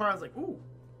the one part I was like, ooh,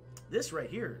 this right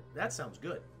here, that sounds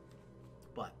good.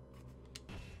 But,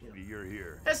 you know, You're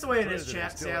here. That's the way it is,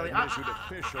 chat, Sally.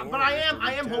 But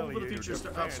I am hopeful for the future of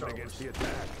Star Wars.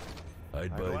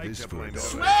 I'd buy this for $1.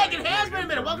 Swag, it has been a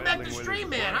minute. Welcome back to the stream,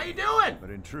 man. How you doing? But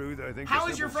in truth, I think how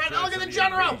is your Friday? Oh, look at the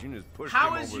general.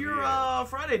 How is your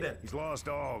Friday been? He's lost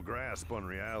all grasp on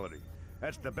reality.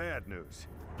 That's the bad news.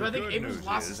 Do I think Abrams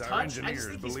lost his touch? I just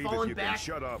think he's fallen back.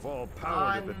 Shut off all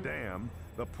power to the dam.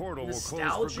 The portal will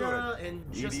close for good.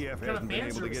 And just EDF kind of hasn't been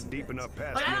able to get deep enough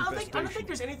past the infestation. I don't think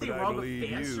there's anything wrong with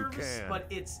fan service, but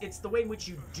it's the way in which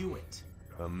you do it.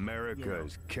 America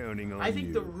is counting on you. I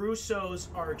think the Russos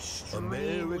are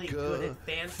extremely good at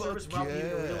fan service without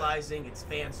even realizing it's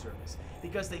fan service.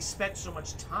 Because they spent so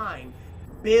much time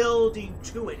building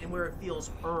to it and where it feels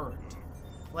earned.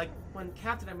 Like when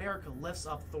Captain America lifts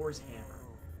up Thor's hammer.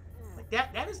 Like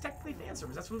that is technically fan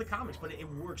service. That's from the comics, but it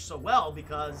works so well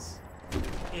because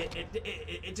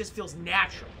it just feels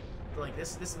natural. Like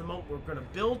this is the moment we're gonna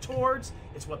build towards.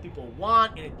 It's what people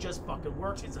want, and it just fucking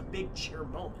works. It's a big cheer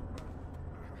moment.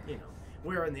 You know,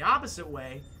 where in the opposite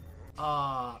way,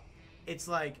 it's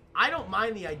like I don't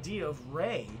mind the idea of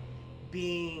Rey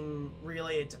being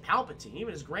related to Palpatine,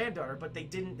 even his granddaughter, but they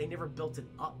never built it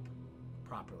up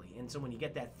properly. And so when you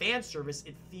get that fan service,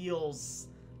 it feels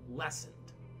lessened.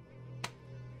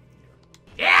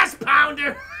 Ass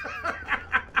Pounder!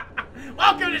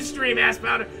 Welcome to the stream, Ass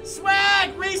Pounder.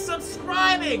 Swag,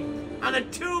 resubscribing on a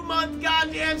 2-month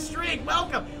goddamn streak.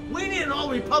 Welcome. We need an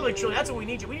Old Republic trilogy. That's what we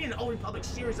need. We need an Old Republic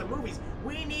series of movies.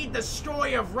 We need the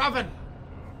story of Revan.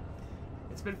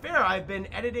 It's been fair. I've been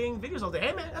editing videos all day.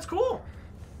 Hey, man, that's cool.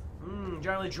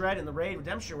 Generally, Dread and the Raid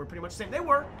Redemption were pretty much the same. They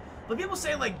were. But people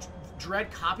say, like,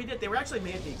 Dread copied it. They were actually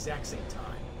made at the exact same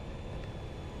time.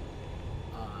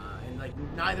 And, like,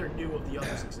 neither knew of the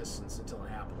other's existence until it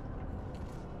happened.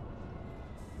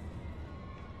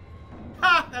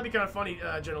 Ha! That'd be kind of funny,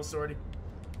 General Sorty.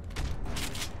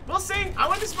 We'll see. I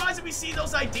wouldn't be surprised if we see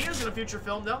those ideas in a future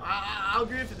film, though. I'll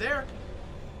agree with you there.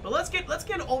 But let's get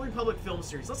an Old Republic film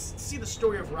series. Let's see the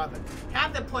story of Revan.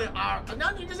 Have them play our. No,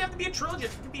 it doesn't have to be a trilogy.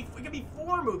 It could be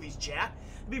 4 movies, chat.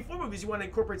 It could be 4 movies. You want to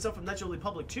incorporate stuff from Knights of the Old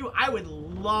Republic too? I would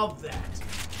love that.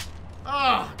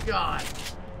 Oh God,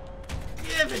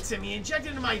 give it to me. Inject it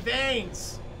into my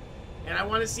veins. And I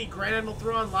want to see Grand Admiral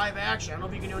Thrawn live action. I don't know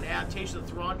if you can do an adaptation of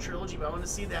the Thrawn trilogy, but I want to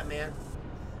see that, man.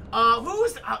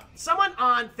 Someone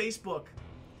on Facebook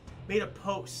made a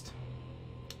post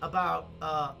about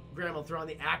Grand Admiral Thrawn,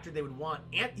 the actor they would want.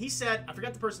 And he said, I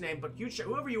forgot the person's name, but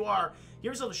whoever you are,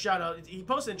 give yourself a shout out. He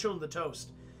posted in Children of the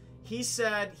Toast. He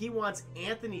said he wants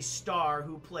Anthony Starr,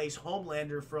 who plays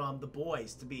Homelander from The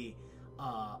Boys, to be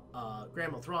Grand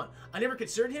Admiral Thrawn. I never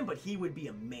considered him, but he would be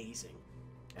amazing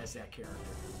as that character.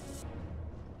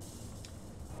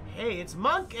 Hey, it's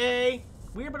Monk A.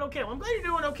 Weird but okay. Well, I'm glad you're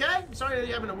doing okay. I'm sorry that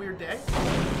you're having a weird day.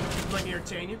 I'd like to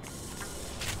entertain you.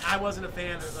 I wasn't a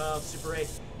fan of Super 8.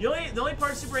 The only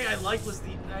part of Super 8 I liked was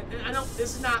I know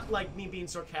this is not like me being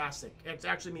sarcastic. It's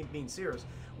actually me being serious.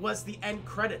 Was the end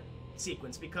credit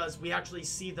sequence, because we actually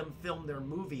see them film their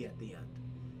movie at the end.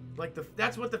 Like it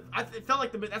felt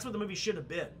like that's what the movie should have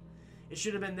been. It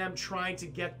should have been them trying to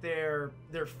get their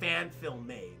fan film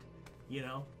made, you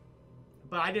know.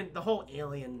 But I didn't. The whole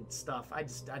alien stuff. I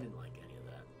didn't like any of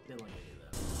that. Didn't like any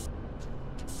of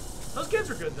that. Those kids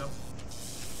were good though.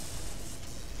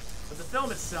 But the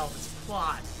film itself, its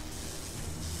plot.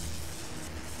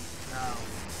 No.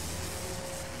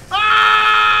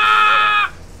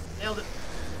 Ah! Nailed it.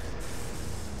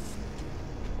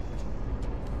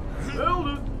 Nailed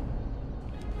it.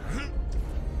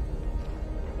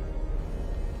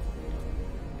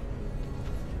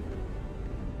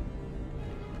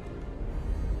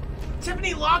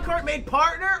 Tiffany Lockhart made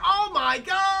partner? Oh my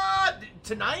god!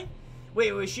 Tonight?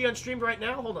 Wait, is she on stream right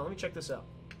now? Hold on, let me check this out.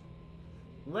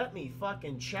 Let me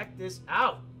fucking check this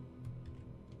out.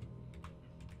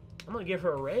 I'm gonna give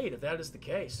her a raid if that is the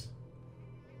case.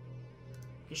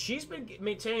 Because she's been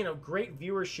maintaining a great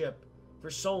viewership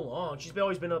for so long. She's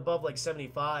always been above like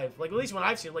 75. Like, at least when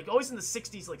I've seen it, like always in the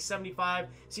 60s, like 75.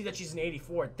 See that she's an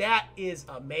 84. That is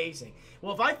amazing.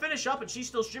 Well, if I finish up and she's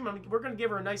still streaming, we're gonna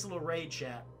give her a nice little raid,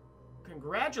 chat.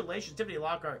 Congratulations, Tiffany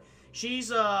Lockhart.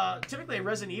 She's typically a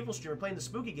Resident Evil streamer playing the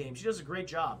spooky game. She does a great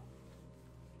job.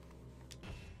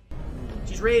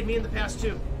 She's raided me in the past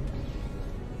too.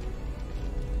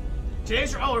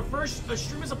 Today's her first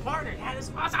stream as a partner. That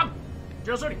is awesome.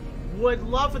 Gerald Sorty would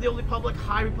love for the Old Republic,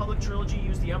 High Republic trilogy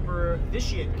use the Emperor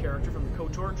Vitiate character from the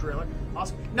KOTOR trailer.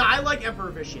 Awesome. No, I like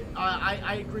Emperor Vitiate.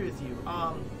 I agree with you.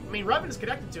 I mean, Revan is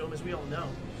connected to him, as we all know.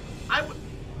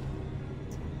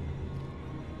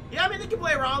 Yeah, I mean, they can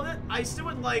play around with it. I still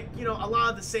would like, you know, a lot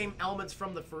of the same elements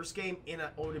from the first game in an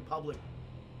Old Republic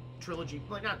trilogy.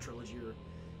 Like, not trilogy, or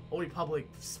Old Republic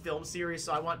film series.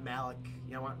 So I want Malik,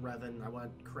 you know, I want Revan, I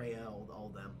want Kreia, all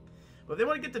of them. But if they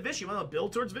want to get to Vitiate, want to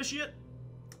build towards Vitiate,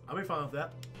 I'll be fine with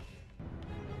that.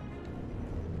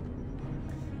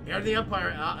 Heir of the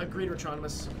Empire, agreed,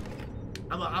 Retronimus.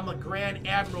 I'm a Grand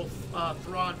Admiral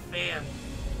Thrawn fan.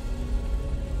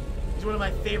 He's one of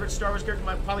my favorite Star Wars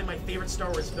characters, probably my favorite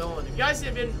Star Wars villain. If you guys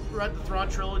haven't read the Thrawn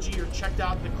trilogy or checked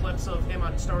out the clips of him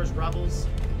on Star Wars Rebels,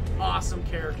 awesome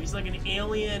character. He's like an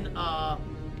alien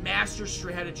master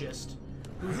strategist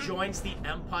who joins the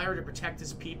Empire to protect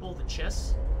his people, the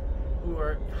Chiss, who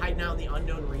are hiding out in the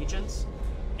unknown regions.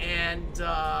 And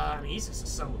I mean, he's just a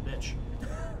son of a bitch.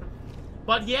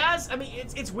 But he has, I mean,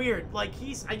 it's weird. Like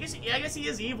I guess he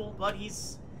is evil, but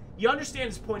you understand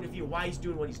his point of view, why he's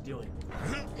doing what he's doing.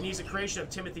 And he's a creation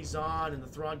of Timothy Zahn and the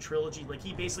Thrawn trilogy. Like,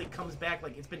 he basically comes back,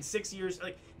 like, it's been 6 years.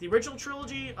 Like, the original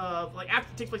trilogy,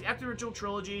 takes place after the original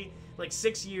trilogy, like,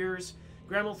 6 years.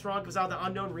 Grand Admiral Thrawn comes out of the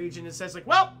unknown region and says, like,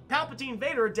 well, Palpatine and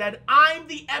Vader are dead. I'm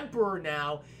the Emperor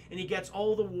now. And he gets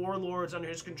all the warlords under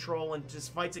his control and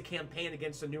just fights a campaign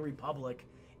against the New Republic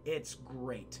It's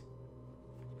great.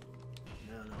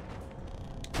 No.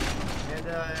 And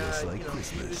Just like you know, he was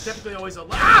Christmas. typically always he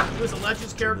was a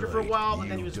Legends character for a while, but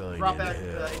then he was brought back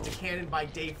into canon by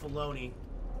Dave Filoni,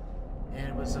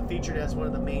 and was featured as one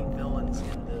of the main villains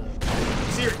in the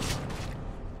series.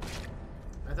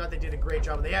 I thought they did a great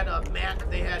job. They had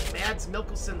Mads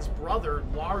Mikkelsen's brother,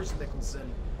 Lars Mikkelsen,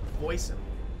 voice him.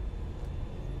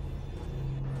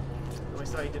 I always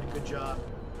thought he did a good job.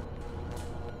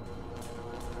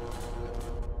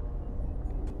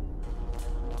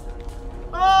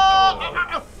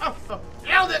 Oh!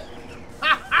 Nailed it!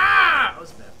 Ha ha! That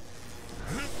was bad.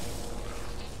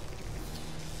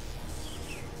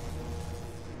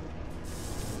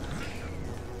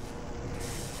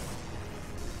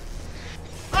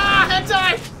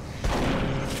 Hentai!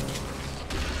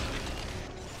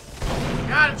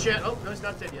 Got him, chat. Oh, no, he's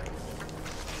not dead yet.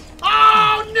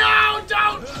 Oh, no!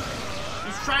 Don't!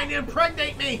 He's trying to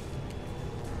impregnate me!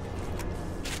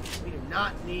 We do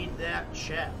not need that,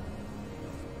 chat.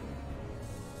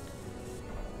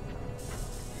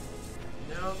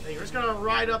 No, you're just gonna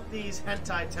ride up these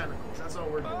hentai tentacles. That's all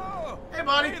we're doing. Oh, hey,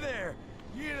 buddy! Hey there!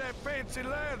 You're that fancy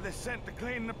lad that sent to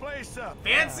clean the place up.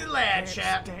 Fancy lad,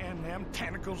 chap. Can't stand them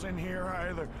tentacles in here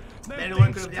either. Them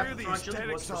Anyone things could have screw the front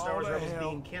trilogy was for Star Wars Rebels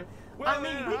being canon. Well, I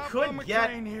mean, then, we hop could on get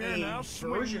McLean here and I'll a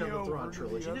swing version of you the over Thrawn to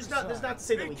trilogy. the There's other not to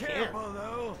say that side. we Be can't. careful,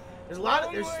 though. There's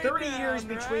Long 30 way years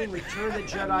down, between right? Return of the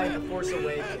Jedi and The Force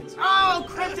Awakens. Oh,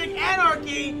 Cryptic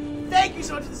Anarchy! Thank you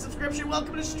so much for the subscription.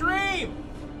 Welcome to the stream.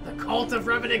 The cult of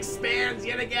Revan expands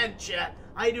yet again, chat.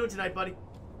 How you doing tonight, buddy?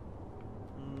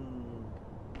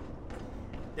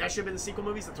 That should have been the sequel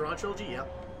movies, the Thrawn trilogy.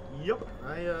 Yep.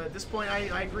 At this point,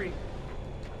 I agree.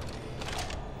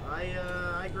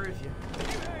 I agree with you.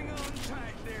 Hang on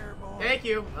tight there, boy. Thank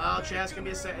you. Oh, chat, it's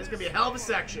gonna be a hell of a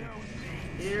section.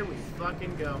 Here we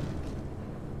fucking go.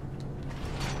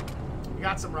 We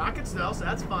got some rockets though, so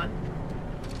that's fun.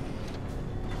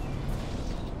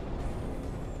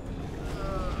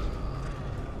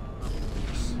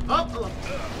 Oh, hello.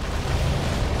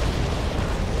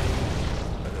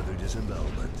 Another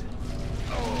disembowelment.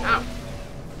 Ow.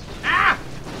 Ah!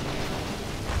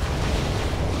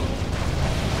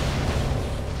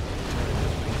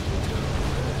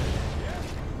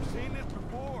 Seen this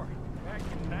before. Back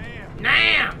in Nam.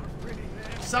 Nam! Pretty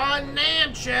Nam. Saw a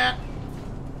Nam, chat.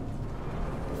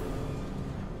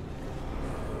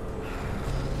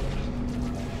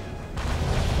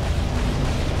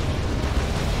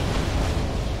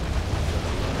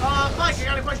 Mike, I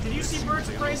got a question. Did you see Birds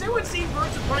of Prey? Has anyone seen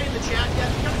Birds of Prey in the chat yet?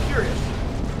 I'm kind of curious.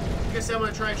 Like I said, I'm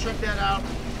going to try and check that out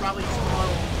probably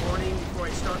tomorrow morning before I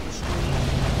start the stream.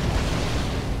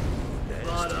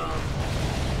 But, You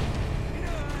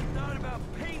know, I thought about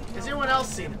painting. has anyone else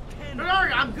seen it? No,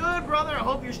 I'm good, brother. I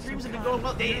hope your streams have been going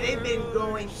well. They've been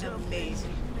going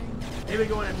amazing. They've been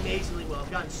going amazingly well.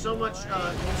 I've gotten so much new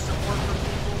support from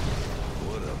people.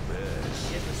 What a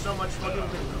mess. It's been so much fun. People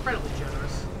have been incredibly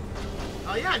generous.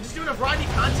 Yeah, just doing a variety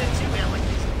of content too, man. Like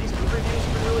these movie reviews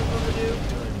have been really fun to do.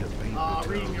 Time to paint the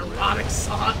Reading town erotic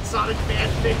Sonic fan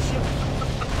fiction.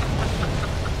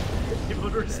 People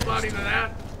were responding to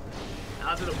that.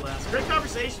 That was a blast. Great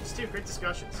conversations too. Great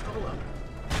discussions. Oh, hello.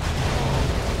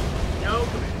 No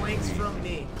complaints from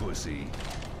me. pussy.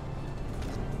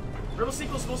 Rebel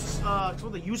sequel is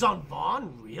supposed to use on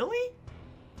Vaughn? Really?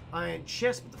 And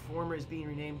Chiss, but the former is being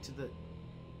renamed to the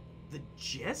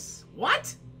Jiss?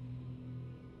 What?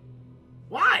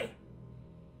 Why?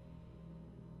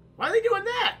 Why are they doing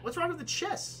that? What's wrong with the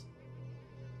Chiss?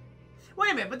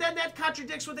 Wait a minute, but then that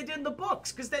contradicts what they did in the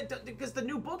books, because the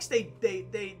new books they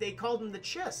called them the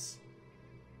Chiss.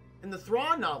 In the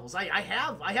Thrawn novels, I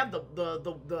have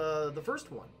the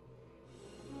first one.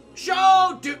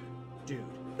 Show, dude.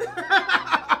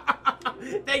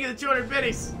 Thank you, the 200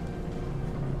 biddies.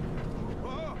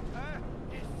 Oh,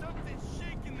 it's something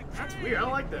shaking the That's tree. weird. I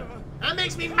don't like that. That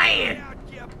makes me mad. Out,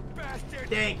 you bastard.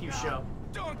 Thank you, show.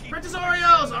 Donkey. Princess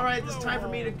Oreos. All right, this is time for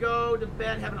me to go to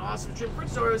bed. Have an awesome trip.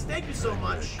 Princess Oreos, thank you so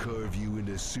much. Carve you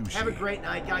into sushi. Have a great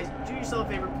night, guys. Do yourself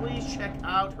a favor. Please check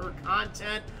out her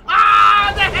content.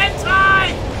 Ah, the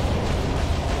hentai!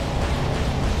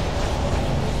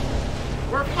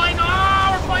 We're fighting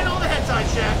all the hentai,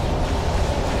 chat.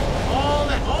 All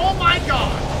that. Oh my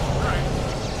god. All right.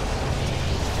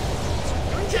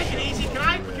 Can we take it easy?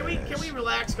 Can we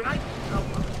relax? Can I? Oh.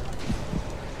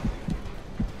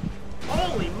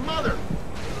 Holy mother!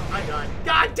 I died.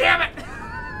 God damn it!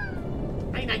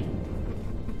 Night.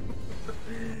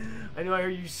 I knew I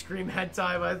heard you scream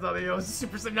hentai, but I thought it was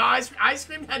super. No, I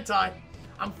screamed hentai.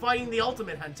 I'm fighting the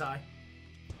ultimate hentai.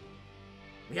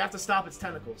 We have to stop its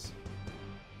tentacles.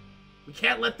 We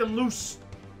can't let them loose.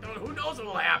 Who knows what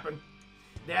will happen?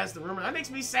 That's the rumor. That makes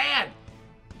me sad.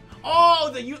 Oh,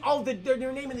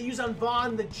 their name and they use on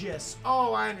Vaughn the Gis.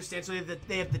 Oh, I understand. So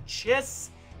they have the Chiss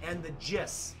and the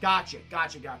Gis. Gotcha.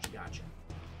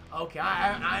 Okay,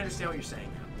 I understand what you're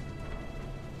saying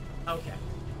now. Okay.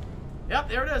 Yep,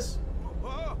 there it is.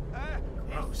 Whoa,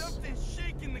 Gross. something's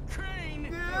shaking the crane.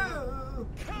 Yeah.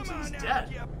 Come He's on dead.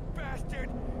 out, you bastard.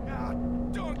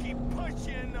 Donkey punch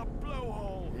you in the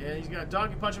blowhole. Yeah, he's gonna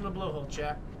donkey punch him in the blowhole,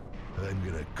 chat. I'm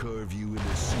gonna carve you into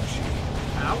sushi.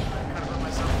 Ow, I kind of hurt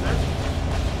myself there.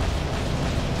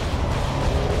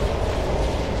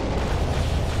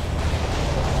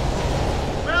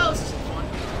 Well, this is fun.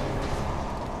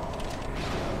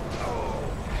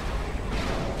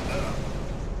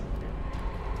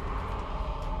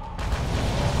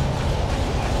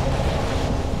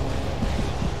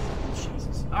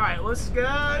 Jesus. All right, well, this is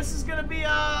good. This is gonna be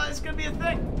a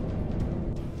thing.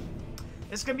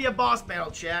 It's gonna be a boss battle,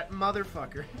 chat,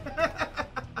 motherfucker.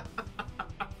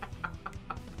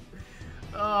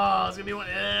 Oh, it's gonna be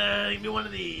one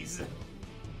of these.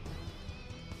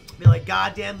 Be like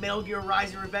goddamn Metal Gear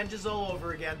Rising Revengeance all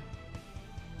over again.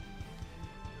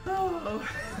 Oh.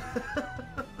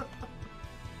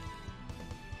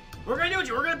 We're gonna do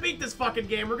it. We're gonna beat this fucking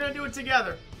game. We're gonna do it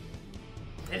together.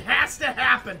 It has to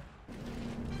happen.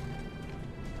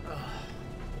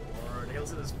 Lord,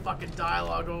 listen to this fucking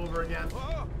dialogue over again.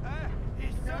 Whoa,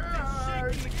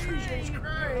 something's shaking the Jesus crane.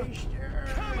 Christ.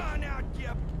 Come on out, you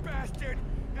bastard.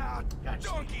 Gotcha.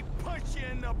 Donkey punch you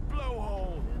in the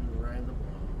blowhole. Right in the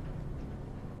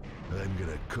blow. I'm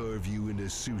gonna carve you into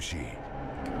sushi.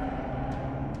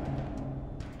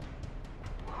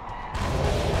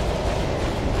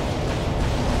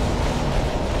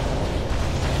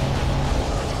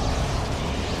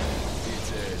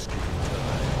 It's ass kicking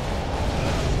time.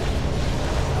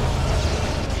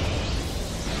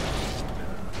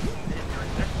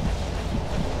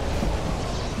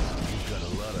 You've got a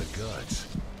lot of guts.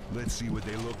 Let's see what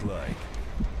they look like.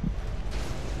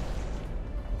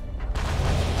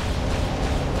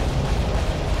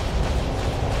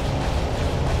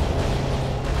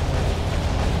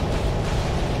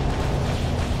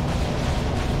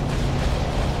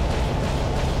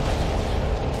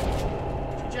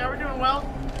 Yeah, we're doing well.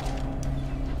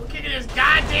 We're kicking his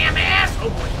goddamn ass. Oh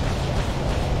boy.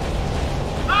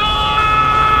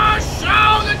 Oh,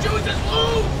 show the juices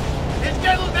loose. It's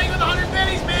getting a little big with 100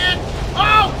 minis, man.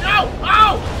 Oh no!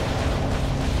 Oh!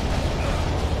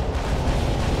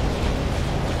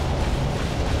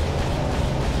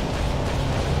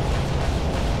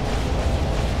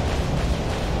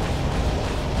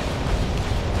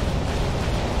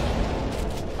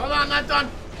 Hold on, I'm not done.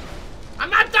 I'm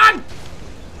not done.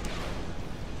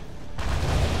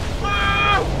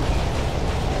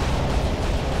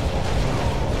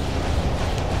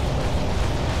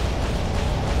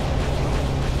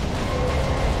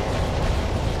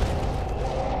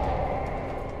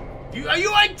 Are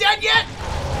you ain't dead yet?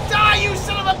 Die, you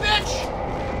son of a bitch!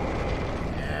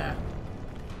 Yeah.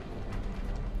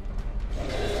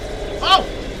 Oh!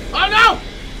 Oh no!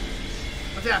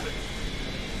 What's happening?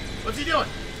 What's he doing?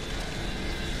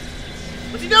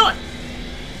 What's he doing?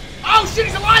 Oh shit,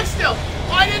 he's alive still!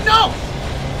 Oh, I didn't know!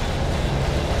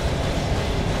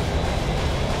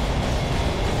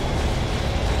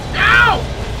 Ow!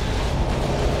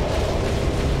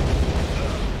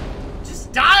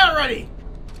 Just die already!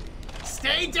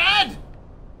 Stay dead!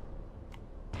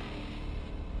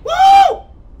 Woo!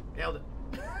 Nailed it.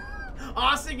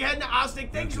 Austin, heading to Austin.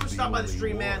 Thanks for stopping by the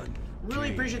stream, man.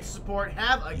 Really appreciate the support.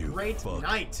 Have a great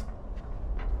night.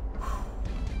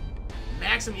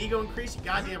 Maximum ego increase. You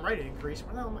goddamn right it increased.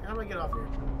 How do I get off here?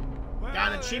 Well,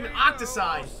 Got an achievement.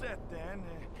 Octicide.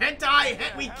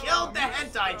 Hentai. We killed the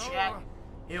hentai, chat.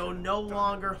 He'll no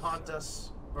longer haunt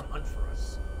us or hunt for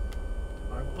us.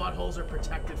 Our buttholes are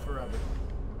protected forever.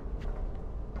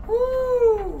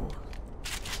 Woo!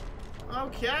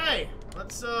 Okay,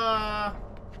 let's yeah.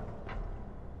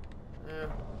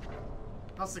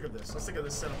 I'll stick with this. I'll stick with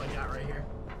this setup I got right here.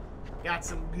 Got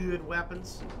some good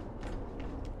weapons.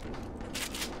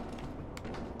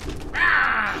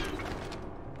 Ah!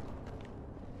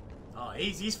 Oh,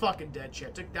 he's fucking dead,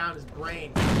 shit. Took down his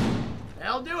brain.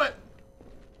 That'll do it.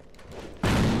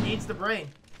 Needs the brain.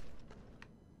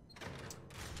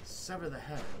 Sever the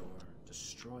head or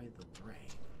destroy the brain.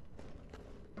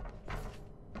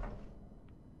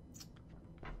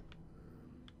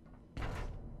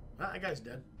 Ah, that guy's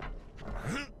dead.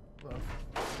 Well.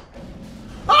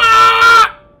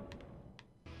 Ah!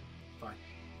 Fine.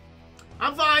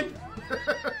 I'm fine.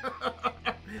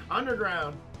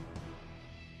 Underground.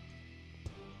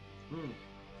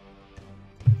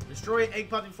 Destroy egg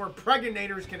puppy before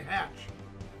pregnators can hatch.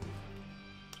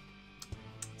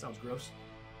 Sounds gross.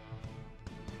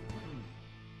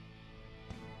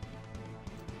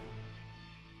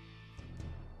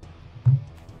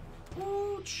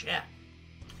 Ooh, chat.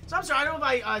 So I'm sorry, I don't know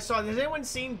if I saw. Has anyone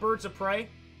seen Birds of Prey?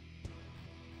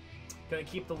 Gonna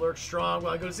keep the lurk strong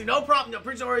while I go to see. No problem. No,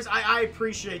 Prince Oris, I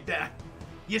appreciate that.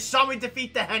 You saw me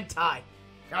defeat the hentai.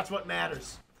 That's what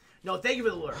matters. No, thank you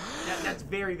for the lurk. That's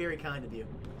very, very kind of you.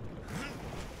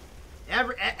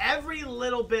 Every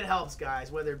little bit helps,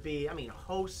 guys. Whether it be, I mean,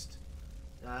 host.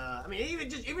 I mean, even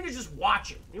to just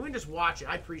watch it. Even just watch it.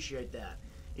 I appreciate that.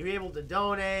 If you're able to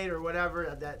donate or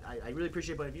whatever, I really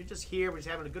appreciate it. But if you're just here, we're just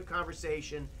having a good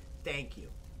conversation, thank you.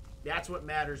 That's what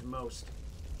matters most.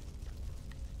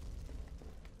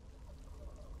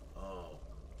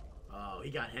 Oh, he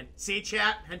got see,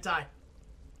 chat? Hentai.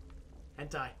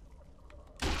 Hentai.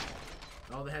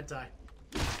 Oh, the hentai.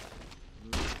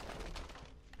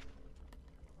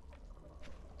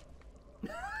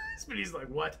 Spinny's like,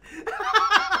 what?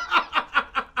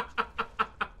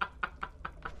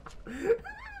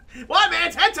 What, man?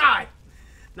 It's hentai!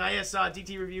 Now, yes,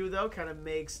 DT review, though, kind of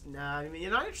makes... Nah, I mean, you're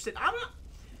not interested. I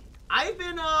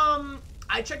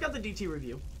checked out the DT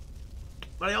review.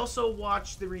 But I also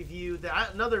watched the review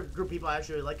that... Another group of people I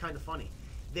actually like, kind of funny.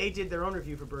 They did their own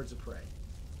review for Birds of Prey.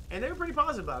 And they were pretty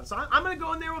positive about it. So I'm going to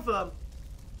go in there with an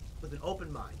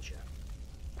open mind, chat.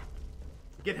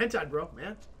 Get hentai, bro,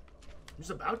 man. I'm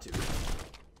just about to.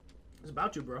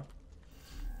 Bro.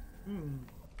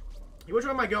 Which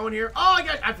one am I going here? Oh,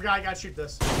 I forgot I got to shoot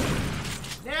this.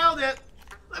 Nailed it.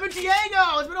 Lemon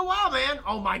Diego, it's been a while, man.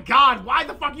 Oh my God, why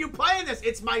the fuck are you playing this?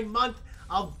 It's my month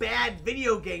of bad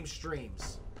video game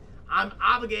streams. I'm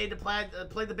obligated to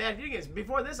play the bad video games.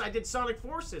 Before this, I did Sonic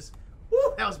Forces.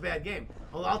 Woo, that was a bad game.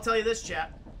 Although I'll tell you this,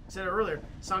 chat. I said it earlier.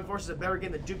 Sonic Forces is a better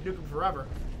game than Duke Nukem Forever.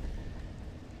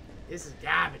 This is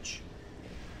garbage.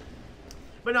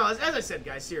 But no, as I said,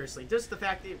 guys, seriously, just the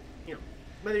fact that, you know,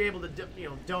 whether you're able to,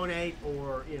 donate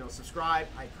or, subscribe,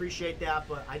 I appreciate that.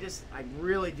 But I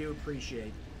really do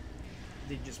appreciate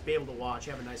to just be able to watch,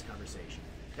 have a nice conversation.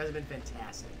 You guys have been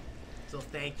fantastic. So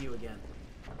thank you again.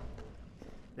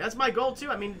 That's my goal too.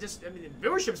 I mean,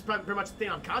 viewership is pretty much the thing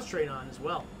I'm concentrating on as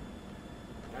well.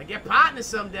 Gotta get partners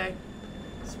someday.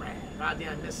 Swear,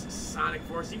 goddamn, miss Sonic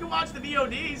Force. You can watch the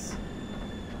VODs.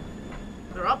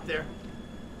 They're up there.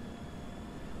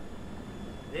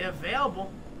 They're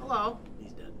available. Hello.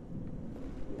 He's dead.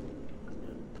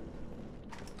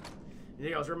 You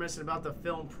think I was reminiscing about the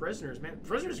film Prisoners, man?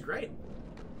 Prisoners is great.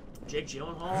 Jake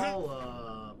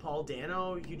Gyllenhaal, Paul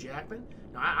Dano, Hugh Jackman.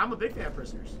 No, I'm a big fan of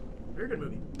Prisoners. Very good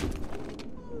movie.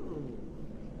 Ooh.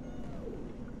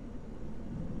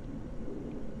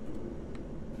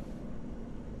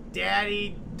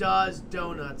 Daddy does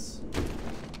donuts.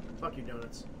 Fuck you,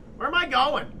 donuts. Where am I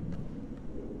going?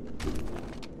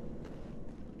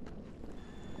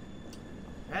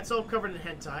 That's all covered in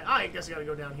hentai. I guess I gotta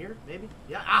go down here, maybe?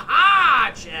 Yeah.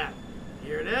 Aha! Chat!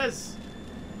 Here it is.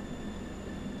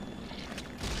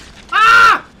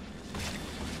 Ah!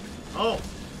 Oh.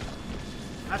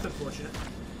 That's unfortunate.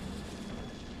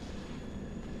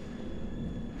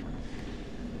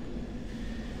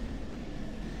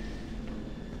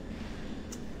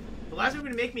 The last movie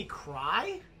to make me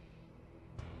cry?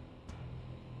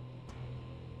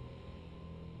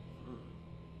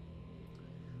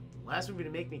 Last movie to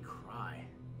make me cry.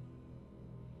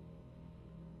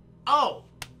 Oh!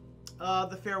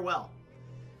 The Farewell.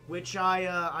 Which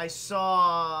I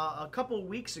saw a couple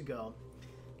weeks ago.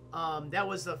 That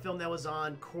was the film that was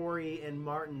on Corey and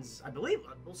Martin's, I believe,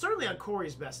 well, certainly on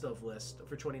Corey's best of list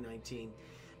for 2019.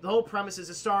 The whole premise is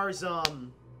it stars, oh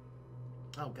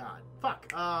God, fuck,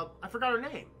 I forgot her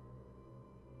name.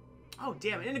 Oh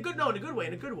damn it, in a good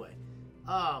way.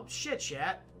 Oh shit,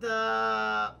 chat.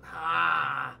 Oh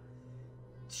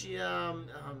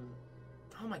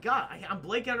my God, I'm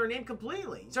blanking on her name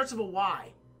completely. It starts with a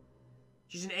Y.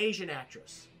 She's an Asian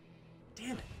actress.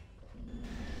 Damn it.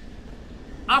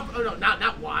 Oh no,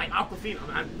 not Y. Aquafina.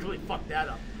 I really fucked that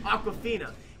up.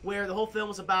 Aquafina, where the whole film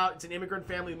is about, it's an immigrant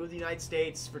family who moved to the United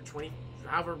States for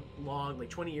however long, like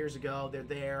 20 years ago. They're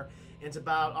there, and it's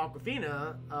about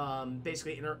Aquafina,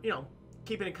 basically, in her,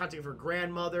 keeping in contact with her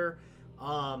grandmother.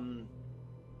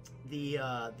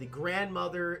 The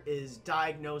grandmother is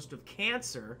diagnosed with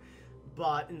cancer,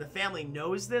 and the family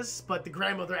knows this, but the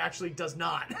grandmother actually does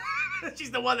not.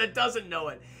 She's the one that doesn't know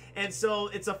it. And so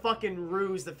it's a fucking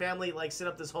ruse. The family, set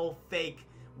up this whole fake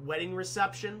wedding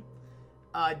reception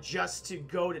just to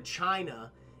go to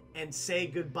China and say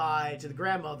goodbye to the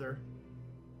grandmother,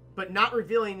 but not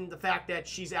revealing the fact that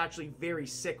she's actually very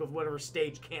sick with whatever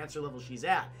stage cancer level she's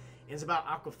at. And it's about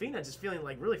Awkwafina just feeling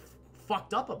like really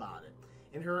fucked up about it.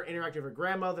 And her interacting with her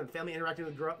grandmother and family interacting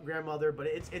with grandmother. But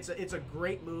it's a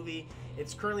great movie.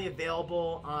 It's currently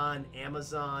available on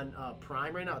Amazon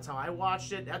Prime right now. That's how I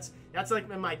watched it. That's like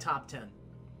in my top 10.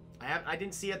 I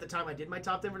didn't see it at the time I did my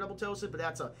top 10 for Double Toasted, but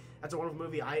that's a wonderful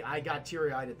movie. I got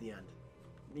teary-eyed at the end.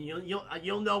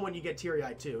 You'll know when you get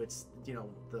teary-eyed too. It's, you know,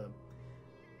 the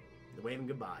waving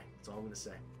goodbye. That's all I'm gonna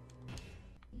say.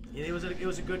 And it was a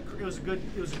good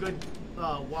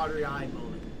watery-eyed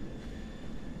moment.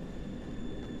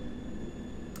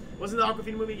 Wasn't the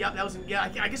Awkwafina movie? Yep, that was. Yeah,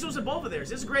 I guess it was in both of theirs.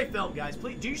 This is a great film, guys.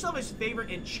 Please do yourself a favor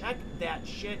and check that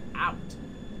shit out.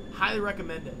 Highly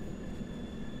recommend it.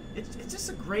 It's just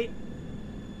a great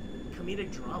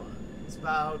comedic drama. It's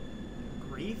about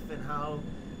grief and how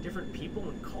different people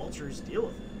and cultures deal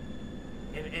with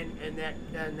it, and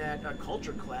that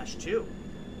culture clash too.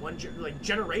 Like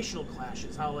generational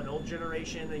clashes, how an old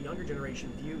generation and a younger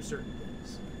generation view certain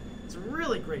things. It's a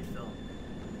really great film.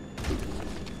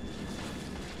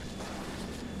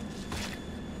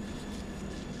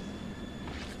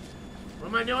 What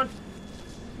am I doing?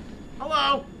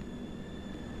 Hello?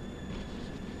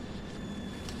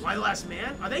 Why the Last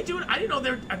Man? Are they doing? I didn't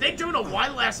know are they doing a Why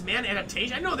the Last Man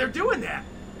adaptation? I know they're doing that.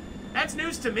 That's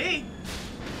news to me.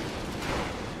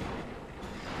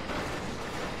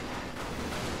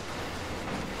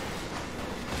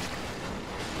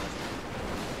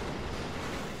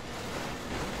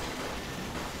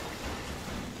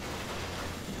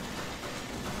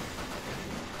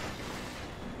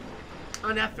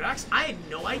 On FX? I had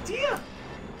no idea.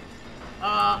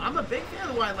 I'm a big fan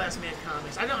of the Why the Last Man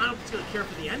comics. I don't particularly care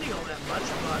for the ending all that much,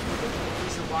 but the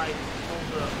reason why all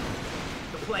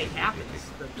the play happens,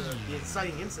 the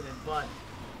inciting incident. But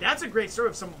that's a great story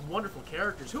of some wonderful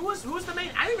characters. Who was the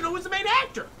main? I didn't even know who was the main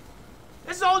actor.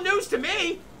 This is all news to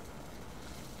me.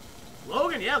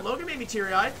 Logan, yeah, Logan made me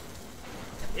teary-eyed.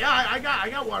 Yeah, I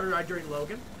got watery-eyed during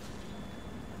Logan.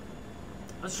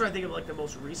 I was trying to think of like the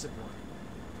most recent one.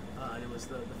 And it was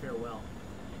the Farewell.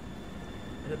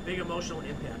 And a big emotional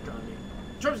impact on me.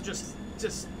 In terms of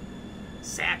just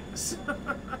sadness. Where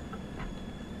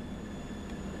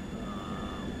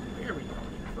are we going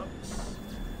here, folks?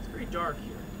 It's pretty dark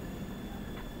here.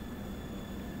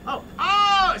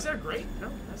 Oh, is that a grate?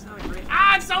 No, that's not a grate.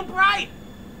 Ah, it's so bright!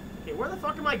 Okay, where the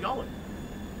fuck am I going?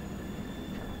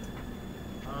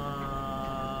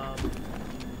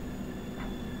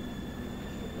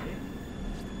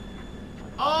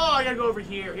 Oh, I gotta go over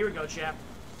here. Here we go, chap.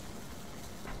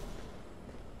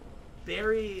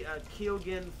 Barry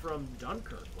Keoghan from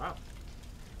Dunkirk. Wow.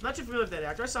 I'm not too familiar with that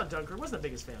actor. I saw Dunkirk. Wasn't the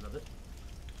biggest fan of it.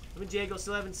 I mean, Diego,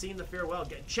 still haven't seen The Farewell.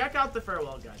 Check out The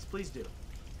Farewell, guys. Please do.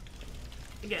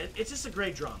 Again, it's just a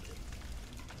great drama.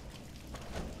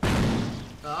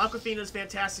 Awkwafina's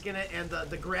fantastic in it, and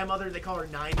the grandmother, they call her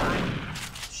Nine.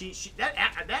 That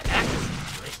actress is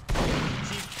great.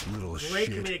 She's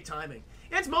great comedic timing.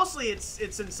 It's mostly it's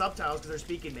in subtitles because they're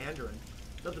speaking Mandarin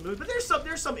of the movie, but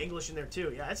there's some English in there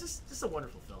too. Yeah, it's just a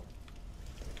wonderful film.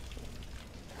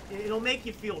 It'll make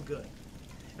you feel good.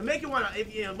 It'll make you want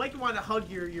to hug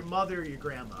your mother or your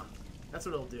grandma. That's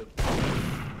what it'll do.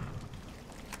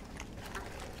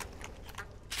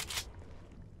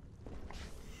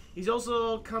 He's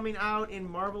also coming out in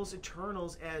Marvel's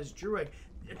Eternals as Druig.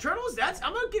 Eternals,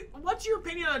 what's your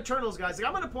opinion on Eternals, guys? Like,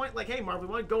 I'm at a point like, hey, Marvel,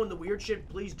 you want to go in the weird shit,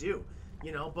 please do.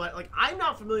 You know, but like, I'm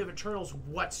not familiar with Eternals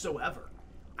whatsoever.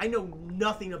 I know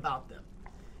nothing about them.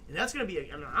 And that's going to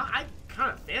be I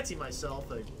kind of fancy myself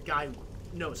a guy who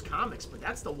knows comics, but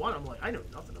that's the one I'm like, I know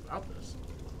nothing about this.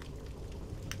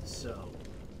 So,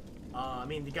 I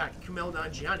mean, you got Kumail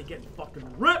Nanjiani getting fucking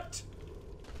ripped.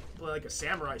 Like a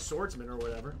samurai swordsman or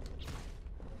whatever.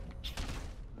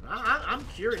 I'm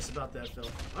curious about that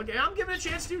film. Okay, I'm giving it a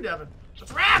chance too, Devin.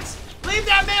 That's rats! Leave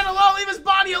that man alone! Leave his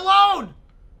body alone!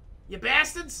 You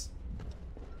bastards!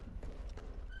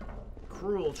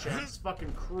 Cruel, chat. It's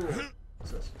fucking cruel.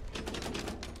 What's this?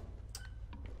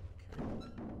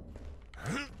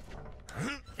 Okay.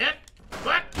 Hit!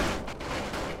 What?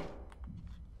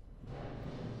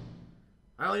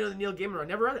 I only know the Neil Gaiman. I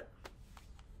never read it.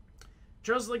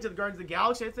 Charles linked to the Guardians of the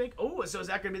Galaxy, I think. Oh, so is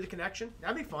that going to be the connection?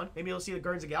 That'd be fun. Maybe you'll see the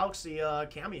Guardians of the Galaxy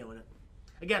cameo in it.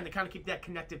 Again, to kind of keep that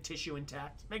connective tissue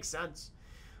intact. Makes sense.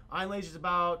 Iron Laser's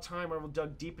about time Marvel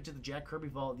dug deep into the Jack Kirby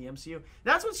vault of the MCU.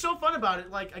 That's what's so fun about it.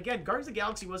 Like, again, Guardians of the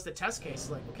Galaxy was the test case.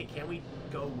 Like, okay, can we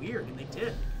go weird? And they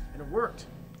did. And it worked.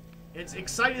 And it's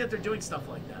exciting that they're doing stuff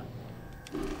like that.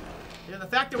 You know, the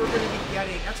fact that we're going to be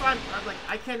getting... That's why I'm like,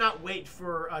 I cannot wait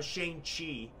for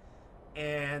Shang-Chi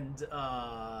and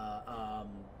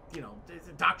you know,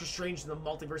 Doctor Strange and the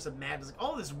Multiverse of Madness, like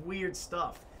all this weird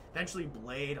stuff. Eventually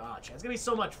Blade. Oh, chat. It's gonna be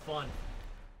so much fun.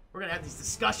 We're gonna have these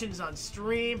discussions on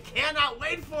stream. Cannot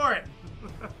wait for it.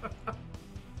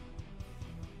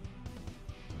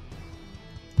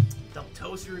 Double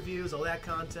Toaster reviews, all that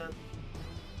content.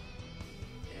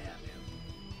 Yeah, man.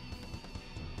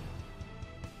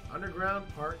 Underground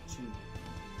Part 2.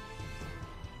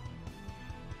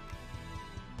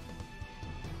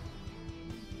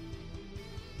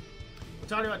 We're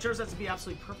talking about Turtles has to be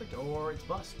absolutely perfect or it's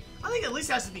bust. I think at least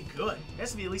it has to be good. It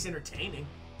has to be at least entertaining,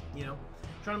 you know.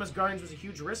 Trying to miss Guardians was a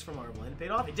huge risk for Marvel, and it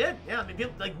paid off. It did, yeah. I mean,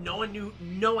 people, like, no one knew,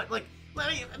 like,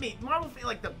 I mean, Marvel,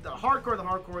 like, the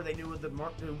hardcore, they knew what the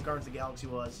Guardians of the Galaxy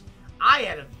was. I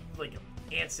had, like,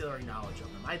 ancillary knowledge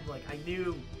of them. I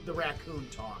knew the raccoon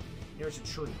talk. There was a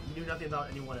tree. Knew nothing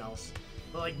about anyone else.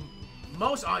 But, like,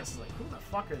 most audiences, like, who the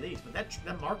fuck are these? But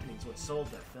that marketing is what sold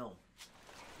that film.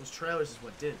 Those trailers is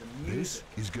what did it. The music.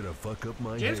 This is gonna fuck up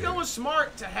my James hair. Gunn was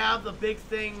smart to have the big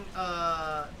thing,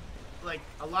 like,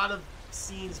 a lot of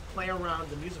scenes play around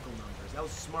the musical numbers. That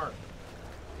was smart.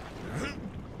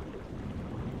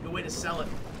 Good way to sell it.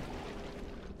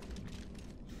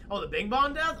 Oh, the Bing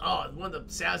Bong death? Oh, one of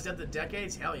the saddest deaths of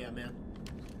decades? Hell yeah, man.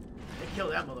 They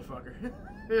killed that motherfucker.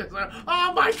 Like,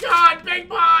 oh my god, Bing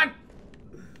Bong!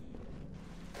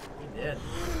 He did.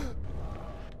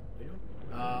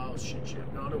 Oh, shit.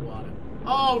 Underwater.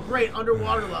 Oh, great,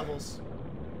 underwater levels.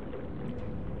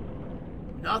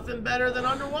 Nothing better than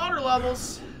underwater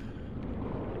levels.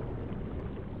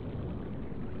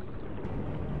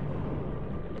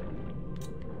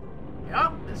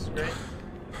 Yep, this is great.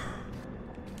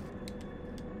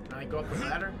 Can I go up the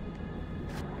ladder?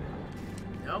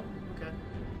 No? Okay.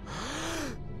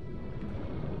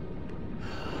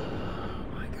 Oh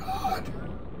my god.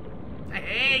 I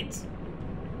hate!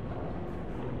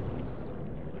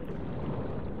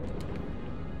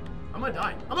 I'm gonna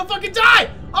die. I'm gonna fucking die!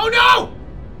 Oh no!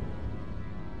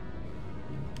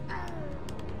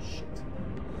 Shit.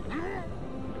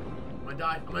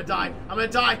 I'm gonna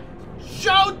die.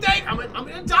 Show thank I'm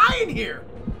gonna die in here.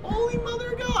 Holy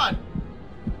mother of God.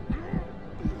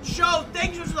 Show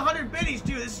thank you for the 100 biddies,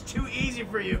 dude. This is too easy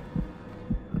for you.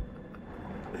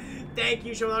 Thank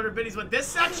you, Show 100 biddies. But this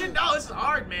section, no, this is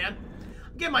hard, man.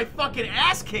 I'm getting my fucking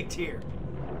ass kicked here.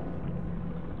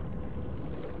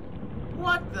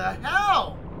 What the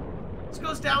hell? This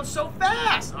goes down so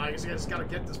fast. Oh, I guess I just gotta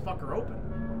get this fucker open.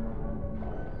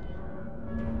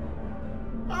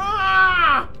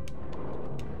 Ah!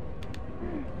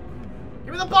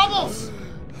 Give me the bubbles!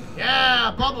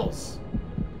 Yeah, bubbles.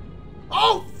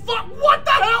 Oh, fuck! What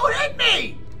the hell hit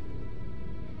me?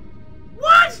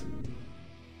 What?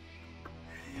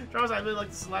 Charles, I really like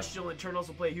the Celestial and Eternals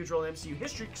will play a huge role in MCU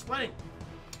history, explaining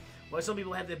why some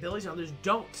people have the abilities and others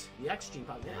don't. The X-Gene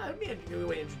pop. Yeah, that'd be a good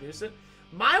way to introduce it.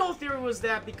 My whole theory was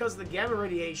that because of the gamma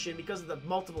radiation, because of the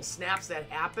multiple snaps that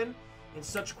happen in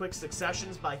such quick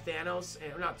successions by Thanos,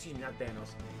 or not, excuse me, not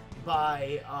Thanos,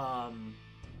 by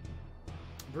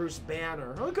Bruce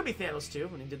Banner. Well, it could be Thanos too,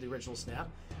 when he did the original snap.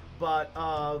 But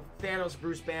Thanos,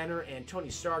 Bruce Banner, and Tony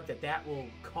Stark, that will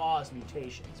cause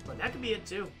mutations. But that could be it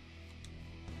too.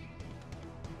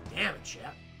 Damn it,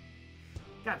 chat.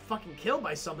 Got fucking killed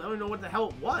by something. I don't know what the hell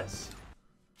it was.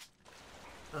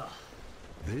 Ugh.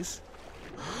 This?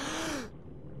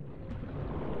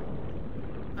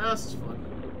 Oh, this is fun.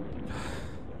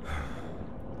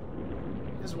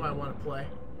 This is what I want to play.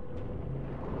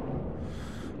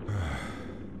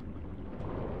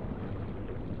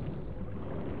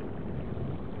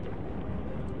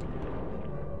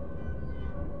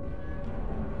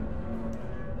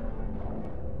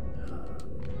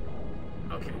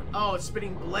 Okay. Oh, it's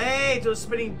spinning blades. Those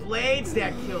spinning blades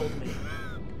that killed me.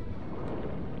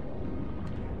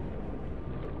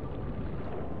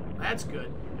 That's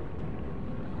good.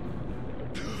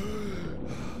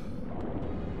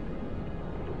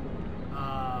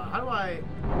 How do I...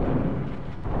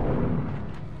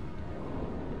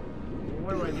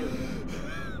 What do I do?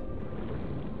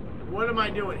 What am I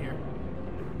doing here?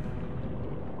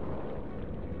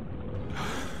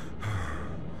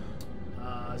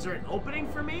 Is there an opening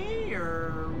for me,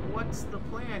 or what's the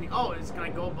plan? Oh, can I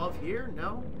go above here?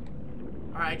 No?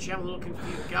 Alright, chat, I'm a little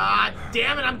confused. God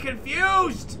damn it, I'm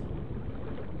confused!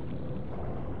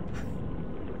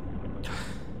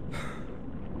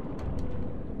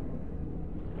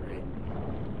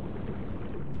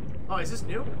 Oh, is this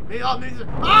new? Oh,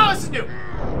 this is new!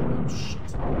 Oh,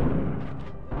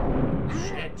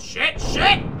 shit.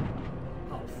 Shit!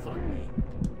 Oh, fuck me.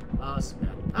 Oh, this is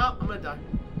bad. Oh, I'm gonna die.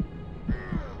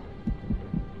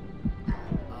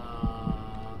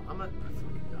 I'm gonna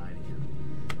fucking die here.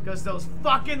 Because those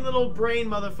fucking little brain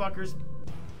motherfuckers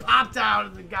popped out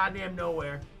of the goddamn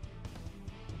nowhere.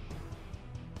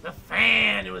 The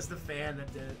fan! It was the fan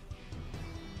that did it.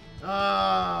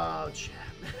 Oh, chat.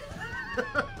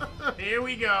 Here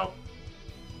we go.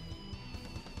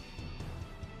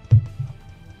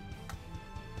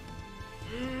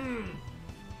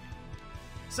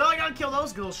 So I gotta kill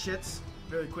those little shits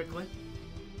very quickly.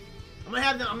 I'm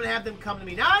gonna have them come to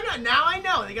me. Now I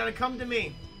know. They gotta come to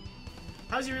me.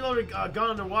 How's he reload a gun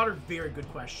underwater? Very good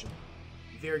question.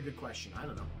 Very good question. I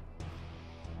don't know.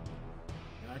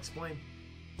 Gotta explain.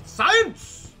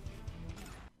 Science!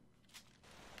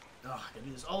 Oh, I gotta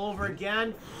do this all over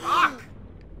again. Fuck!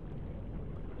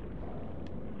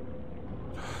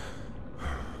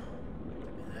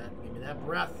 Give me that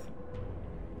breath.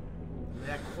 Give me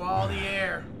that quality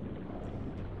air.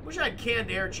 Wish I had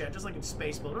canned air, chat, just like in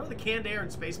Spaceballs. Remember the canned air in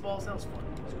Spaceballs? That was fun.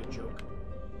 That was a good joke.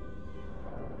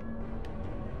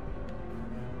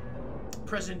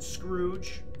 President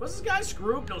Scrooge. What's this guy?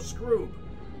 Scroob? No, Scroob.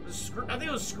 I think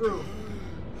it was Scroob.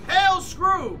 Hail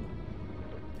Scroob!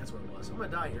 That's what it was. I'm gonna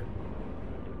die here.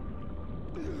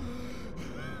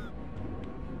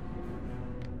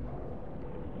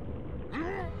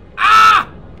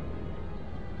 Ah!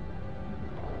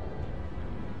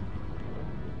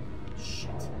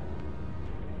 Shit.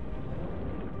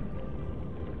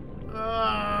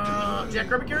 Jack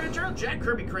Kirby created a Jack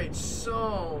Kirby created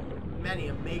so many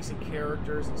amazing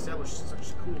characters and established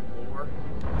such cool lore.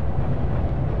 Can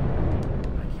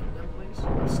I kill them, please?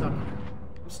 I'm stuck here.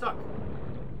 I'm stuck.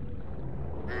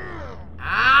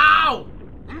 Ow!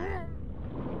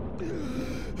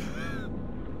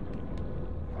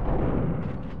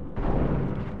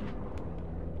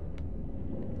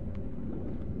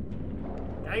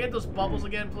 Can I get those bubbles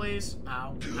again, please?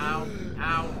 Ow, ow,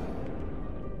 ow.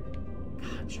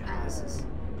 God, Jack, this is...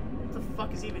 What the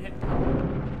fuck is even hitting me?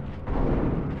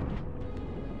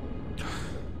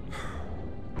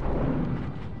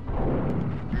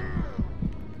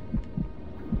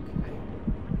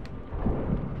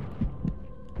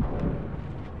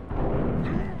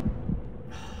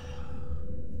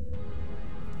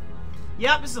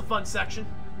 Yep, this is a fun section.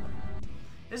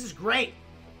 This is great.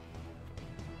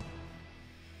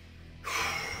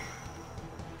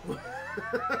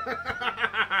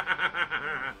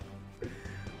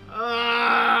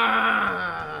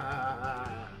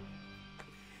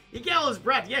 He can't hold his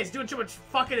breath. Yeah, he's doing too much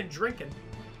fucking and drinking.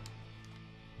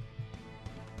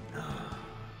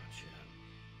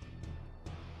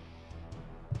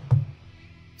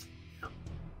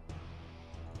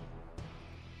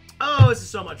 Oh, this is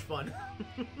so much fun.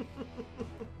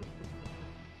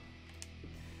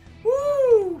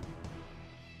 Woo!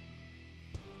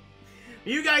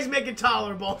 You guys make it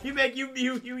tolerable.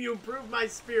 You improve my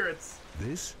spirits.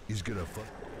 This is gonna fuck.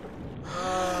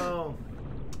 Oh.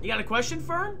 You got a question,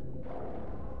 Fern?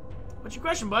 What's your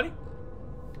question, buddy?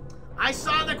 I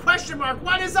saw the question mark.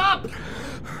 What is up? I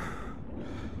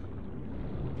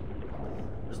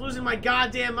was losing my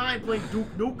goddamn mind playing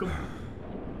Duke Nukem.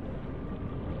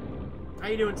 How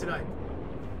you doing tonight?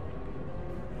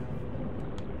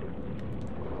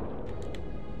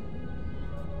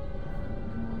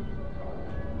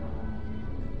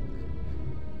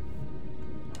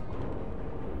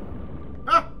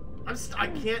 Ah! I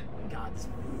can't... God, this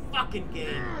fucking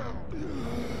game.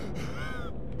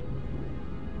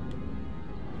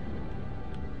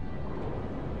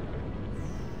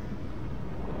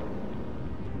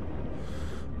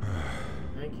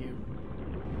 Thank you.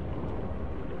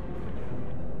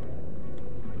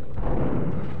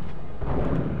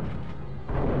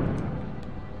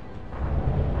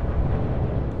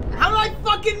 How did I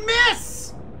fucking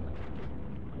miss?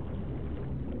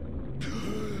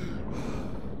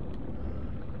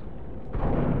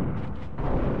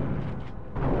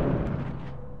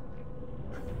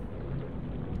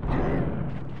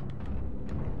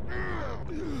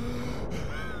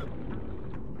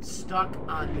 Stuck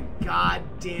on the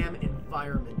goddamn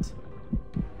environment.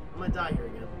 I'm gonna die here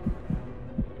again.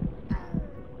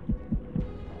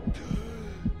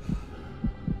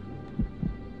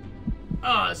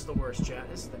 Oh, this is the worst, chat.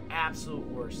 This is the absolute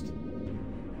worst.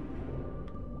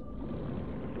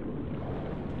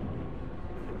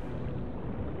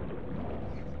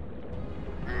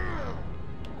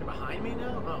 They're behind me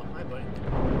now? Oh, hi, buddy.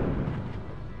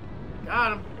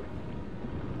 Got him.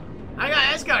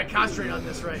 I just gotta concentrate on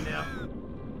this right now.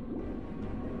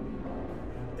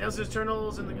 Thanos is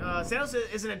Eternals in the Thanos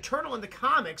is an Eternal in the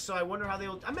comics, so I wonder how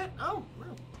they'll. I meant, oh,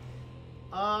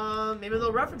 wow. Maybe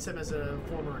they'll reference him as a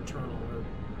former Eternal or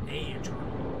a Eternal.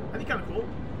 That'd be kind of cool.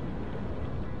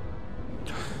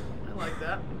 I like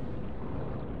that.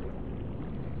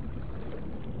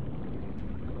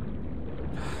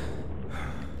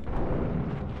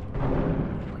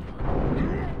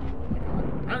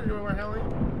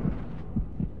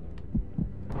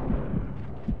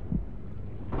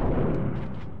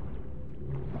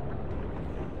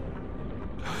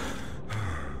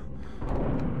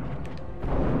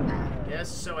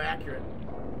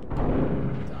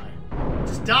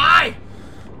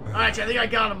 Alright, I think I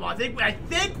got them all. I think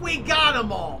we got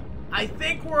them all. I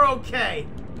think we're okay.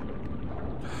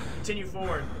 Continue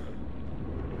forward.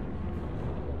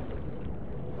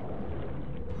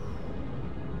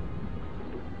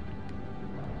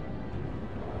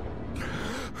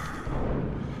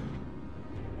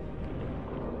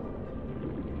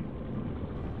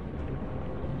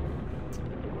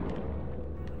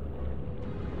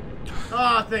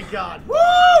 Oh, thank God.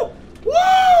 Woo! Woo!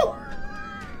 I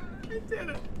did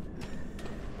it.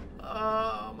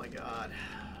 Oh, my God.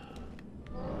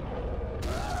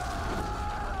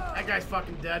 That guy's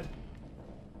fucking dead.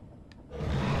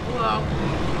 Hello.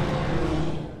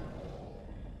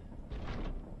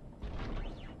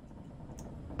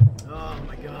 Oh,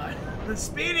 my God. The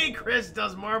Speedy Chris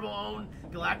does Marvel own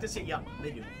Galactus? Yep,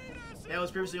 they do. That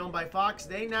was previously owned by Fox.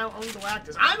 They now own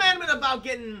Galactus. I'm adamant about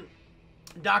getting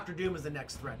Doctor Doom as the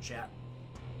next threat, chat.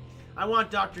 I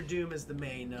want Doctor Doom as the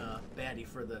main baddie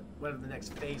for the whatever the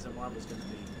next phase of Marvel's going to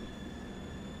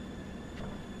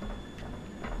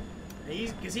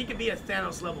be. Because he could be a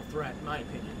Thanos level threat, in my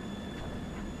opinion.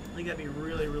 I think that'd be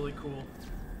really, really cool.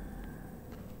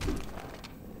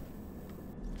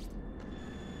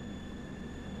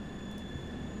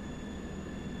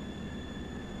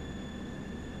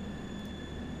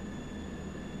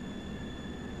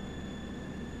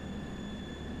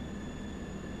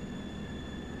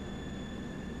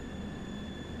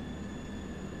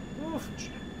 Oof.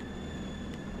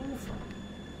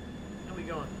 How we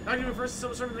going? Doctor Doom versus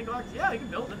Silver Surfer and Galactus? Yeah, you can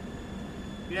build it.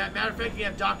 Yeah, matter of fact, you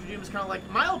have Doctor Doom is kind of like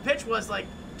my whole pitch was like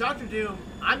Doctor Doom.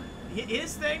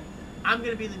 His thing. I'm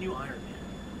gonna be the new Iron Man.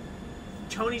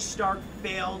 Tony Stark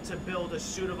failed to build a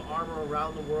suit of armor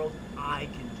around the world. I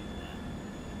can do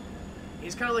that.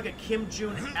 He's kind of like a Kim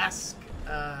Jong-esque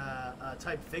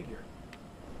type figure. I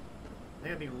think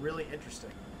that'd be really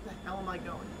interesting. Where the hell am I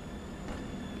going?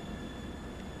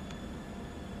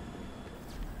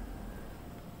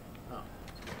 Oh.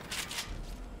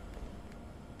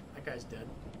 That guy's dead.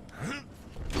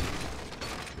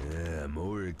 Yeah,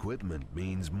 more equipment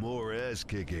means more ass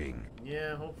kicking.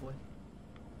 Yeah, hopefully.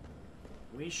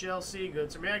 We shall see.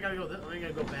 Good. So maybe I gotta go. I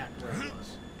gotta go back to where I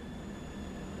was.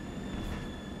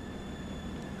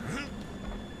 Okay.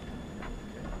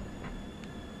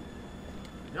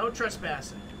 No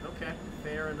trespassing. Okay,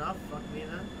 fair enough. Fuck me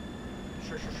then.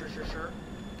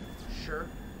 Sure.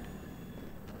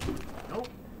 Nope.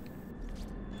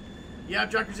 Yeah,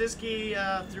 John Krasinski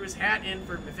threw his hat in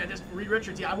for Fantastic Reed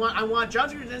Richards. Yeah, I want John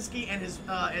Krasinski and his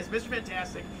as Mr.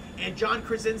 Fantastic, and John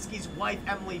Krasinski's wife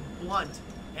Emily Blunt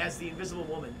as the Invisible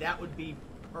Woman. That would be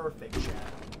perfect, Chad.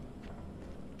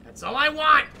 That's all I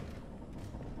want.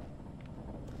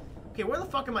 Okay, where the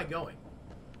fuck am I going?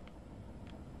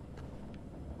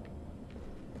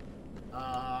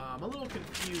 I'm a little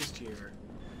confused here.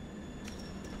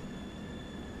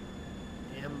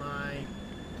 Am I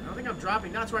don't think I'm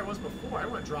dropping. That's where I was before. I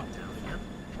don't want to drop down again.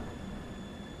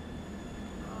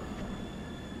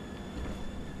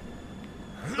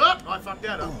 Oh, I fucked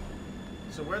that up.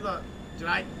 So where the... Did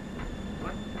I...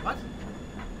 What?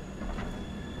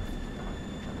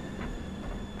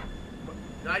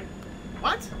 Did I...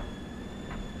 What?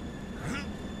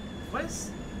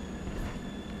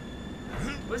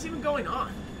 What is even going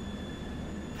on?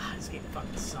 God, this game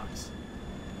fucking sucks.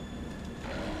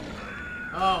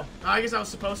 Oh, I guess I was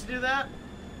supposed to do that?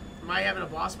 Am I having a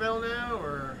boss battle now,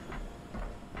 or...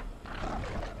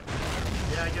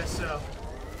 Yeah, I guess so.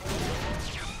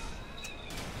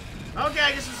 Okay,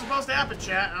 I guess it's supposed to happen,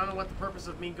 chat. I don't know what the purpose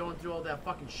of me going through all that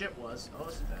fucking shit was. Oh,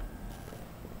 this is that.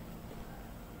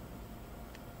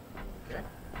 Okay.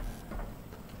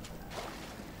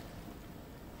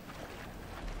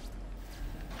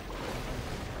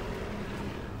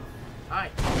 Hi.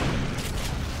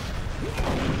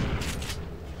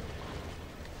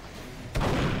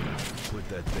 Put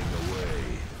that thing away.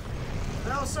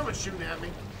 Well, someone's shooting at me.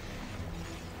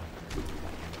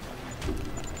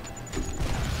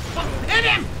 Oh, hit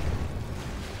him!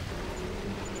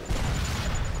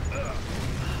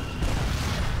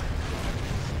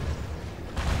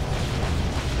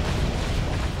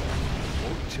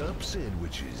 Pork chop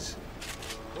sandwiches.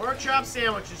 Pork chop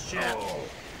sandwiches, chat. Oh.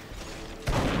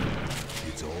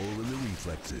 It's all in the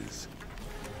reflexes.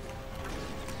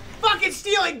 Fucking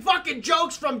stealing fucking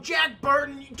jokes from Jack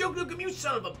Burton. Duke Nukem, you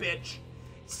son of a bitch.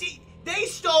 See, they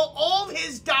stole all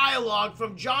his dialogue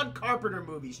from John Carpenter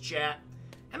movies, chat.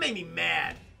 That made me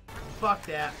mad. Fuck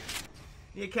that.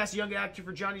 Need to cast a young actor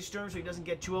for Johnny Storm so he doesn't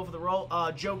get too old for the role.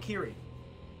 Joe Keery,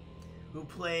 who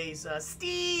plays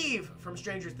Steve from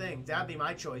Stranger Things. That'd be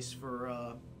my choice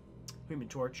for Human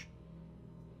Torch.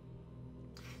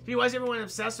 Dude, why is everyone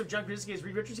obsessed with John Krasinski as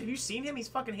Reed Richards? Have you seen him? He's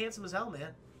fucking handsome as hell, man.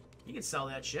 You can sell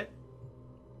that shit.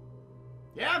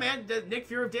 Yeah, man. The Nick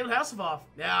Fury of David Hasselhoff.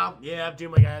 Yeah, I'm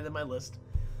doing my guy on my list.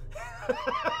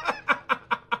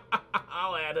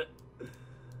 I'll add it.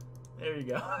 There you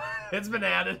go. It's been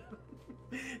added.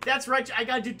 That's right. I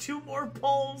gotta do 2 more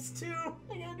polls, too.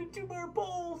 I gotta do 2 more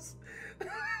polls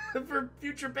for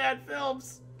future bad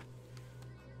films.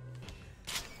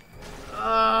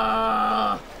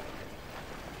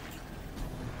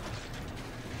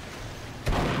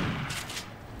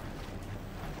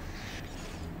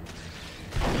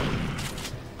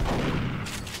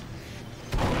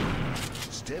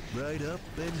 Step right up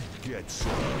and get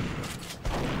some.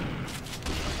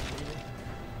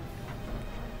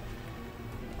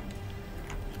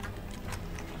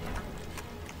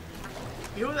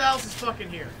 Who the else is fucking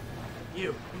here?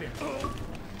 You, come here.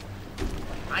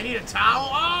 I need a towel.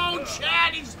 Oh,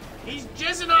 Chad, he's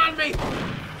jizzing on me.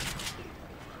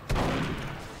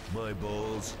 My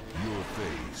balls, your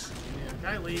face. Yeah, can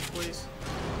I leave, please?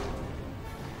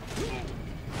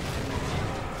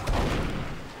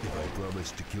 If I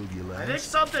promise to kill you last, I think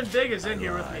something big is in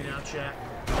here with me now, Chad.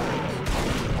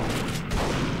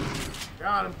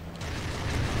 Got him.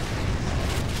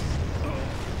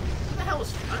 What the hell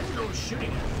is... I didn't know who was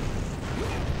shooting at.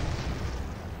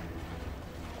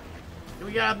 And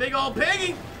we got a big old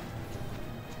piggy.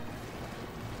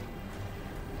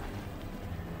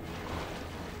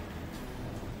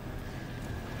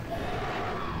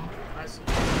 I see.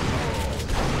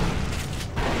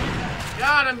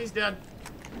 Got him. He's dead.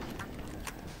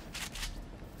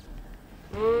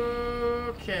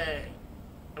 Okay.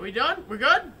 Are we done? We're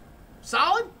good?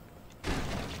 Solid?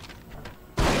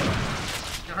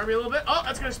 Gonna hurt me a little bit? Oh,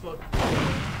 that's gonna explode.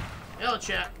 Hello,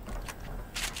 chat.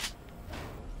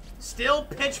 Still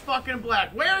pitch fucking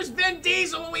black. Where's Vin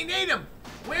Diesel when we need him?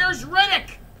 Where's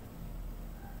Riddick?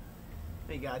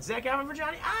 Hey, God, Zach Alvin for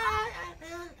Johnny.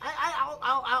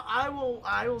 I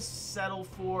will settle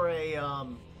for a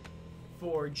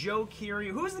for Joe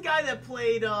Keery. Who's the guy that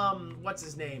played what's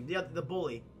his name? The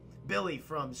bully, Billy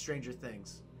from Stranger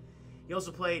Things. He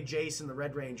also played Jason the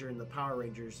Red Ranger in the Power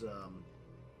Rangers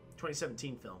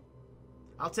 2017 film.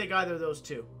 I'll take either of those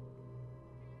two.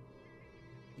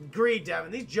 Agreed,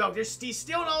 Devin. These jokes, he's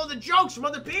stealing all of the jokes from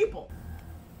other people.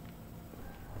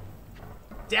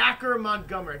 Dacker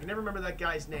Montgomery. I can never remember that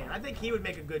guy's name. I think he would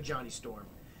make a good Johnny Storm.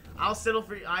 I'll settle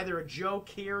for either a Joe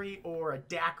Keery or a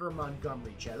Dacker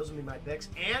Montgomery, Chad. Those will be my picks.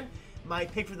 And my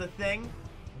pick for the thing,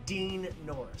 Dean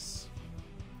Norris.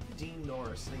 Dean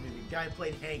Norris. I think the guy who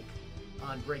played Hank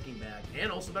on Breaking Bad.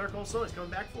 And also Better Call Saul. He's coming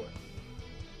back for it.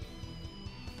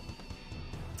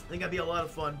 I think that'd be a lot of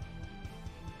fun.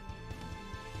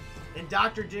 And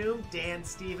Dr. Doom, Dan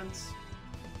Stevens.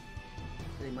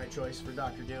 I think my choice for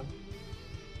Dr. Doom.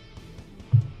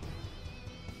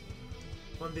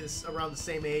 Want to be around the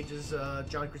same age as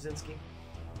John Krasinski.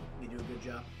 You do a good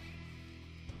job.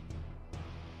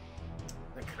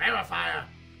 The Clarifier.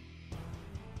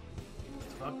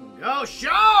 Let's fucking go.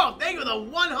 Show! Thank you for the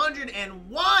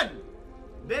 101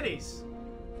 biddies.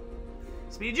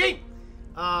 Speedy G.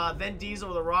 Vin Diesel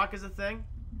with The Rock is a thing.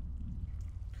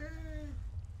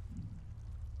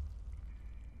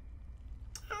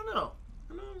 I don't know.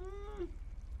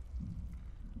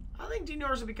 I think Dean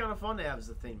Norris would be kind of fun to have as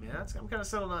the thing, man. I'm kind of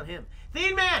settled on him.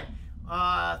 Theme man!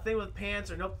 Thing with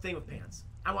pants, or nope, thing with pants.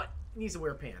 Needs to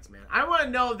wear pants, man. I want to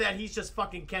know that he's just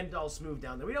fucking Ken doll smooth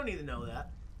down there. We don't need to know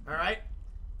that. Alright?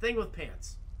 Thing with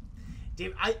pants.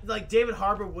 David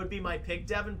Harbour would be my pick,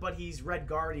 Devin, but he's Red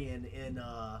Guardian in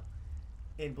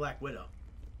Black Widow.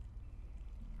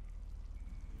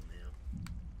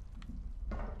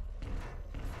 Yeah.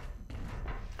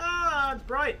 Ah, it's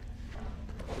bright.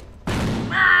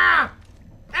 Ah!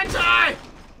 Hentai!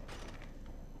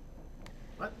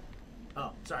 What?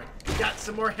 Oh, sorry. Got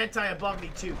some more hentai above me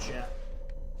too, chat.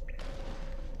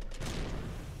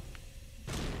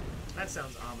 That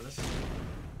sounds ominous.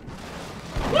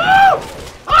 Woo!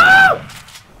 Oh!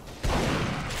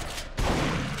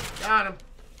 Got him.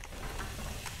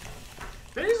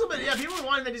 Vin Diesel, yeah, people have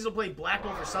wanted Vin Diesel to play Black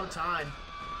Hole for some time.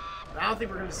 But I don't think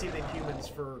we're going to see the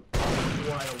Inhumans for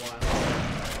quite a while.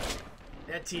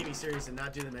 That TV series did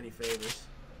not do them any favors.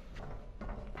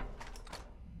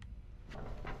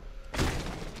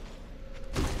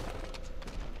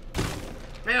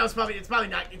 Man, it's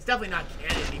definitely not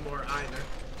canon anymore either.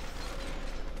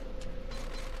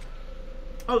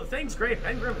 Oh, the thing's great.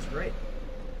 Ben Grimm is great.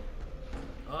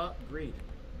 Agreed.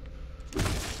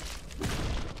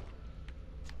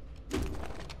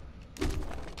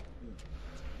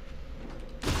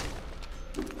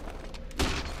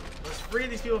 Let's free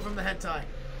these people from the hentai.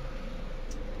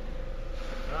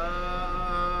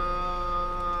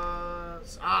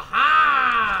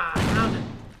 Aha! Found it.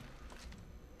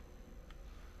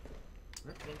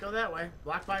 Can't go that way.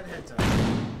 Blocked by the head tie.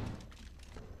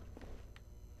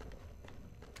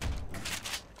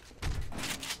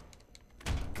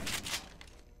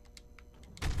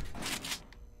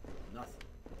 Nothing.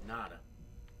 Nada.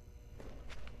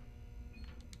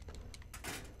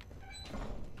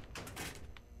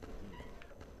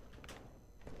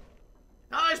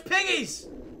 Oh, there's piggies!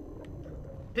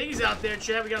 Piggies out there,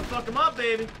 Chad. We gotta fuck them up,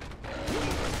 baby.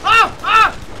 Oh!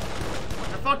 Ah!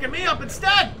 They're fucking me up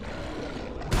instead!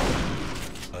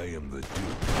 I am the Duke.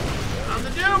 I'm the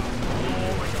Duke!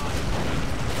 Oh my god.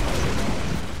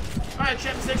 Alright,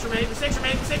 Chad, mistakes were made. Mistakes were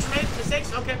made. Mistakes were made.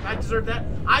 Mistakes. Okay, I deserve that.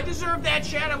 I deserve that,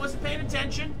 Chad. I wasn't paying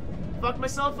attention. Fucked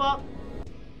myself up.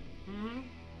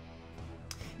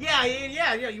 Yeah.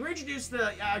 You reintroduced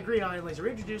the. I agree on it, Laser.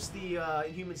 Reintroduce the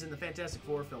Inhumans in the Fantastic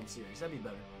Four film series. That'd be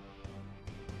better.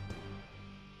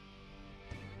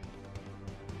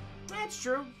 That's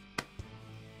true.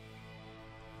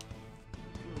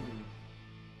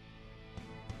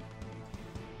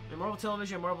 And Marvel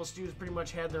Television and Marvel Studios pretty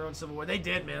much had their own Civil War. They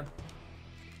did, man.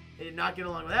 They did not get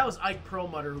along. Well, that was Ike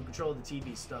Perlmutter who controlled the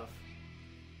TV stuff.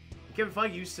 Kevin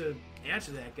Feige used to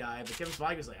answer that guy, but Kevin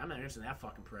Feige was like, I'm not answering that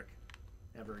fucking prick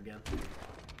ever again.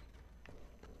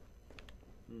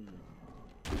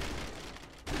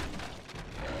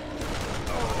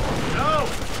 Oh, no!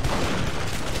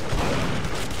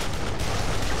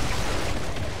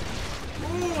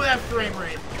 Ooh, that frame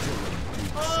rate.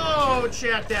 Oh,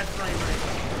 chat, that frame rate.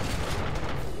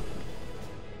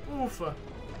 Oofa.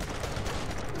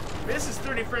 This is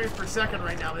 30 frames per second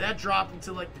right now, but that dropped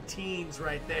into like the teens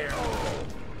right there.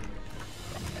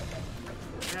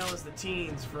 That was the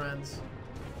teens, friends.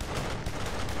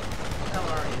 How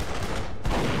are you?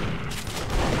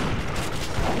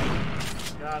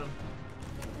 Got him.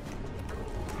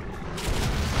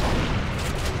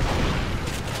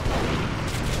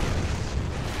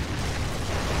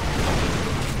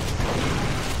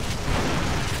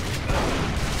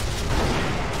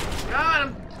 Got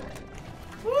him.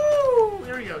 Woo!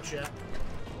 Here we go, chat.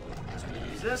 Just gonna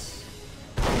use this.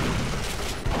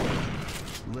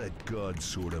 Let God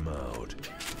sort him out.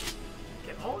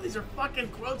 All these are fucking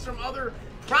quotes from other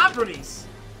properties.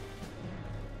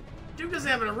 Dude doesn't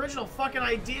have an original fucking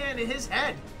idea in his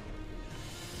head.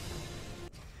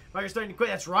 Why you're starting to quit?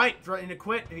 That's right. Starting to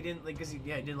quit. He didn't like, cause he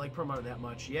didn't like Perlmutter that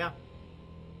much. Yeah.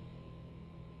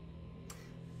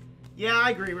 Yeah, I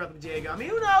agree, Rep Diego. I mean,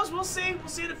 who knows? We'll see. We'll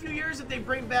see in a few years if they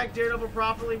bring back Daredevil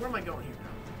properly. Where am I going here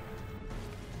now?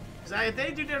 Because if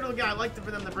they do Daredevil guy, I'd like for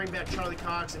them to bring back Charlie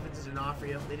Cox if it's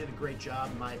D'Onofrio. They did a great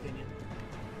job, in my opinion.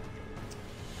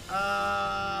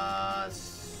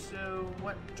 So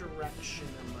what direction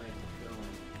am I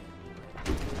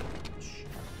going?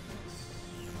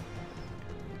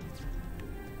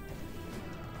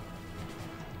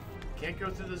 Can't go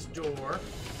through this door.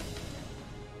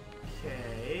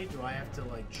 Okay, do I have to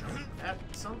like jump at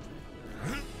something?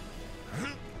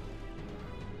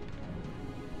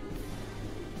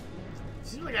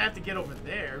 Seems like I have to get over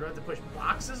there. Do I have to push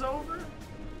boxes over?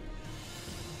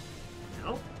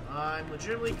 Nope. I'm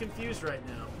legitimately confused right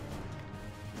now.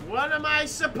 What am I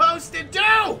supposed to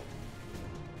do?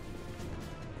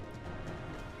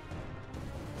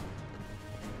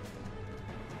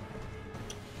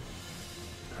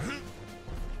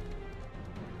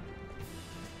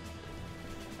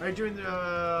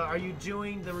 Are you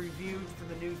doing the review for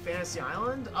the new Fantasy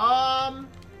Island? I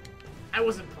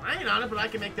wasn't planning on it, but I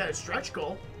can make that a stretch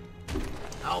goal.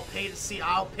 I'll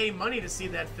pay money to see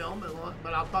that film,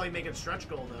 but I'll probably make it a stretch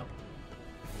goal though.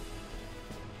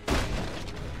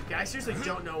 Okay, I seriously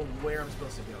don't know where I'm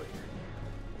supposed to go here.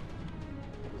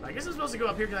 So I guess I'm supposed to go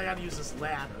up here because I gotta use this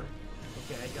ladder.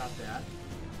 Okay, I got that.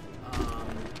 Am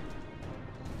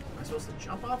I supposed to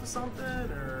jump off of something,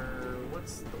 or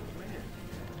what's the plan?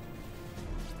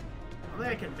 I don't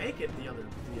think I can make it the other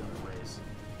ways.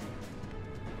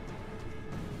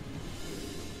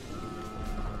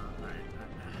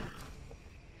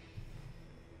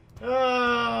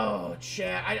 Oh,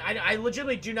 chat. I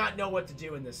legitimately do not know what to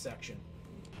do in this section.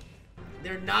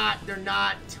 They're not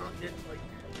like...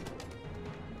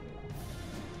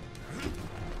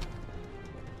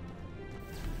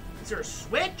 Is there a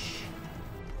switch?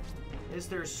 Is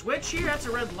there a switch here? That's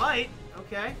a red light.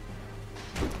 Okay.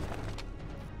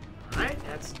 Alright,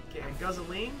 that's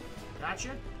gasoline.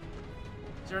 Gotcha.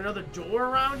 Is there another door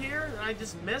around here that I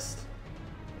just missed?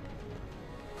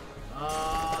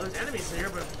 There's enemies here,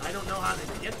 but I don't know how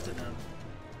to get to them.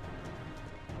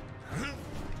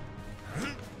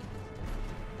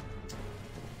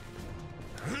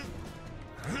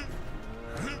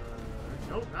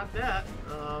 Nope, not that.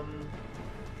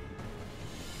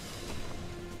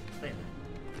 Wait a minute.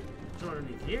 Is there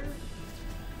underneath here?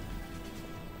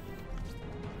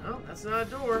 No, that's not a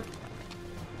door.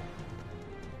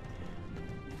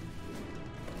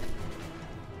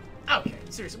 Okay,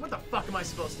 seriously, what the fuck am I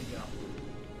supposed to go?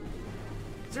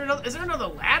 Is there another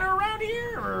ladder around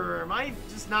here, or am I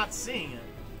just not seeing it?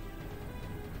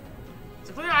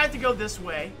 So clearly I have to go this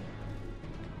way.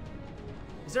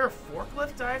 Is there a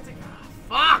forklift I have to... Oh,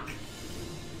 fuck!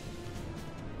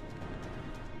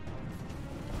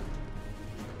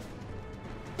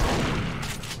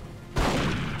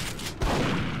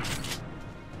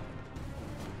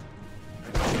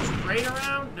 Straight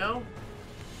around? No?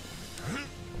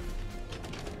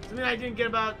 Something I didn't get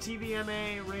about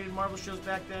TVMA rated Marvel shows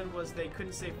back then was they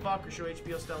couldn't say fuck or show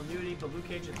HBO style nudity, but Luke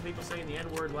Cage and people saying the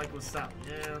N-word like was style.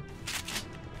 Yeah.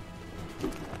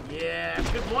 Yeah,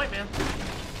 good point, man.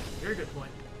 Very good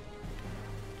point.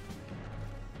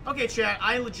 Okay, chat,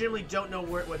 I legitimately don't know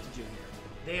what to do here.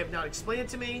 They have not explained it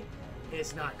to me.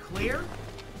 It's not clear.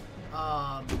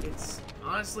 It's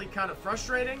honestly kind of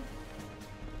frustrating.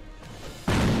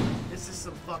 This is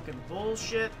some fucking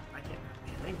bullshit. I can't...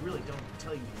 Man, they really don't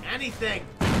tell you anything.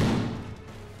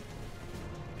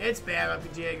 It's bad,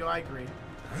 Uncle Diego. I agree.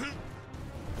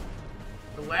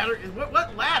 The ladder is...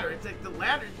 What ladder? It's like the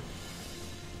ladder...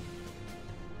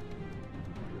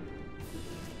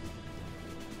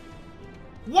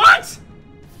 What?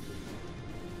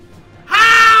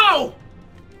 How?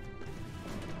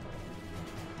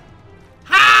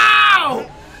 How?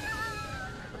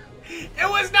 It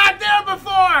was not there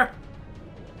before.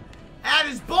 That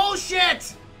is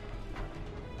bullshit.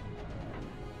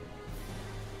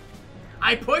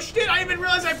 I pushed it? I didn't even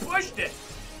realize I pushed it.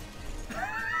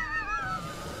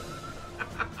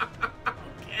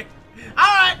 Okay.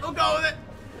 Alright, we'll go with it.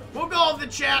 We'll go with the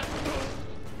chat.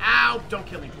 Ow. Don't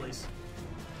kill me, please.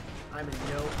 I'm in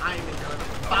no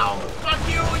foul. Fuck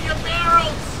you and your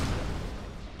barrels!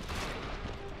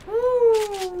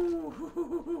 Woo!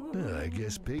 I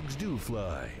guess pigs do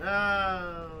fly.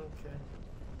 Okay.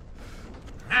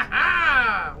 Ha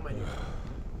ha! What am I doing?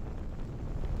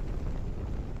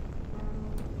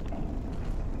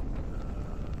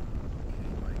 Okay,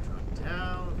 I drop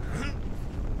down.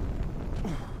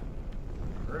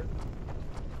 Hurt.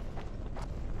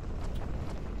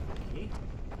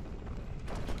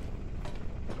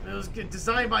 It was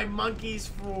designed by monkeys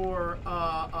for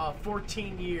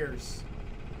 14 years.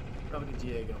 Probably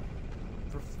Diego.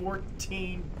 For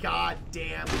 14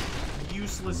 goddamn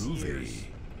useless years.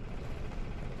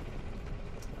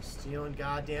 Stealing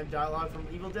goddamn dialogue from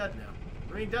Evil Dead now.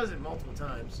 I mean, he does it multiple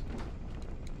times.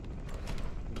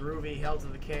 Groovy, Hell to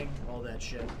the King, all that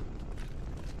shit.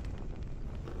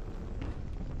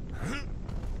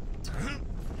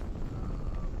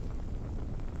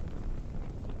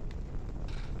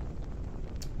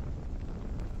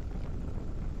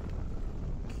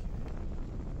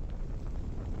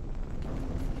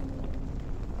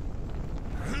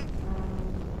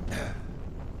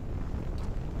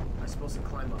 To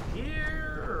climb up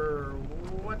here, or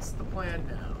what's the plan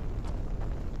now?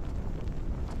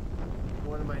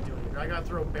 What am I doing here? I gotta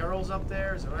throw barrels up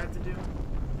there? Is that what I have to do?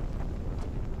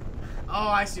 Oh,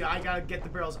 I see. I gotta get the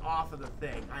barrels off of the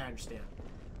thing. I understand.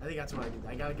 I think that's what I do.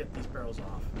 I gotta get these barrels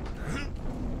off.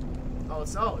 Oh,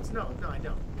 it's no, I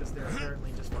don't, because they're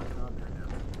apparently just fucking on there now.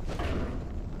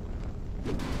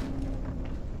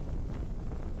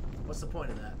 What's the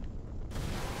point of that?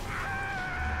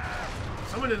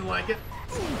 Someone didn't like it.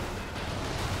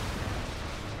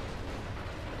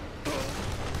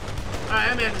 Alright,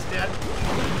 that man is dead.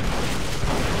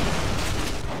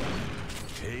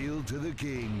 Hail to the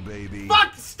king, baby.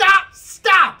 Fuck! Stop!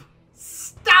 Stop!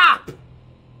 Stop!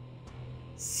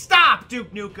 Stop,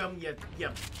 Duke Nukem, you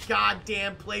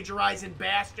goddamn plagiarizing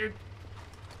bastard.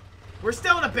 We're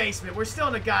still in a basement. We're still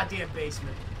in a goddamn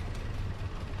basement.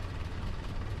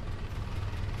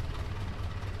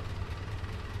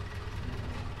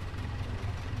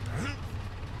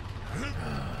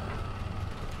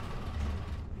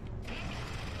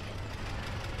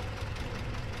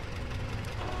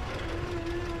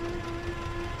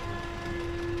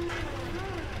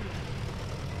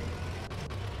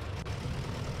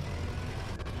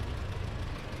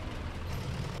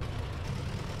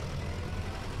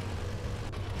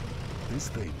 This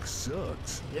thing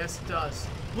sucks. Yes, it does.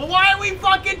 Well, why are we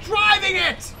fucking driving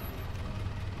it?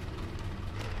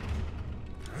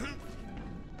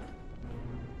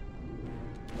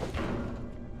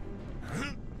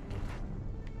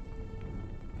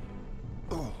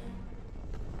 Oh.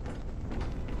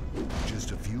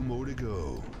 Just a few more to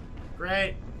go.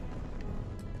 Great.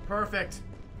 Perfect.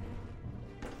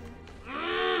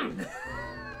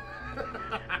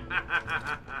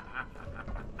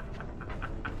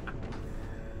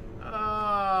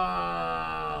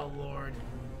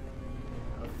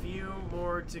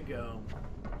 go.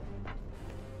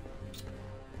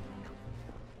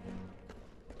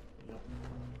 Yep.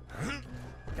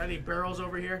 Got any barrels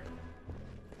over here?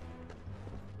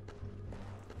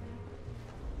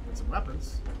 Got some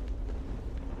weapons.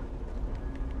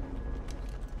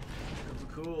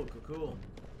 Cool, cool, cool.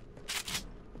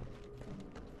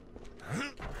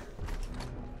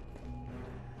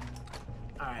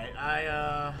 Alright,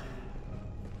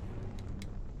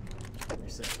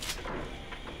 reset.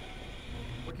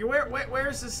 Okay,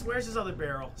 where's this other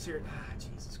barrel?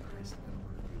 Jesus Christ, I don't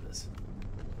want to do this.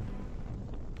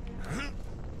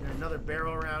 There's another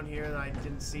barrel around here that I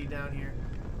didn't see down here.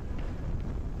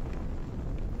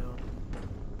 No.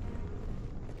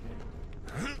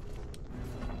 Okay.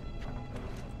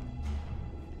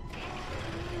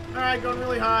 Alright, going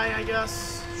really high, I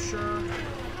guess. Sure.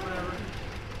 Whatever.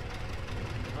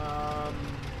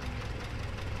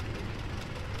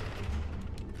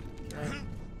 Okay.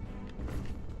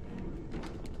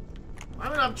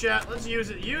 I'm up, chat. Let's use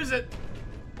it. Use it!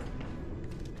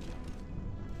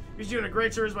 He's doing a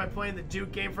great service by playing the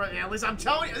Duke game for at least I'm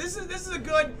telling you, this is a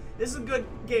good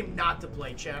game not to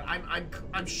play, chat.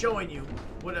 I'm showing you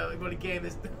what a game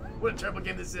this what a terrible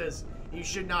game this is. You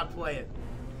should not play it.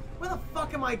 Where the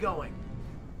fuck am I going?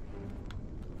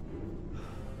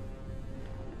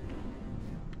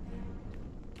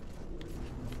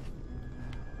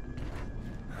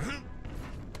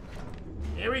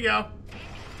 Here we go.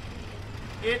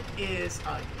 It is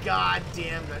a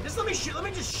goddamn gun. Just let me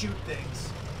just shoot things.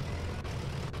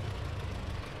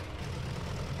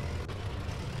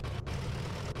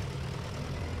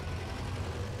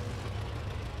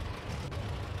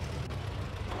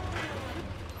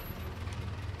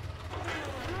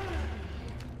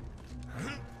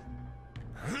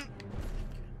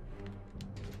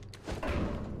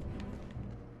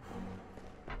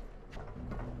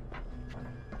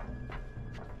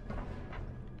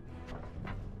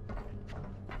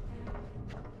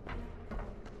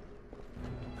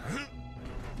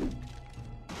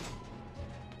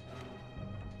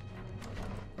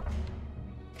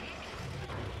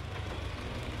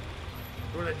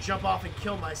 I'm gonna jump off and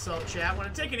kill myself, chat.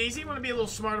 Want to take it easy? Want to be a little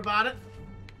smart about it?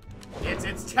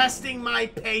 It's testing my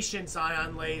patience,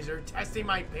 Ion Laser. Testing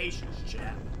my patience,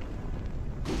 chat.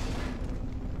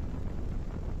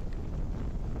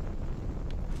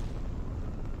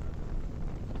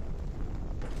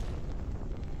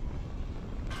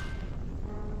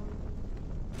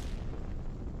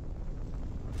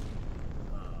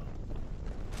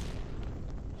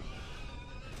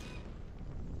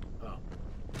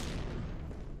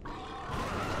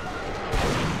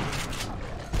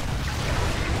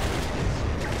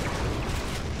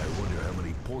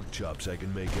 Chops I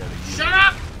can make out of you. Shut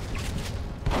up!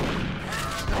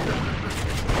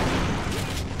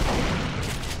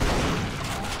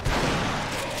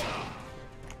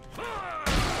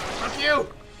 Fuck you!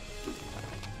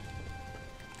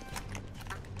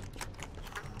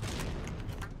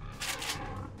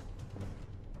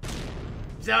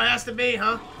 Is that how it has to be,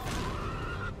 huh?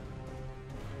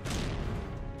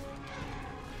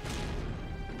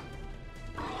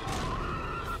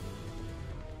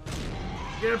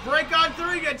 You're gonna break on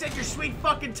through, you gotta take your sweet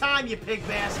fucking time, you pig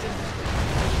bastard.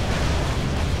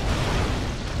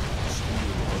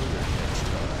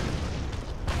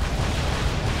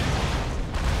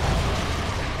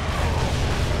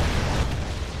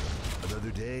 Another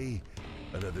day,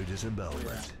 another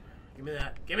disembowelment. Give me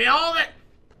that. Give me all of it!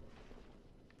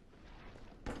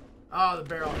 Oh, the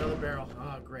barrel, another barrel.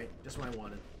 Oh, great. Just what I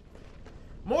wanted.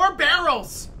 More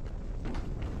barrels!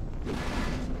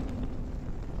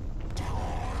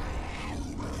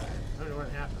 I don't know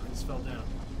what happened. I just fell down.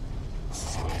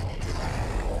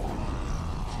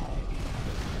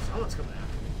 Someone's coming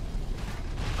after me.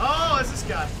 Oh, it's this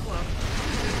guy. Hello.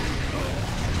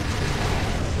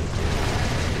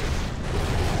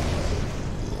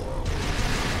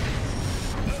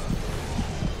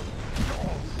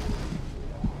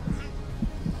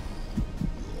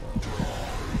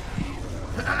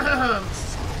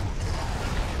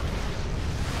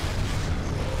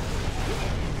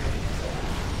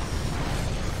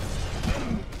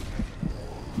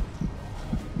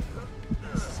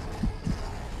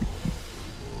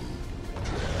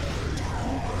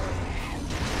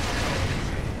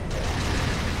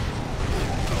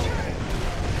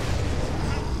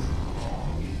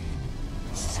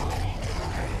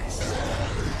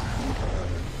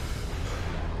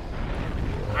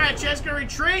 Just gonna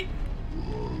retreat.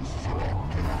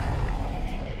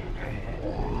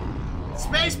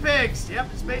 Space pigs. Yep,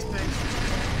 space pigs.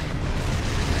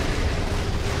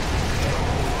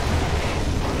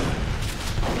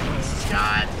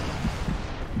 God.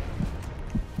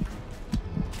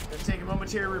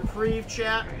 momentary reprieve,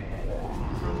 chat.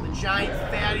 From the giant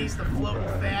fatties, the floating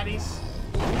fatties.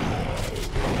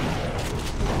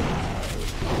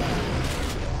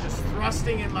 Just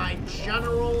thrusting in my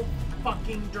general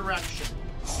fucking direction.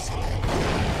 He's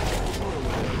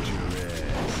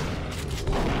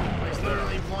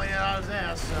literally blowing it out of his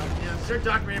ass. So, yeah, is there a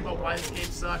documentary about why this game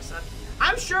sucks?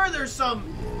 I'm sure there's some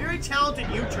very talented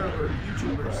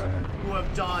YouTubers who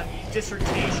have done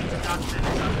dissertations and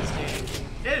documentaries on this game.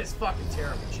 It is fucking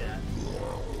terrible, chat.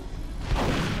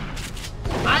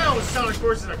 I always sound like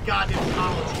courses are goddamn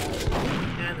college.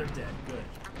 And they're dead. Good.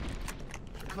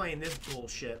 They're playing this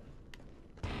bullshit.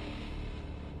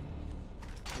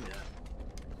 Yeah.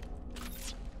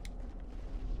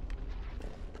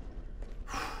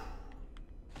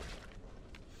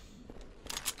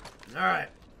 Alright.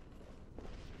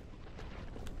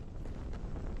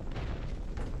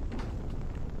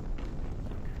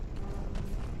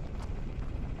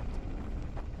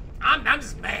 I'm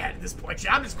just mad at this point.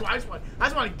 I just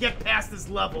want to get past this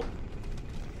level.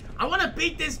 I want to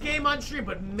beat this game on stream,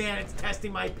 but man, it's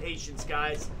testing my patience,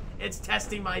 guys. It's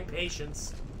testing my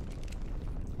patience.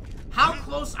 How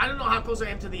close? I don't know how close I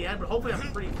am to the end, but hopefully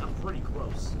I'm pretty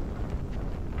close.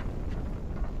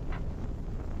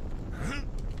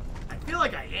 I feel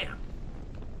like I am.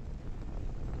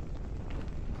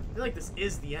 I feel like this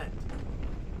is the end.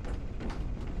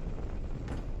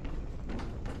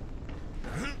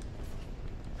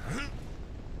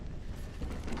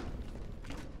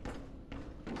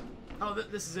 Oh,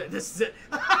 this is it. This is it.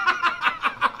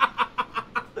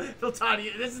 Phil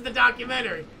Toddy, this is the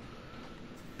documentary.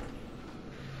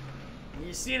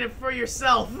 You're seeing it for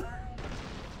yourself.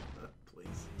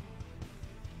 Please.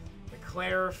 The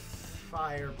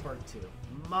Clarifier Part 2.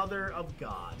 Mother of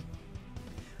God.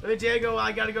 Hey, Diego,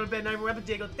 I gotta go to bed.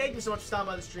 Diego, thank you so much for stopping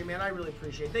by the stream, man. I really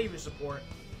appreciate it. Thank you for your support.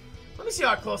 Let me see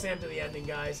how close I am to the ending,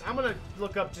 guys. I'm gonna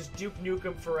look up just Duke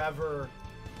Nukem Forever.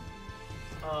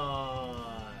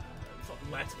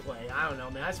 Let's play. I don't know,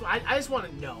 man. I just want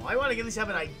to know. I want to at least have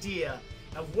an idea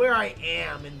of where I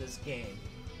am in this game.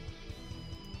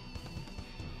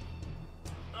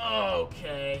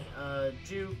 Okay.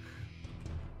 Duke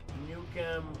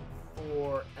Nukem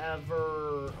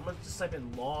Forever. I'm gonna just type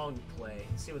in long play.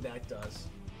 See what that does.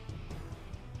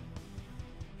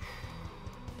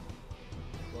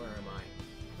 Where am I?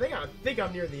 I think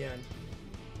I'm near the end.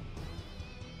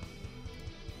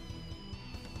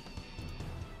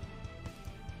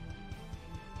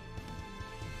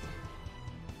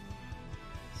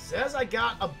 Says I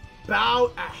got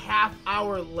about a half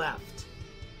hour left.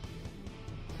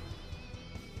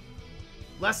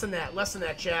 Less than that,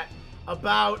 chat.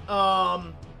 About,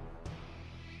 no,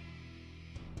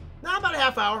 about a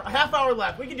half hour. A half hour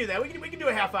left. We can do that. We can do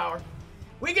a half hour.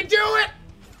 We can do it!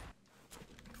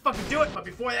 Fucking do it. But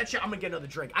before that, chat, I'm gonna get another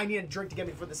drink. I need a drink to get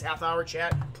me for this half hour,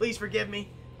 chat. Please forgive me.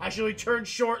 I shall return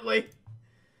shortly.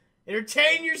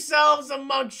 Entertain yourselves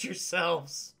amongst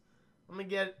yourselves. I'm gonna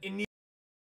get in.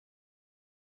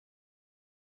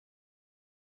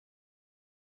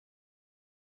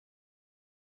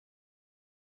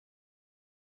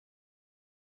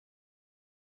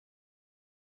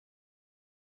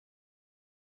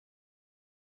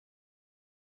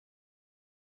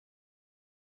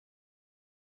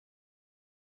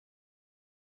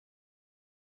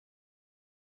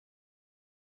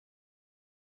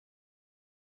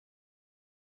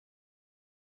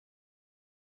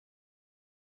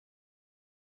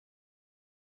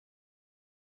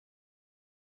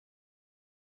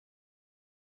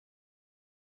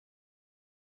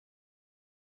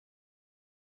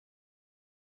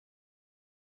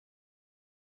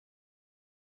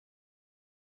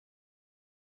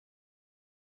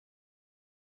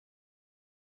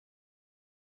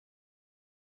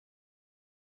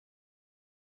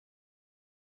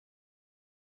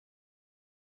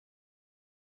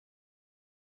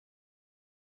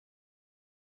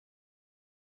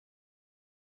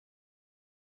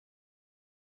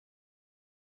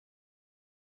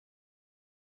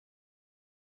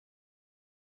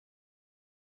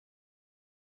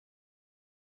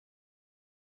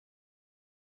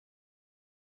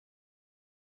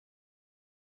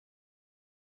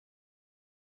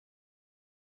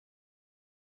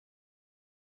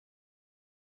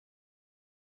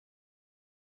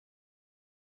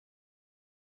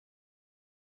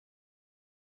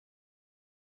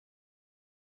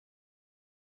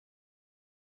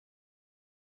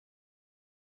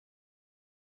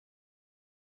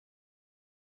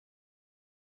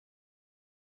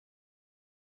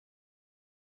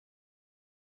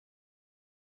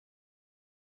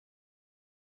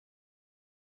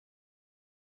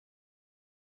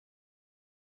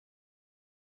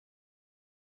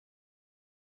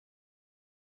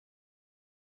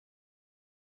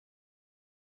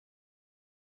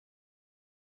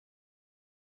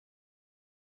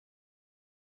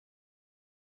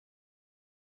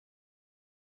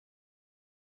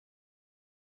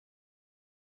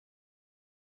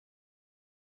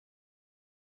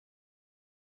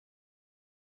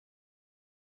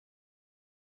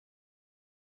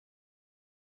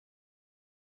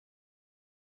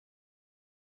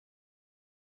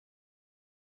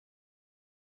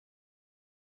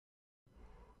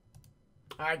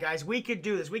 All right, guys, we could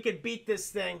do this. We could beat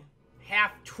this thing.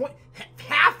 Half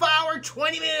hour,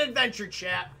 20-minute adventure,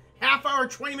 chat. Half hour,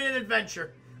 20-minute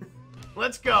adventure.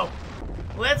 Let's go.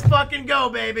 Let's fucking go,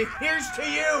 baby. Here's to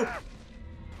you.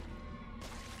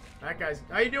 All right, guys.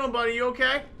 How you doing, buddy? You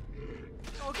okay?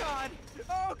 Oh God!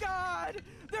 Oh God!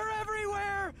 They're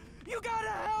everywhere! You gotta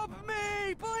help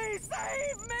me! Please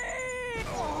save me!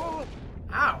 Oh.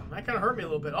 Ow, that kind of hurt me a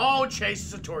little bit. Oh, Chase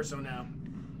is a torso now.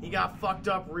 He got fucked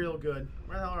up real good.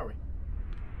 Where the hell are we?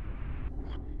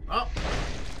 Oh.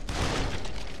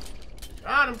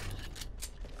 Got him.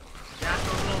 Got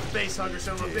those little face hugger,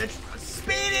 son of a bitch.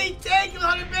 Speedy! Thank you,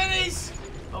 100 minis!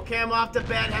 Okay, I'm off to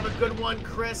bed. Have a good one,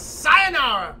 Chris.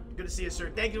 Sayonara! Good to see you,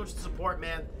 sir. Thank you for the support,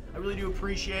 man. I really do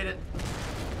appreciate it.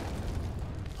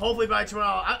 Hopefully by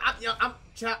tomorrow,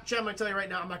 Chat, I'm gonna tell you right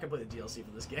now, I'm not gonna play the DLC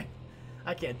for this game.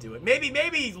 I can't do it. Maybe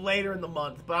later in the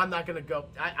month, but I'm not gonna go.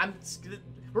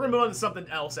 We're gonna move on to something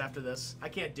else after this. I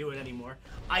can't do it anymore.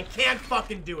 I can't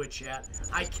fucking do it, chat.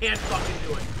 I can't fucking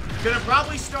do it. Gonna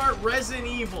probably start Resident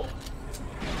Evil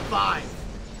 5.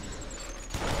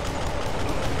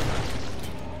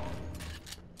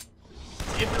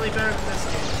 It's infinitely better than this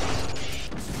game.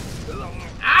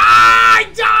 Ah, I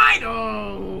died!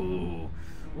 Oh!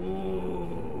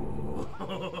 Ooh.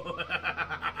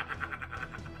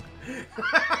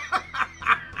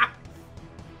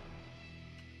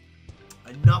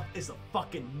 Enough is a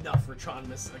fucking enough,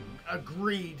 Retronomus.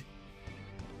 Agreed.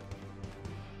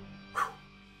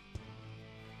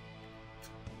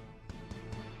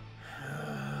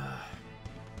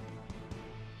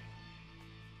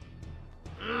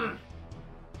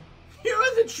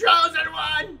 You're the chosen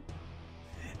one!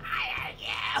 I hate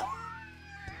you!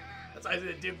 That's why I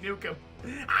said Duke Nukem.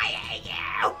 I hate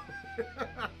you!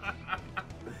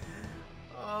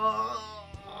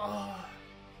 Oh.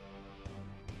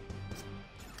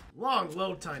 Long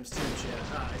load times too, chat.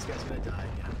 Ah, this guy's gonna die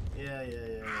again.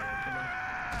 Yeah. Come on.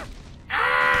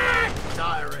 Ah!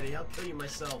 Die already. I'll kill you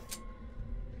myself.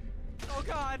 Oh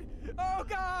God! Oh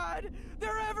God!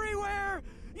 They're everywhere!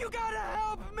 You gotta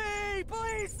help me!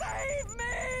 Please save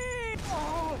me!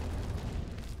 Oh.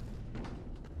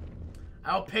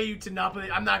 I'll pay you to not play.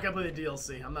 I'm not gonna play the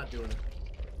DLC. I'm not doing it.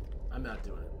 I'm not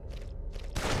doing it.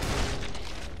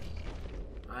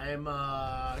 I'm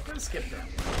gonna skip that.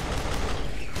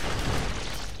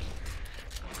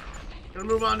 Gonna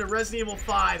move on to Resident Evil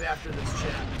 5 after this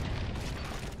chat.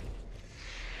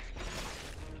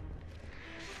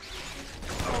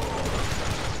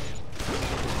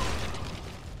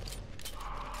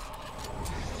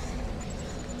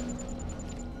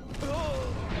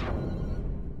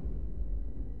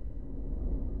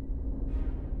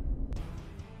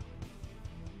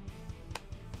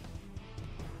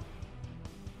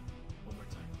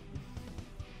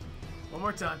 One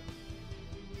more time.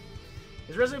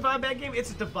 Is Resident Evil 5 a bad game?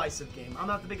 It's a divisive game. I'm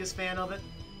not the biggest fan of it.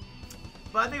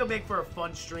 But I think it'll make for a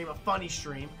fun stream, a funny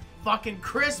stream. Fucking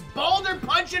Chris Boulder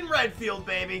punching Redfield,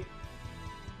 baby.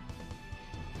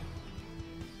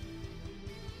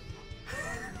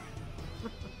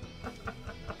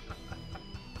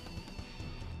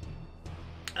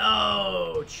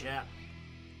 Oh, chat.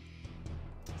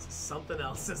 This is something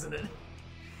else, isn't it?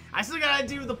 I still gotta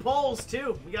do the polls,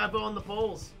 too. We gotta vote on the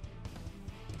polls.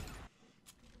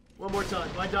 One more time.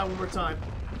 I die one more time.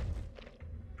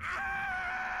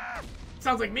 Ah!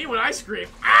 Sounds like me when I scream.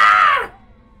 Ah!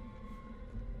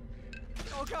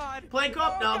 Oh God! Playing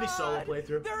co-op? Oh No, I'll be God! solo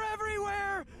playthrough. They're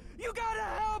everywhere! You gotta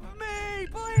help me!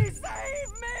 Please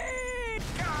save me!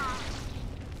 Ah!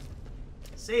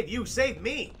 Save you, save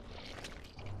me!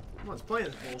 No one's playing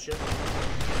this bullshit.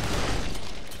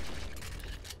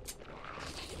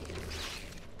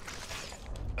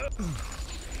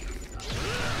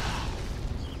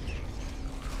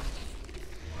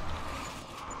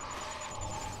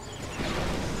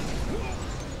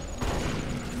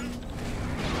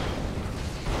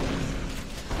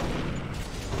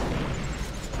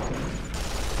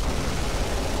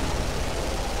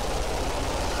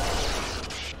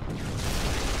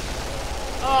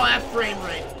 Oh, that frame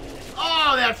rate.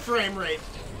 Oh, that frame rate.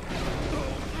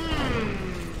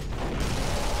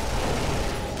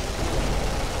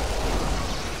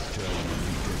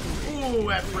 Ooh,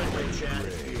 that frame rate, chat.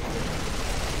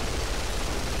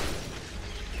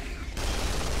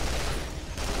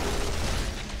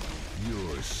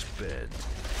 You're sped.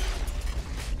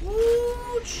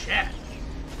 Ooh, chat.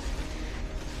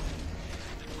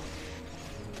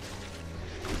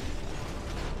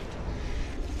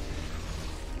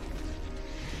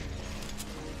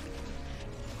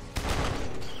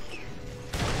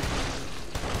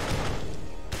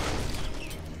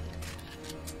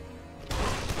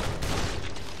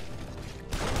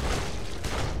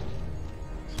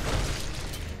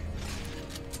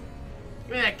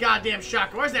 goddamn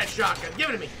shotgun. Where's that shotgun? Give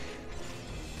it to me.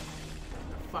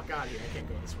 Get the fuck out of here. I can't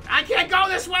go this way. I can't go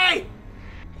this way!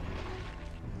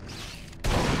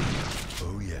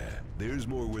 Oh yeah, there's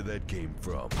more where that came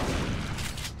from.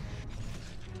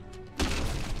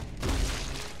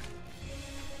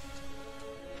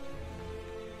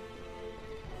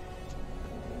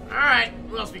 Alright,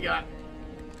 what else we got?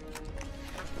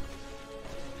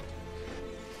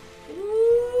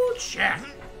 Ooh, chat.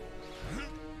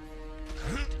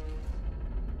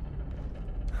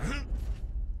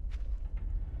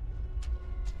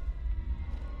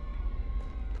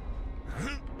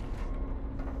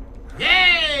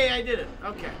 Yay! I did it.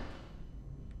 Okay.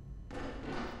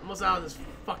 Almost out of this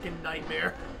fucking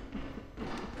nightmare.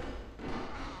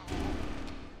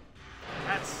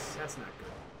 That's not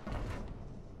good.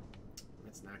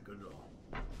 That's not good at all.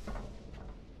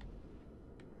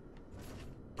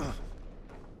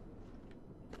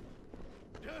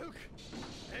 Duke,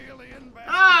 alien bastard.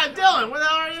 Ah, Dylan, where the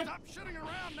hell are you? Stop shitting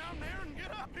around down there and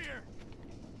get up here.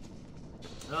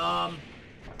 I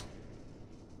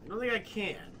don't think I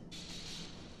can.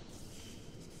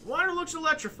 Water looks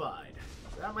electrified.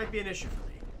 That might be an issue for me.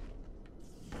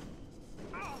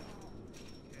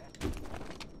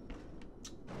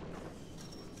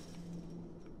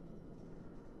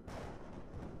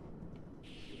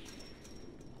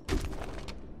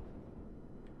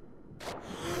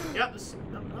 Yep,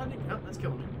 that's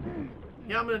killing me.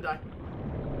 Yeah, I'm gonna die.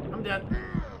 I'm dead.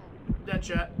 Dead,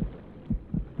 chat.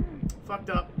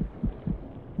 Fucked up.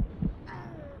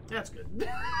 That's good.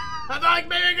 I thought like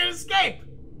maybe I could escape.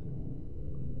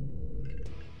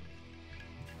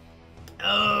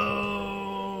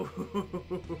 Oh,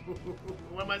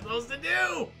 what am I supposed to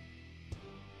do?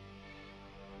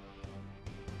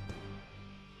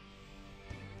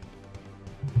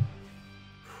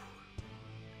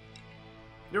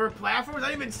 There were platforms?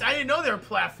 I didn't know there were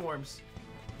platforms.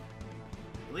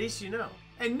 At least you know.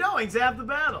 And knowing's half the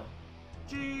battle.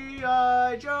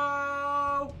 G.I.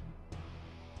 Joe!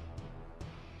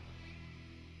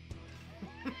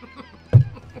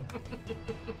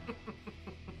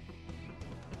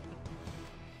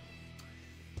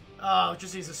 Oh,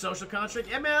 just he's a social construct?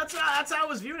 Yeah, man, that's how I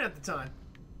was viewing it at the time.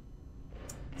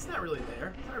 It's not really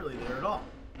there. It's not really there at all.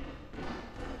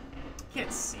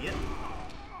 Can't see it.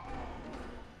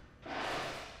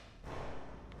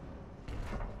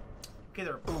 Okay,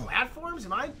 there are platforms?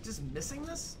 Am I just missing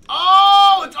this?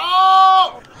 Oh! It's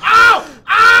oh! Ow!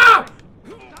 Ow!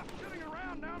 Stop shitting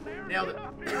around down there. Nailed it.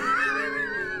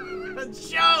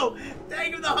 Joe!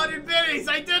 Thank you for the 100 biddies!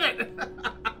 I did it!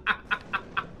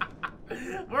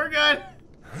 We're good.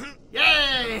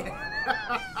 Yay!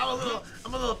 I'm a little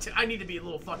I need to be a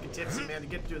little fucking tipsy, man, to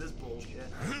get through this bullshit.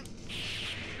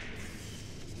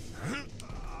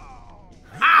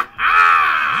 Ha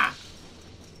ha!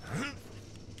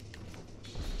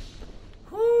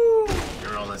 Whoo!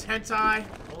 You're all this hentai,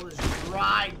 all this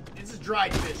dried. This is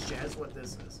dried fish, Chad. That's what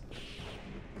this is.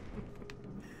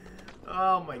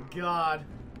 Oh my god.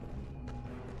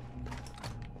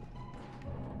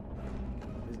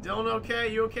 Is Dylan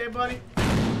okay? You okay, buddy? God,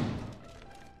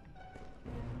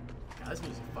 this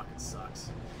music fucking sucks.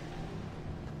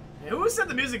 Yeah, who said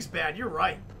the music's bad? You're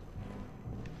right.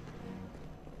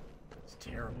 It's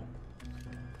terrible.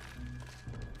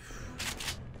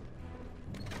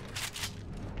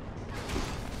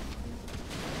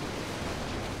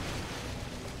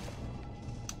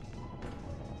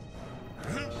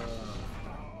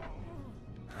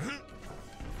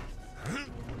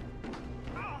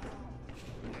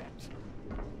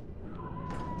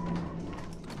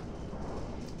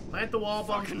 Plant the wall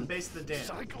bomb at the base of the dam.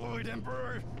 Cycloid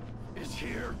Emperor is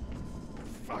here.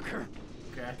 Fucker.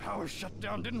 Okay. Power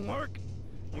shutdown didn't work.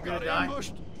 You gonna Got die?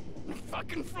 ambushed.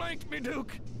 Fucking flanked me,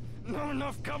 Duke. Not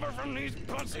enough cover from these I think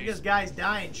pussies. this guy's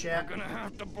dying, We're chat. gonna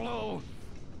have to blow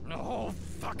the whole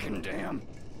fucking dam.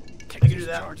 Take I can these do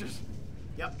that. charges.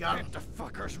 Yep, got him. Plant the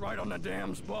fuckers right on the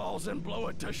dam's balls and blow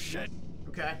it to shit.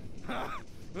 Okay.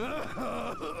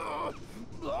 Blow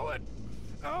it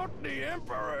out the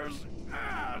Emperor's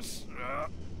ass.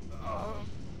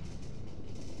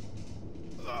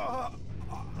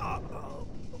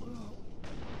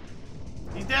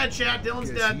 He's dead, chat. Dylan's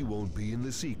Guess dead. he won't be in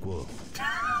the sequel.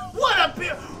 What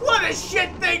a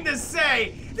shit thing to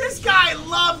say. This guy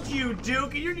loved you,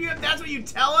 Duke, and that's what you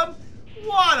tell him?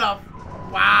 What a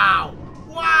wow.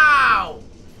 Wow.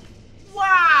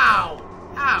 Wow.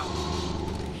 Ow.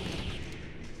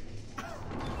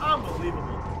 Unbelievable.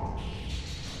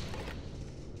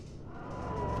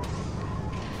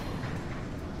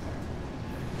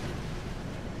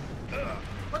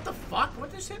 What the fuck?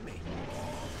 What just hit me?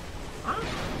 Huh?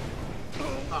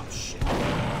 Oh, shit.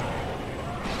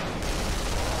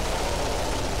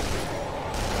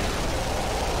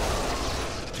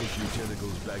 Take your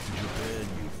tentacles back to Japan,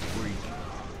 you freak.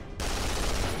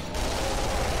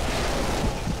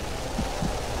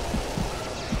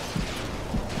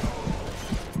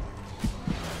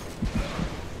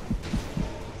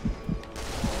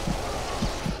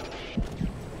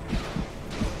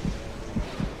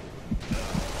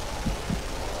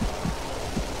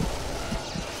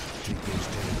 Take those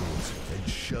tentacles and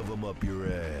shove them up your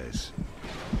ass.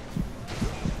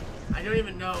 I don't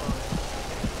even know.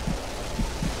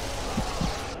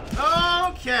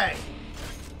 Okay.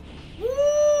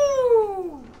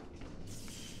 Woo!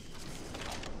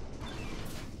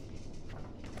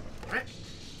 Alright.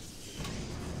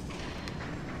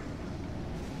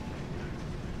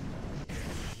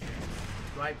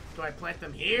 Do I plant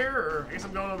them here, or I guess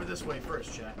I'm going over this way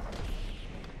first, chat.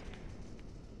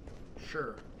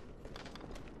 Sure.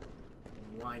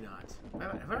 Why not?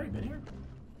 Have I already been here?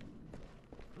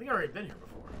 I think I've already been here before.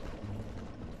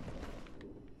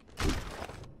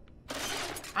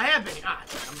 I have been. Ah,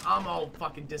 I'm all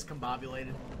fucking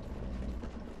discombobulated.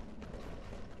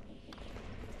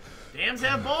 Dams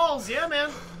have balls, yeah, man.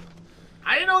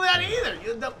 I didn't know that either.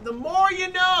 The more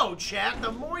you know, chat,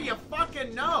 the more you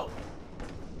fucking know.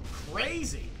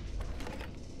 Crazy.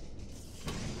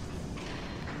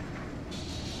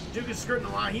 Duke is skirting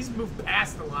the line. He's moved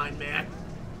past the line, man.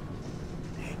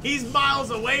 He's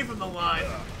miles away from the line.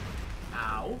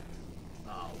 Ow.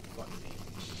 Oh, fuck me.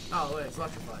 Oh, wait, it's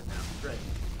electrified now. Great.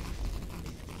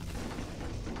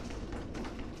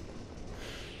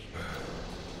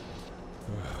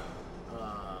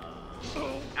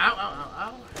 Ow, ow, ow,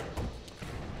 ow.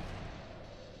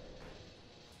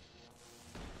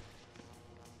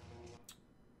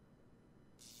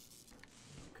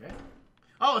 Okay.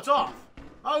 Oh, it's off.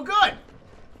 Oh, good.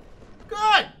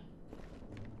 Good.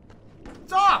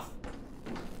 It's off.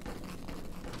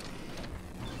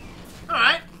 All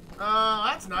right.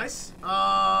 That's nice.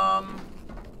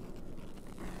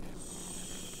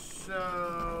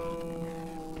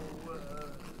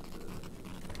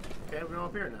 Okay, we're going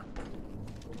up here now.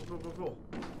 Cool, cool, cool, cool.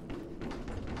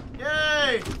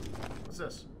 Yay! What's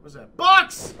this? What's that?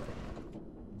 Box!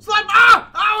 Slime! Ah!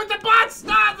 Oh, with the butts!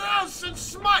 Ah, no,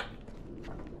 smut!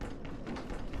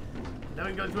 Now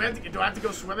we can go. Do I have to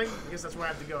go swimming? I guess that's where I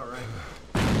have to go, right?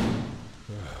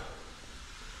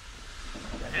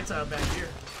 Got hentai back here.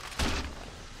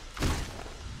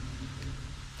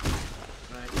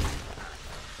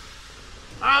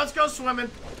 Alright, let's go swimming.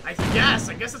 I guess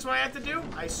that's what I have to do.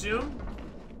 I assume.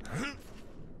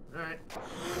 Alright.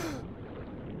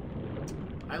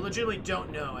 I legitimately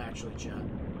don't know, actually, chat.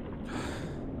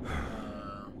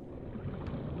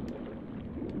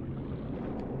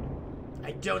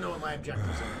 I don't know what my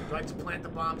objectives are. Do I have to plant the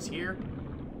bombs here?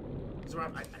 Is where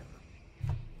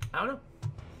I don't know.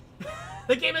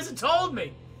 The game hasn't told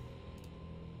me.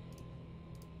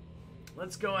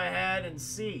 Let's go ahead and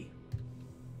see.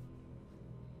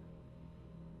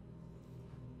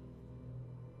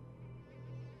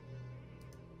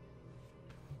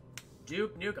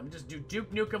 Duke Nukem. Just do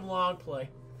Duke Nukem long play.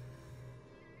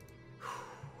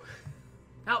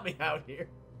 Help me out here.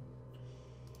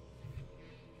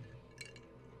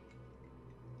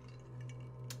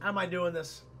 How am I doing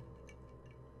this?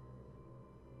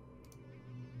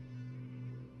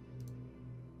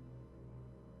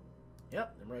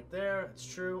 Yep, I'm right there. It's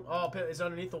true. Oh, it's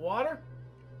underneath the water?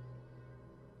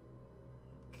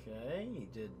 Okay, he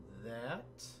did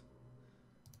that.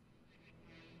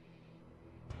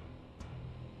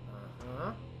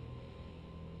 Uh-huh.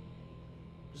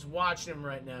 Just watching him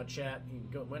right now, chat. He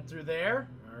went through there.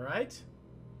 All right.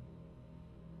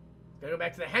 Gotta go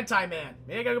back to the hentai man.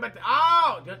 Maybe I gotta go back to...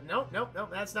 Oh! Nope, nope, nope.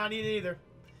 That's not it either.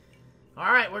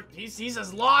 Alright, he's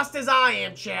as lost as I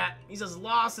am, chat. He's as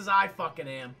lost as I fucking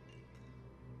am.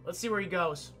 Let's see where he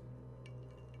goes.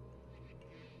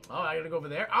 Oh, I gotta go over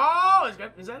there. Oh! Is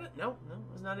that it? No,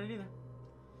 that's not it either.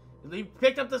 He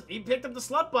picked up the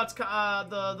slut butts,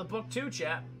 the book too,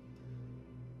 chat.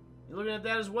 You're looking at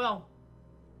that as well.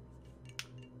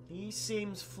 He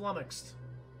seems flummoxed.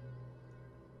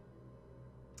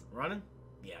 Running?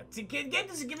 Yeah. The game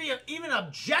doesn't give you even an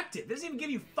objective. It doesn't even give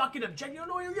you fucking objective. You don't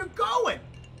know where you're going.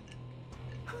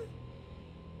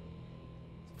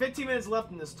 15 minutes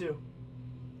left in this, too.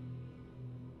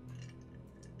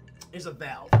 There's a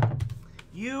valve.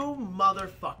 You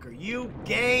motherfucker. You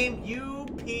game. You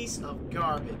piece of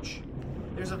garbage.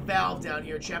 There's a valve down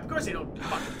here, chap. Of course they don't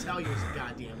fucking tell you it's a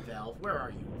goddamn valve. Where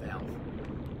are you, valve?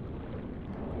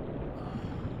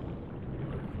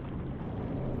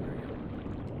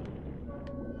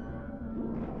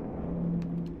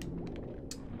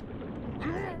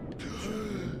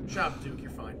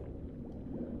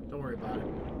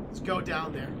 Let's go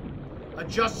down there.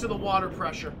 Adjust to the water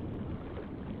pressure.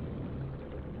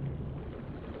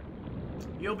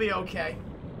 You'll be okay.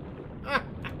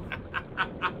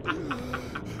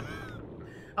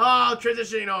 Oh,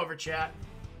 transitioning over, chat.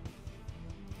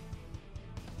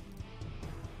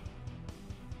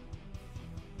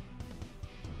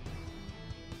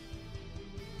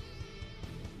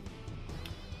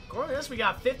 According to this, we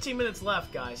got 15 minutes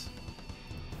left, guys.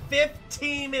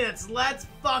 15 minutes. Let's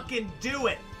fucking do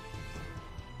it.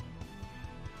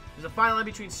 There's a fine line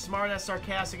between smart-ass,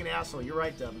 sarcastic, and asshole. You're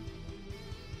right, Devin.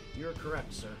 You're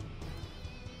correct, sir.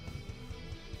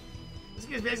 This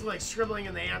game's basically like scribbling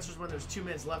in the answers when there's 2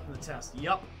 minutes left in the test.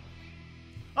 Yup.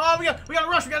 Oh, we got to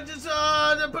rush. We got to just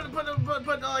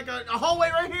put like a hallway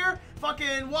right here.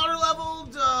 Fucking water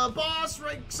leveled boss,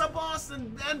 right? Sub boss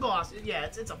and end boss. Yeah,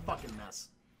 it's a fucking mess.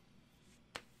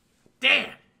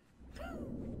 Damn.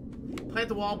 Plant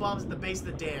the wall bombs at the base of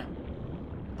the dam.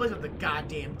 Place with the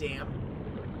goddamn dam.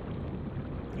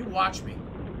 You watch me.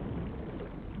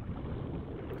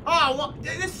 Oh, well,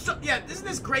 this is so, yeah, isn't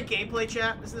this great gameplay,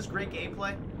 chat? Isn't this great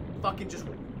gameplay? Fucking just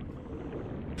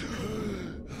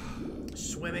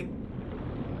swimming.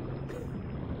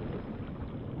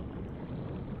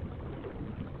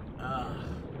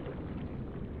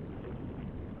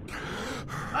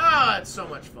 Ah, it's so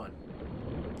much fun.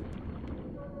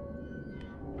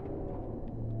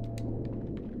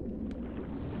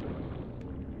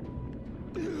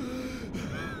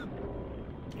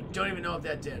 I don't even know if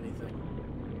that did anything.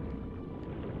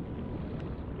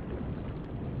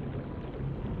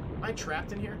 Am I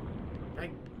trapped in here?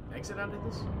 Can I exit out of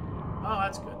this? Oh,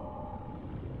 that's good.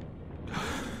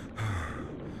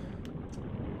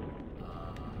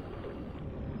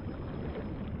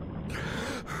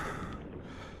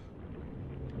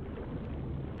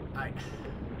 I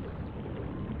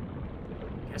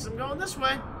guess I'm going this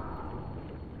way.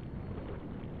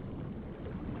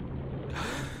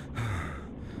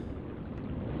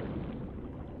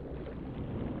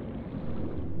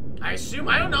 I assume,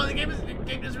 I don't know, the game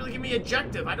doesn't really give me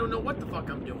objective. I don't know what the fuck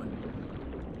I'm doing.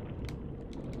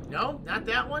 No? Not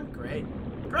that one? Great.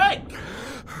 Great!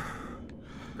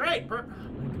 Great! Oh my god.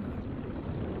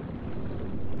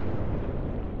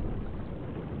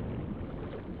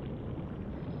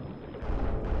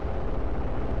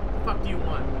 What the fuck do you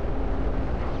want?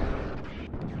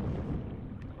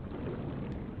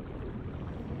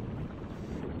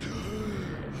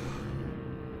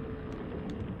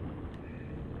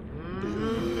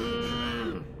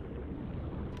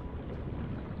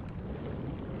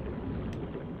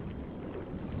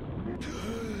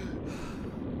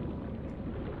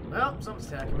 Well, something's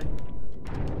attacking me.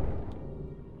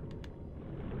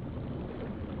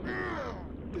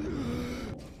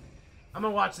 I'm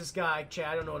gonna watch this guy, chat.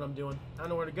 I don't know what I'm doing. I don't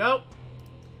know where to go.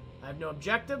 I have no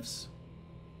objectives.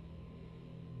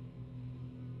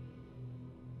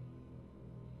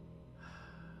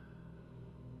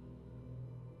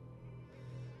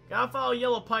 Gotta follow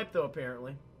yellow pipe, though,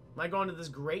 apparently. Am I going to this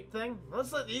grate thing?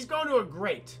 He's going to a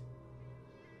grate.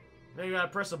 Now you gotta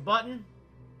press a button.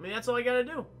 I mean, that's all I gotta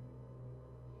do.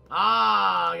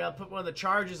 Ah, I gotta put one of the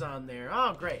charges on there.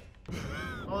 Oh, great.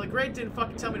 Well, the grate didn't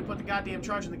fucking tell me to put the goddamn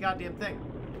charge in the goddamn thing.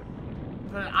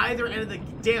 Put it at either end of the...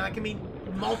 Damn, that can mean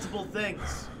multiple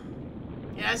things.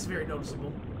 Yeah, that's very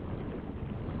noticeable.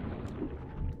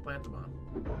 Plant the bomb.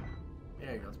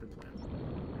 There you go, it's been planted.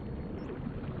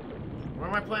 Where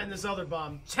am I planting this other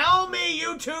bomb? Tell me,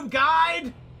 YouTube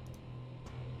guide!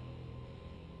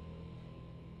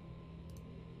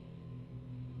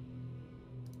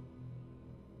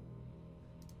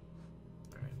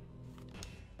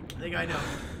 I think I know.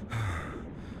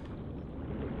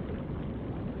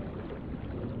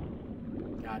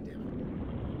 God damn it.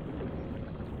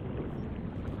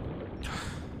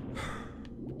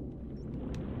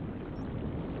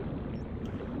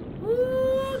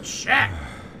 Woo, check.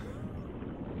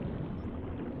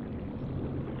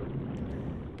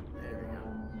 There we go.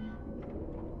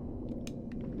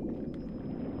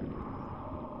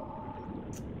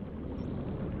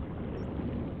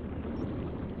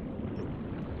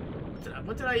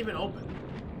 What did I even open?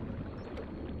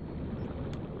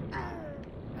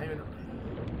 I even...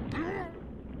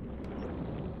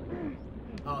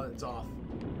 Oh, it's off.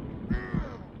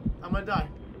 I'm gonna die.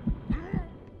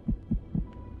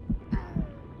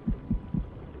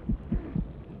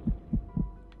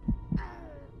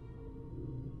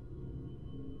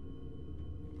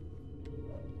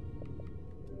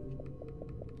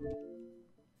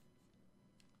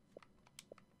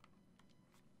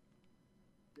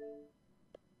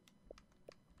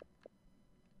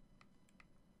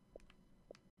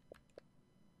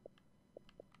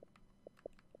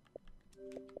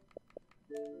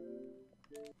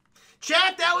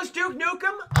 Chat, that was Duke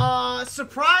Nukem.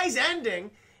 Surprise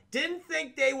ending. Didn't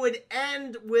think they would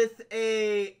end with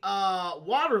a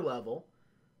water level,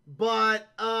 but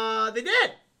they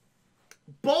did.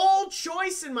 Bold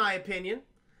choice, in my opinion.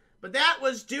 But that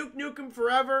was Duke Nukem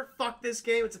Forever. Fuck this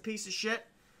game. It's a piece of shit.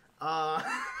 I'm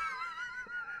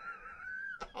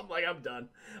done.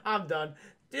 I'm done.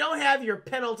 You don't have your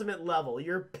penultimate level.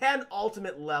 Your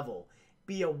penultimate level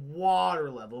be a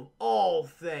water level of all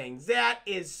things. That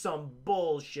is some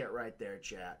bullshit right there,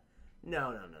 chat.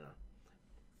 No.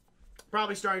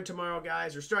 Probably starting tomorrow,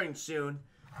 guys, or starting soon.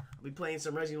 I'll be playing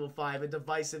some Resident Evil 5, a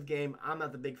divisive game. I'm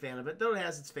not the big fan of it, though it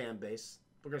has its fan base.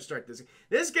 We're going to start this.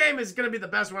 This game is going to be the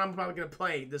best one I'm probably going to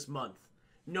play this month.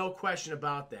 No question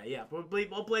about that. Yeah, we'll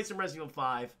play some Resident Evil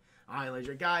 5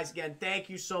 Islander. Guys, again, thank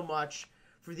you so much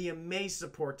for the amazing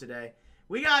support today.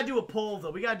 We got to do a poll, though.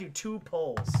 We got to do 2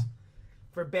 polls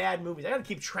for bad movies. I got to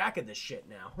keep track of this shit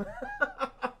now.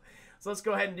 So let's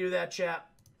go ahead and do that, chat.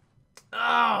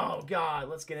 Oh, God.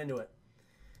 Let's get into it.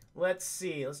 Let's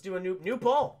see. Let's do a new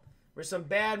poll for some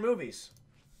bad movies.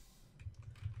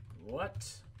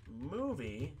 What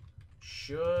movie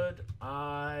should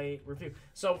I review?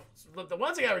 So the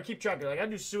ones I gotta keep track of, I gotta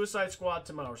do Suicide Squad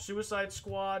tomorrow. Suicide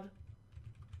Squad,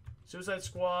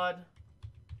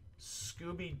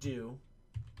 Scooby-Doo.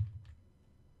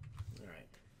 All right,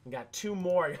 we got 2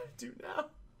 more I gotta do now.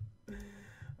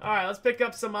 All right, let's pick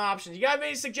up some options. You got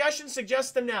any suggestions?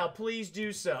 Suggest them now. Please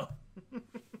do so.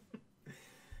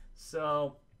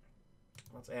 So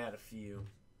let's add a few.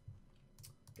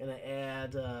 Gonna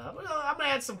add. I'm gonna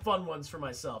add some fun ones for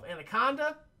myself.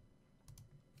 Anaconda.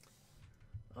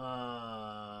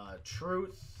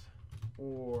 Truth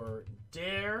or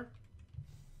Dare.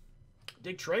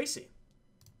 Dick Tracy.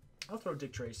 I'll throw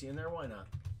Dick Tracy in there. Why not?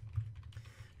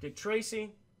 Dick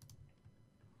Tracy.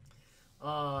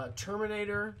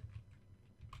 Terminator.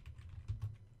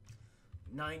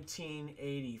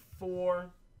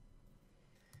 1984.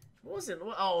 What was it?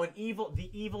 Oh, The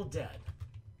Evil Dead.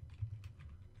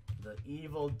 The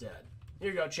Evil Dead.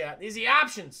 Here you go, chat. These are the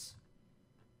options.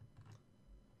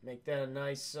 Make that a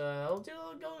nice. We'll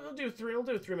do 3. We'll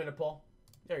do a 3-minute poll.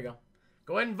 There you go.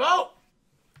 Go ahead and vote.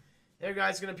 There,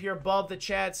 guys, going to appear above the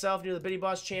chat itself near the Bitty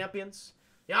Boss Champions.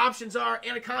 The options are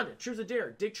Anaconda, Truth or Dare,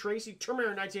 Dick Tracy,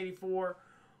 Terminator 1984,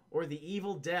 or The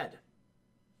Evil Dead.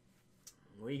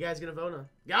 What are you guys going to vote on?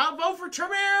 Gotta vote for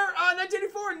Terminator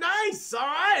 1984. Nice. All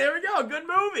right, there we go. Good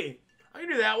movie. I can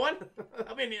do that one.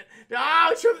 I mean,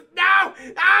 no, Truth, no.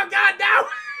 Oh, God, no.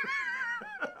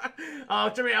 Oh,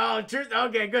 Terminator. Oh, Truth.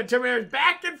 Okay, good. Terminator's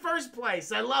back in first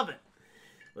place. I love it.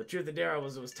 But Truth or Dare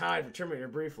was tied for Terminator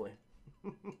briefly.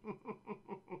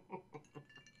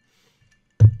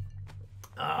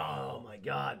 Oh, my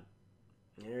God.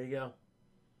 There you go.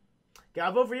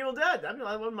 Gotta vote for Evil Dead.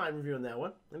 I wouldn't mind reviewing that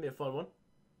one. That'd be a fun one.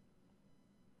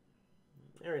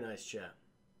 Very nice, chat.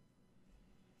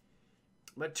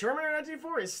 But Terminator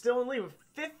 1984 is still in lead with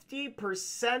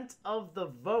 50% of the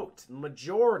vote.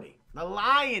 Majority. The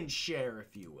lion's share,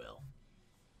 if you will.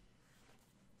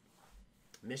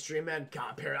 Mystery Men.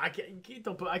 God, Perry, I can't do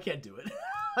it.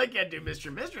 I can't do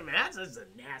Mystery Man. That's a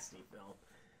nasty film.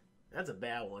 That's a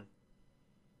bad one.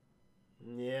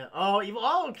 Yeah. Oh,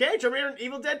 okay. Terminator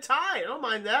Evil Dead tie. I don't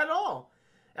mind that at all.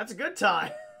 That's a good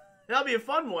tie. That'll be a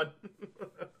fun one.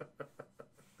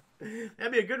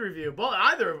 That'd be a good review. But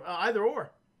either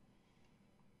or.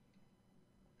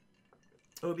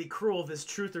 It would be cruel if this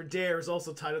Truth or Dare is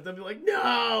also tied up. They'd be like,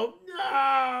 no.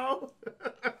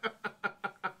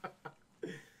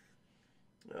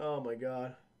 Oh my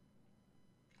God.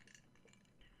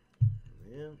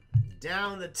 Yeah.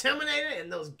 Down the Terminator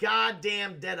and those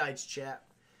goddamn Deadites, chat.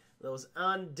 Those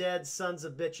undead sons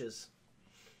of bitches.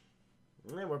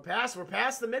 And we're past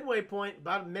the midway point.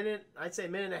 About a minute, I'd say a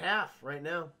minute and a half right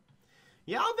now.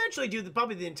 Yeah, I'll eventually do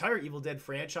probably the entire Evil Dead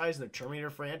franchise and the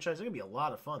Terminator franchise. It's going to be a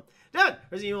lot of fun. Done!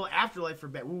 Resident Evil Afterlife for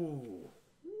bed. Ooh.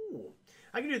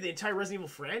 I can do the entire Resident Evil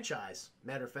franchise,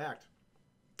 matter of fact.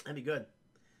 That'd be good.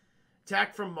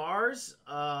 Attack from Mars.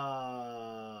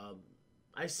 I've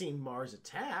seen Mars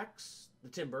Attacks, the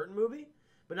Tim Burton movie,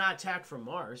 but not Attack from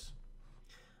Mars.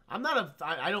 I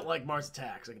don't like Mars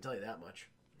Attacks, I can tell you that much.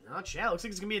 No, chat, looks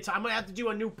like it's going to be a time. I'm going to have to do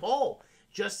a new poll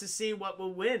just to see what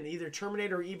will win, either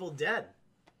Terminator or Evil Dead.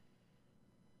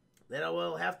 That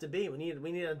will have to be. We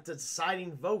need a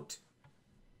deciding vote.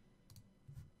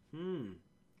 I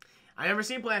never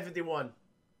seen Planet 51.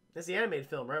 That's the animated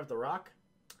film, right, with The Rock.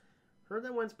 Heard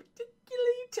that one's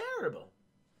particularly terrible.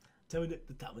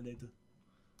 Terminator.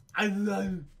 I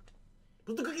love.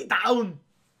 Put the cookie down.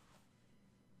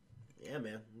 Yeah,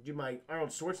 man. Do my Arnold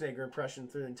Schwarzenegger impression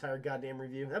through the entire goddamn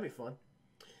review. That'd be fun.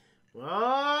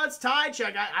 Well, it's tied,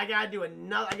 check. I gotta do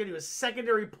another. I gotta do a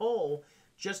secondary poll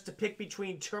just to pick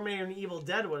between Terminator and Evil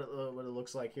Dead. What it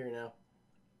looks like here now.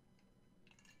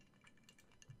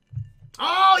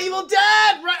 Oh, Evil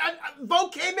Dead! Right,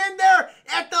 vote came in there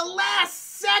at the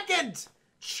last second.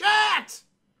 Chat.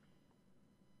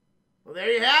 Well, there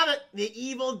you have it. The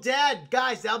Evil Dead,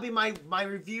 guys. That'll be my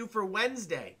review for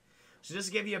Wednesday. So just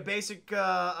to give you a basic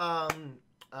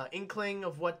inkling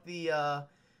of what the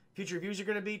future reviews are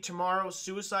going to be. Tomorrow,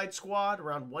 Suicide Squad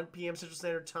around 1 p.m. Central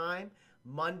Standard Time.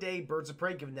 Monday, Birds of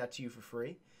Prey, giving that to you for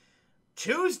free.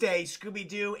 Tuesday,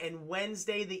 Scooby-Doo, and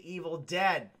Wednesday, The Evil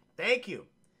Dead. Thank you.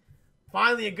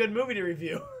 Finally, a good movie to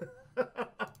review.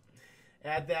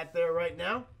 Add that there right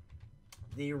now.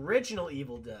 The original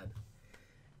Evil Dead.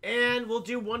 And we'll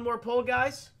do one more poll,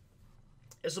 guys.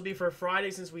 This will be for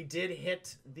Friday since we did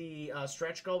hit the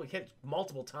stretch goal. We hit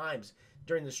multiple times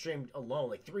during the stream alone.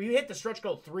 Like we hit the stretch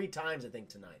goal 3 times, I think,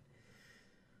 tonight.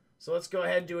 So let's go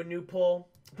ahead and do a new poll.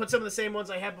 Put some of the same ones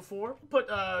I had before. Put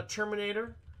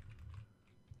Terminator.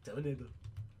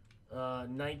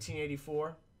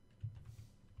 1984.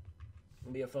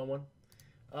 It'll be a fun one.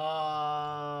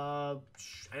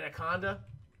 Anaconda.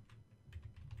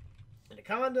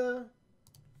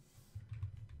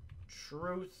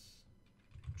 Truth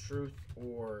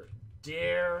or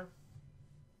Dare.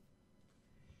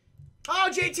 Oh,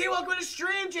 JT, welcome to the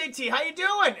stream, JT. How you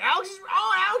doing? Alex is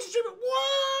streaming.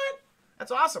 What?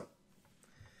 That's awesome.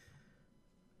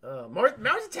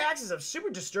 Mars Attacks is a super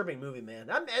disturbing movie, man.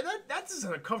 That's just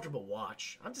an uncomfortable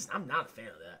watch. I'm not a fan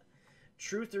of that.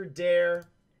 Truth or Dare.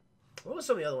 What were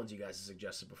some of the other ones you guys have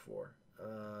suggested before?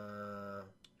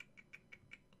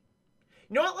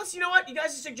 You know what? You guys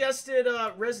have suggested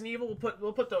Resident Evil.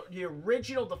 We'll put the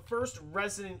original, the first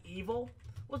Resident Evil.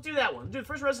 We'll do that one. We'll do the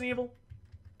first Resident Evil,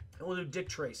 and we'll do Dick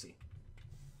Tracy.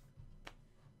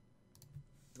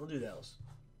 We'll do those.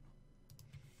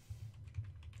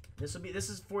 This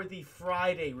is for the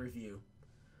Friday review.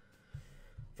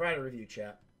 Friday review,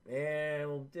 chat. And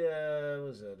we'll what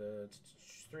was it?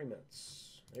 3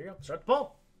 minutes. There you go. Start the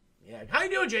poll. Yeah. How you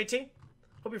doing, JT?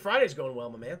 Hope your Friday's going well,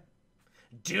 my man.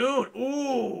 Dude,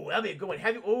 ooh, that'd be a good one.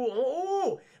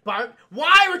 Ooh. But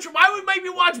why would we make me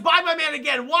watch Bye My Man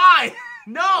again? Why?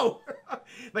 No.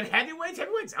 But Heavyweights.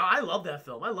 Oh, I love that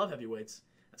film. I love Heavyweights.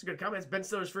 That's a good comment. It's Ben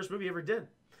Stiller's first movie he ever did.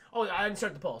 Oh, I didn't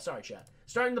start the poll. Sorry, chat.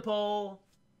 Starting the poll.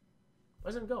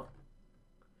 Where's it going?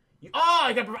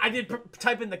 I did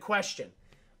type in the question.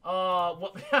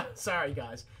 What? Sorry,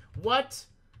 guys. What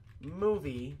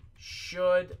movie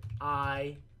should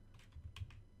I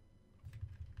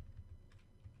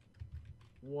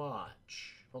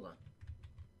watch? Hold on.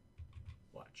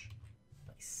 Watch.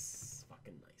 Nice.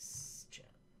 Fucking nice. Chat.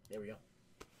 There we go.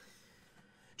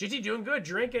 GT doing good.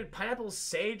 Drinking pineapple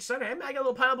sage cider. I got a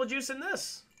little pineapple juice in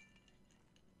this.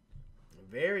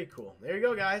 Very cool. There you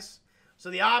go, guys. So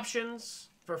the options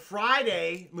for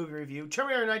Friday movie review: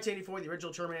 Terminator 1984, the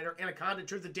original Terminator, Anaconda,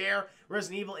 Truth or Dare,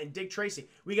 Resident Evil, and Dick Tracy.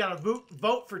 We got a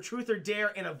vote for Truth or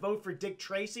Dare and a vote for Dick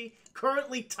Tracy.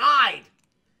 Currently tied.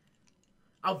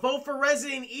 A vote for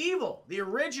Resident Evil, the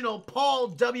original Paul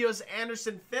W.S.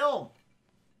 Anderson film.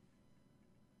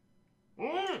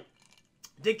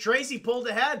 Dick Tracy pulled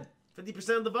ahead.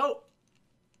 50% of the vote.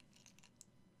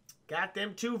 Got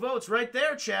them 2 votes right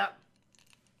there, chap.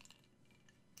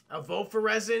 A vote for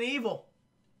Resident Evil.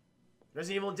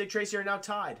 Resident Evil and Dick Tracy are now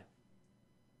tied.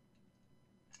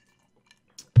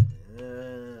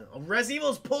 Resident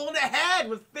Evil's pulling ahead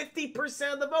with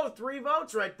 50% of the vote. 3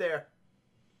 votes right there.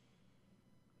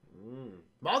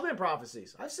 Mothman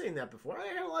Prophecies. I've seen that before. I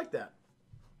kind of like that.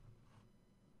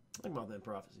 I like Mothman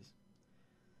Prophecies.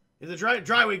 The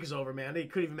dry week is over, man. They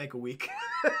couldn't even make a week.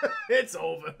 It's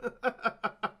over.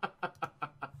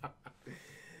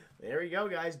 There you go,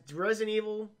 guys. Resident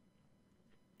Evil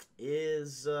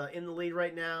is in the lead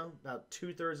right now. About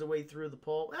 2/3 of the way through the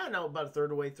poll. No, about 1/3 of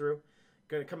the way through.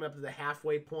 Coming up to the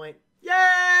halfway point.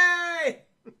 Yay!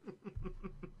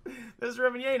 This is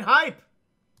Reverend Yane. Hype!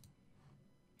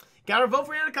 Gotta vote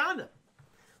for Anaconda.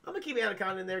 I'm gonna keep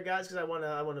Anaconda in there, guys, because I want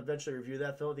to eventually review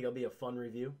that film. I think it'll be a fun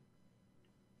review.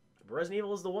 But Resident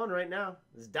Evil is the one right now.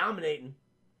 It's dominating.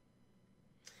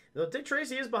 Though Dick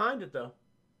Tracy is behind it, though.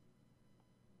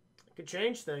 It could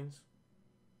change things.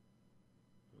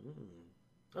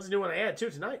 That's a new one I had too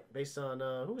tonight, based on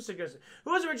who was the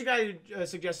original guy who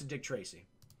suggested Dick Tracy?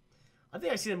 I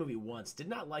think I seen the movie once. Did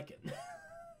not like it.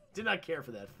 Did not care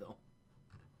for that film.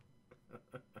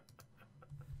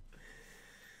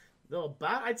 No,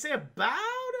 I'd say about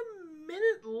a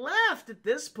minute left at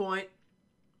this point.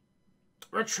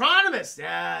 Retronomist.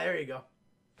 Yeah, there you go.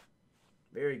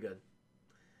 Very good.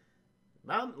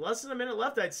 Well, less than a minute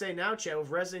left, I'd say now, chat, with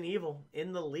Resident Evil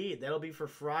in the lead. That'll be for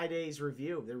Friday's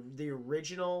review. The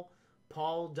original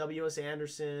Paul W.S.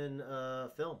 Anderson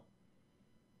film.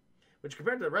 Which,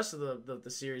 compared to the rest of the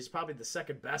series, is probably the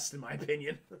second best, in my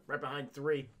opinion. Right behind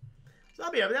 3. So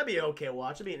that'd be an okay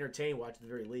watch. It'd be an entertaining watch at the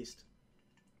very least.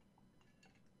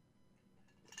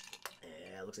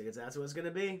 Yeah, looks like that's what it's going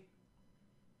to be.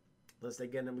 Unless we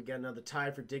get another tie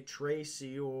for Dick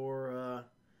Tracy or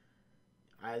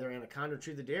either Anaconda or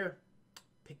Truth or Dare.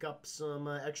 Pick up some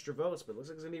extra votes, but it looks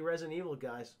like it's going to be Resident Evil,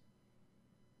 guys.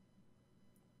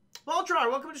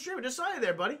 Voltron, welcome to the stream. I just saw you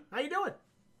there, buddy. How you doing?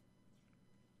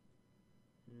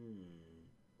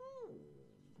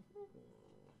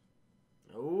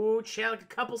 Oh, chat, like a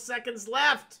couple seconds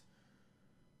left.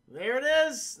 There it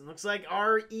is. It looks like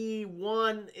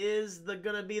RE1 is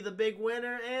gonna be the big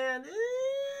winner, and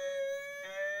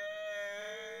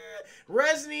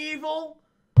Resident Evil,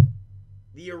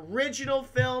 the original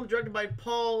film directed by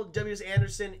Paul W.S.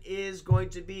 Anderson, is going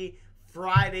to be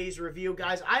Friday's review,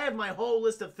 guys. I have my whole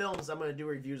list of films I'm going to do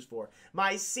reviews for.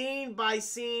 My scene by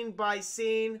scene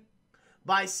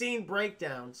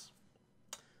breakdowns.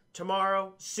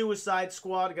 Tomorrow, Suicide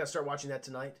Squad. I got to start watching that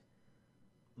tonight.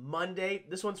 Monday,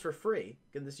 this one's for free.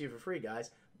 Getting this to you for free, guys.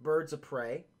 Birds of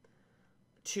Prey.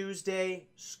 Tuesday,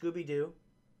 Scooby-Doo.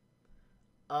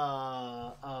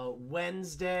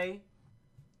 Wednesday,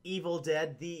 Evil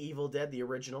Dead, the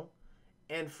original.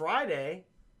 And Friday,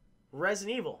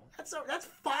 Resident Evil. That's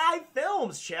 5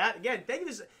 films, chat. Again, thank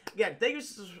you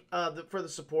for the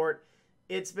support.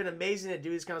 It's been amazing to do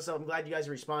this kind of stuff. I'm glad you guys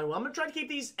are responding. Well, I'm gonna try to keep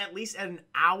these at least at an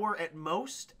hour at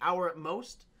most.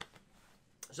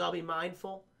 So I'll be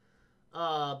mindful.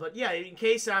 But yeah, in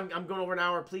case I'm going over an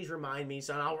hour, please remind me.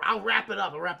 So I'll wrap it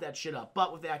up. I'll wrap that shit up.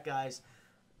 But with that, guys,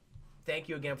 thank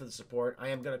you again for the support. I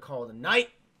am gonna call it a night.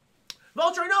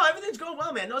 Vulture, no, everything's going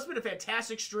well, man. No, it's been a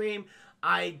fantastic stream.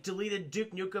 I deleted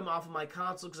Duke Nukem off of my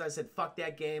console because I said, fuck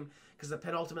that game, because the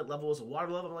penultimate level was a water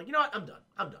level. I'm like, you know what? I'm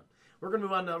done. We're going to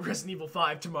move on to Resident Evil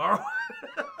 5 tomorrow.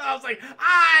 I was like,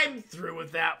 I'm through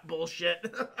with that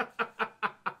bullshit.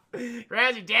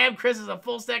 Razzie, damn, Chris is a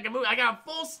full stack of movies. I got a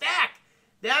full stack.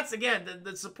 That's, again,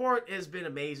 the support has been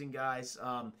amazing, guys.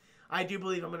 I do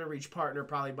believe I'm going to reach partner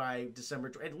probably by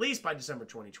at least by December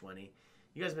 2020.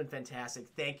 You guys have been fantastic.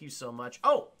 Thank you so much.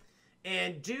 Oh,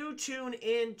 and do tune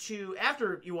in to,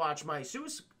 after you watch my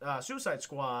Suicide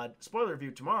Squad spoiler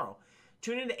review tomorrow,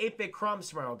 tune in to 8-Bit Crumbs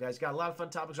tomorrow, guys. Got a lot of fun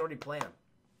topics already planned.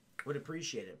 Would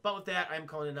appreciate it. But with that, I'm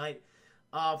calling it a night.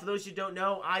 For those who don't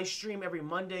know, I stream every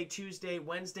Monday, Tuesday,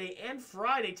 Wednesday, and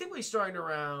Friday, typically starting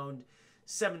around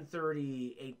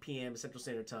 7:30, 8 p.m. Central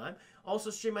Standard Time.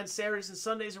 Also stream on Saturdays and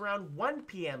Sundays around 1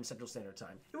 p.m. Central Standard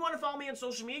Time. If you want to follow me on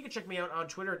social media, you can check me out on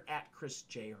Twitter at Chris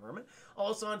J. Herman.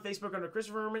 Also on Facebook under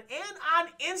Christopher Herman, and on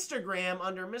Instagram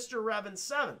under Mr.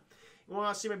 Revan7. You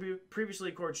want to see my previously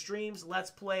recorded streams,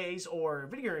 Let's Plays, or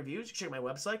video reviews, you can check my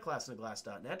website,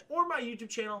 classintheglass.net, or my YouTube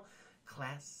channel,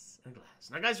 Class and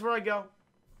Glass. Now, guys, before I go,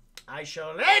 I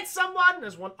shall hit someone.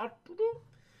 There's one up.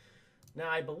 Now,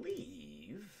 I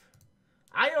believe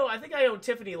I think I owe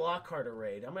Tiffany Lockhart a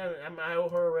raid. I owe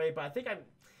her a raid, but I think I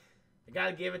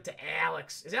gotta give it to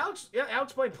Alex. Is Alex? Yeah,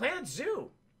 Alex playing Planet Zoo.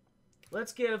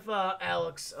 Let's give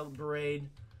Alex a raid.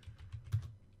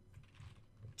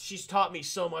 She's taught me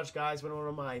so much, guys. Been one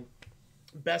of my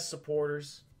best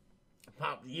supporters.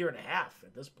 About a year and a half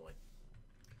at this point.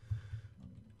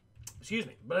 Excuse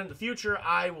me. But in the future,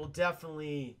 I will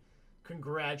definitely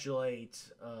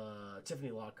congratulate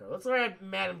Tiffany Lockhart. Let's look at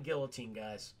Madame Guillotine,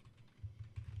 guys.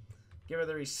 Give her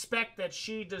the respect that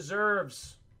she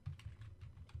deserves.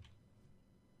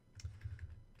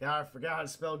 God, I forgot how to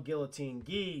spell guillotine.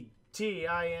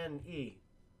 G-T-I-N-E.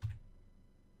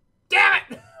 Damn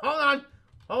it! Hold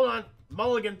on.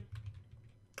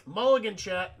 Mulligan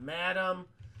chat. Madame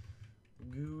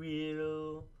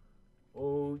Guillotine.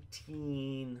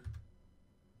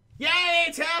 Yay,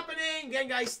 it's happening! Again,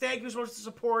 guys, thank you so much for the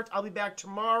support. I'll be back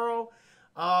tomorrow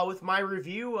with my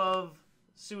review of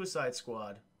Suicide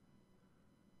Squad.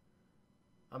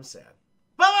 I'm sad.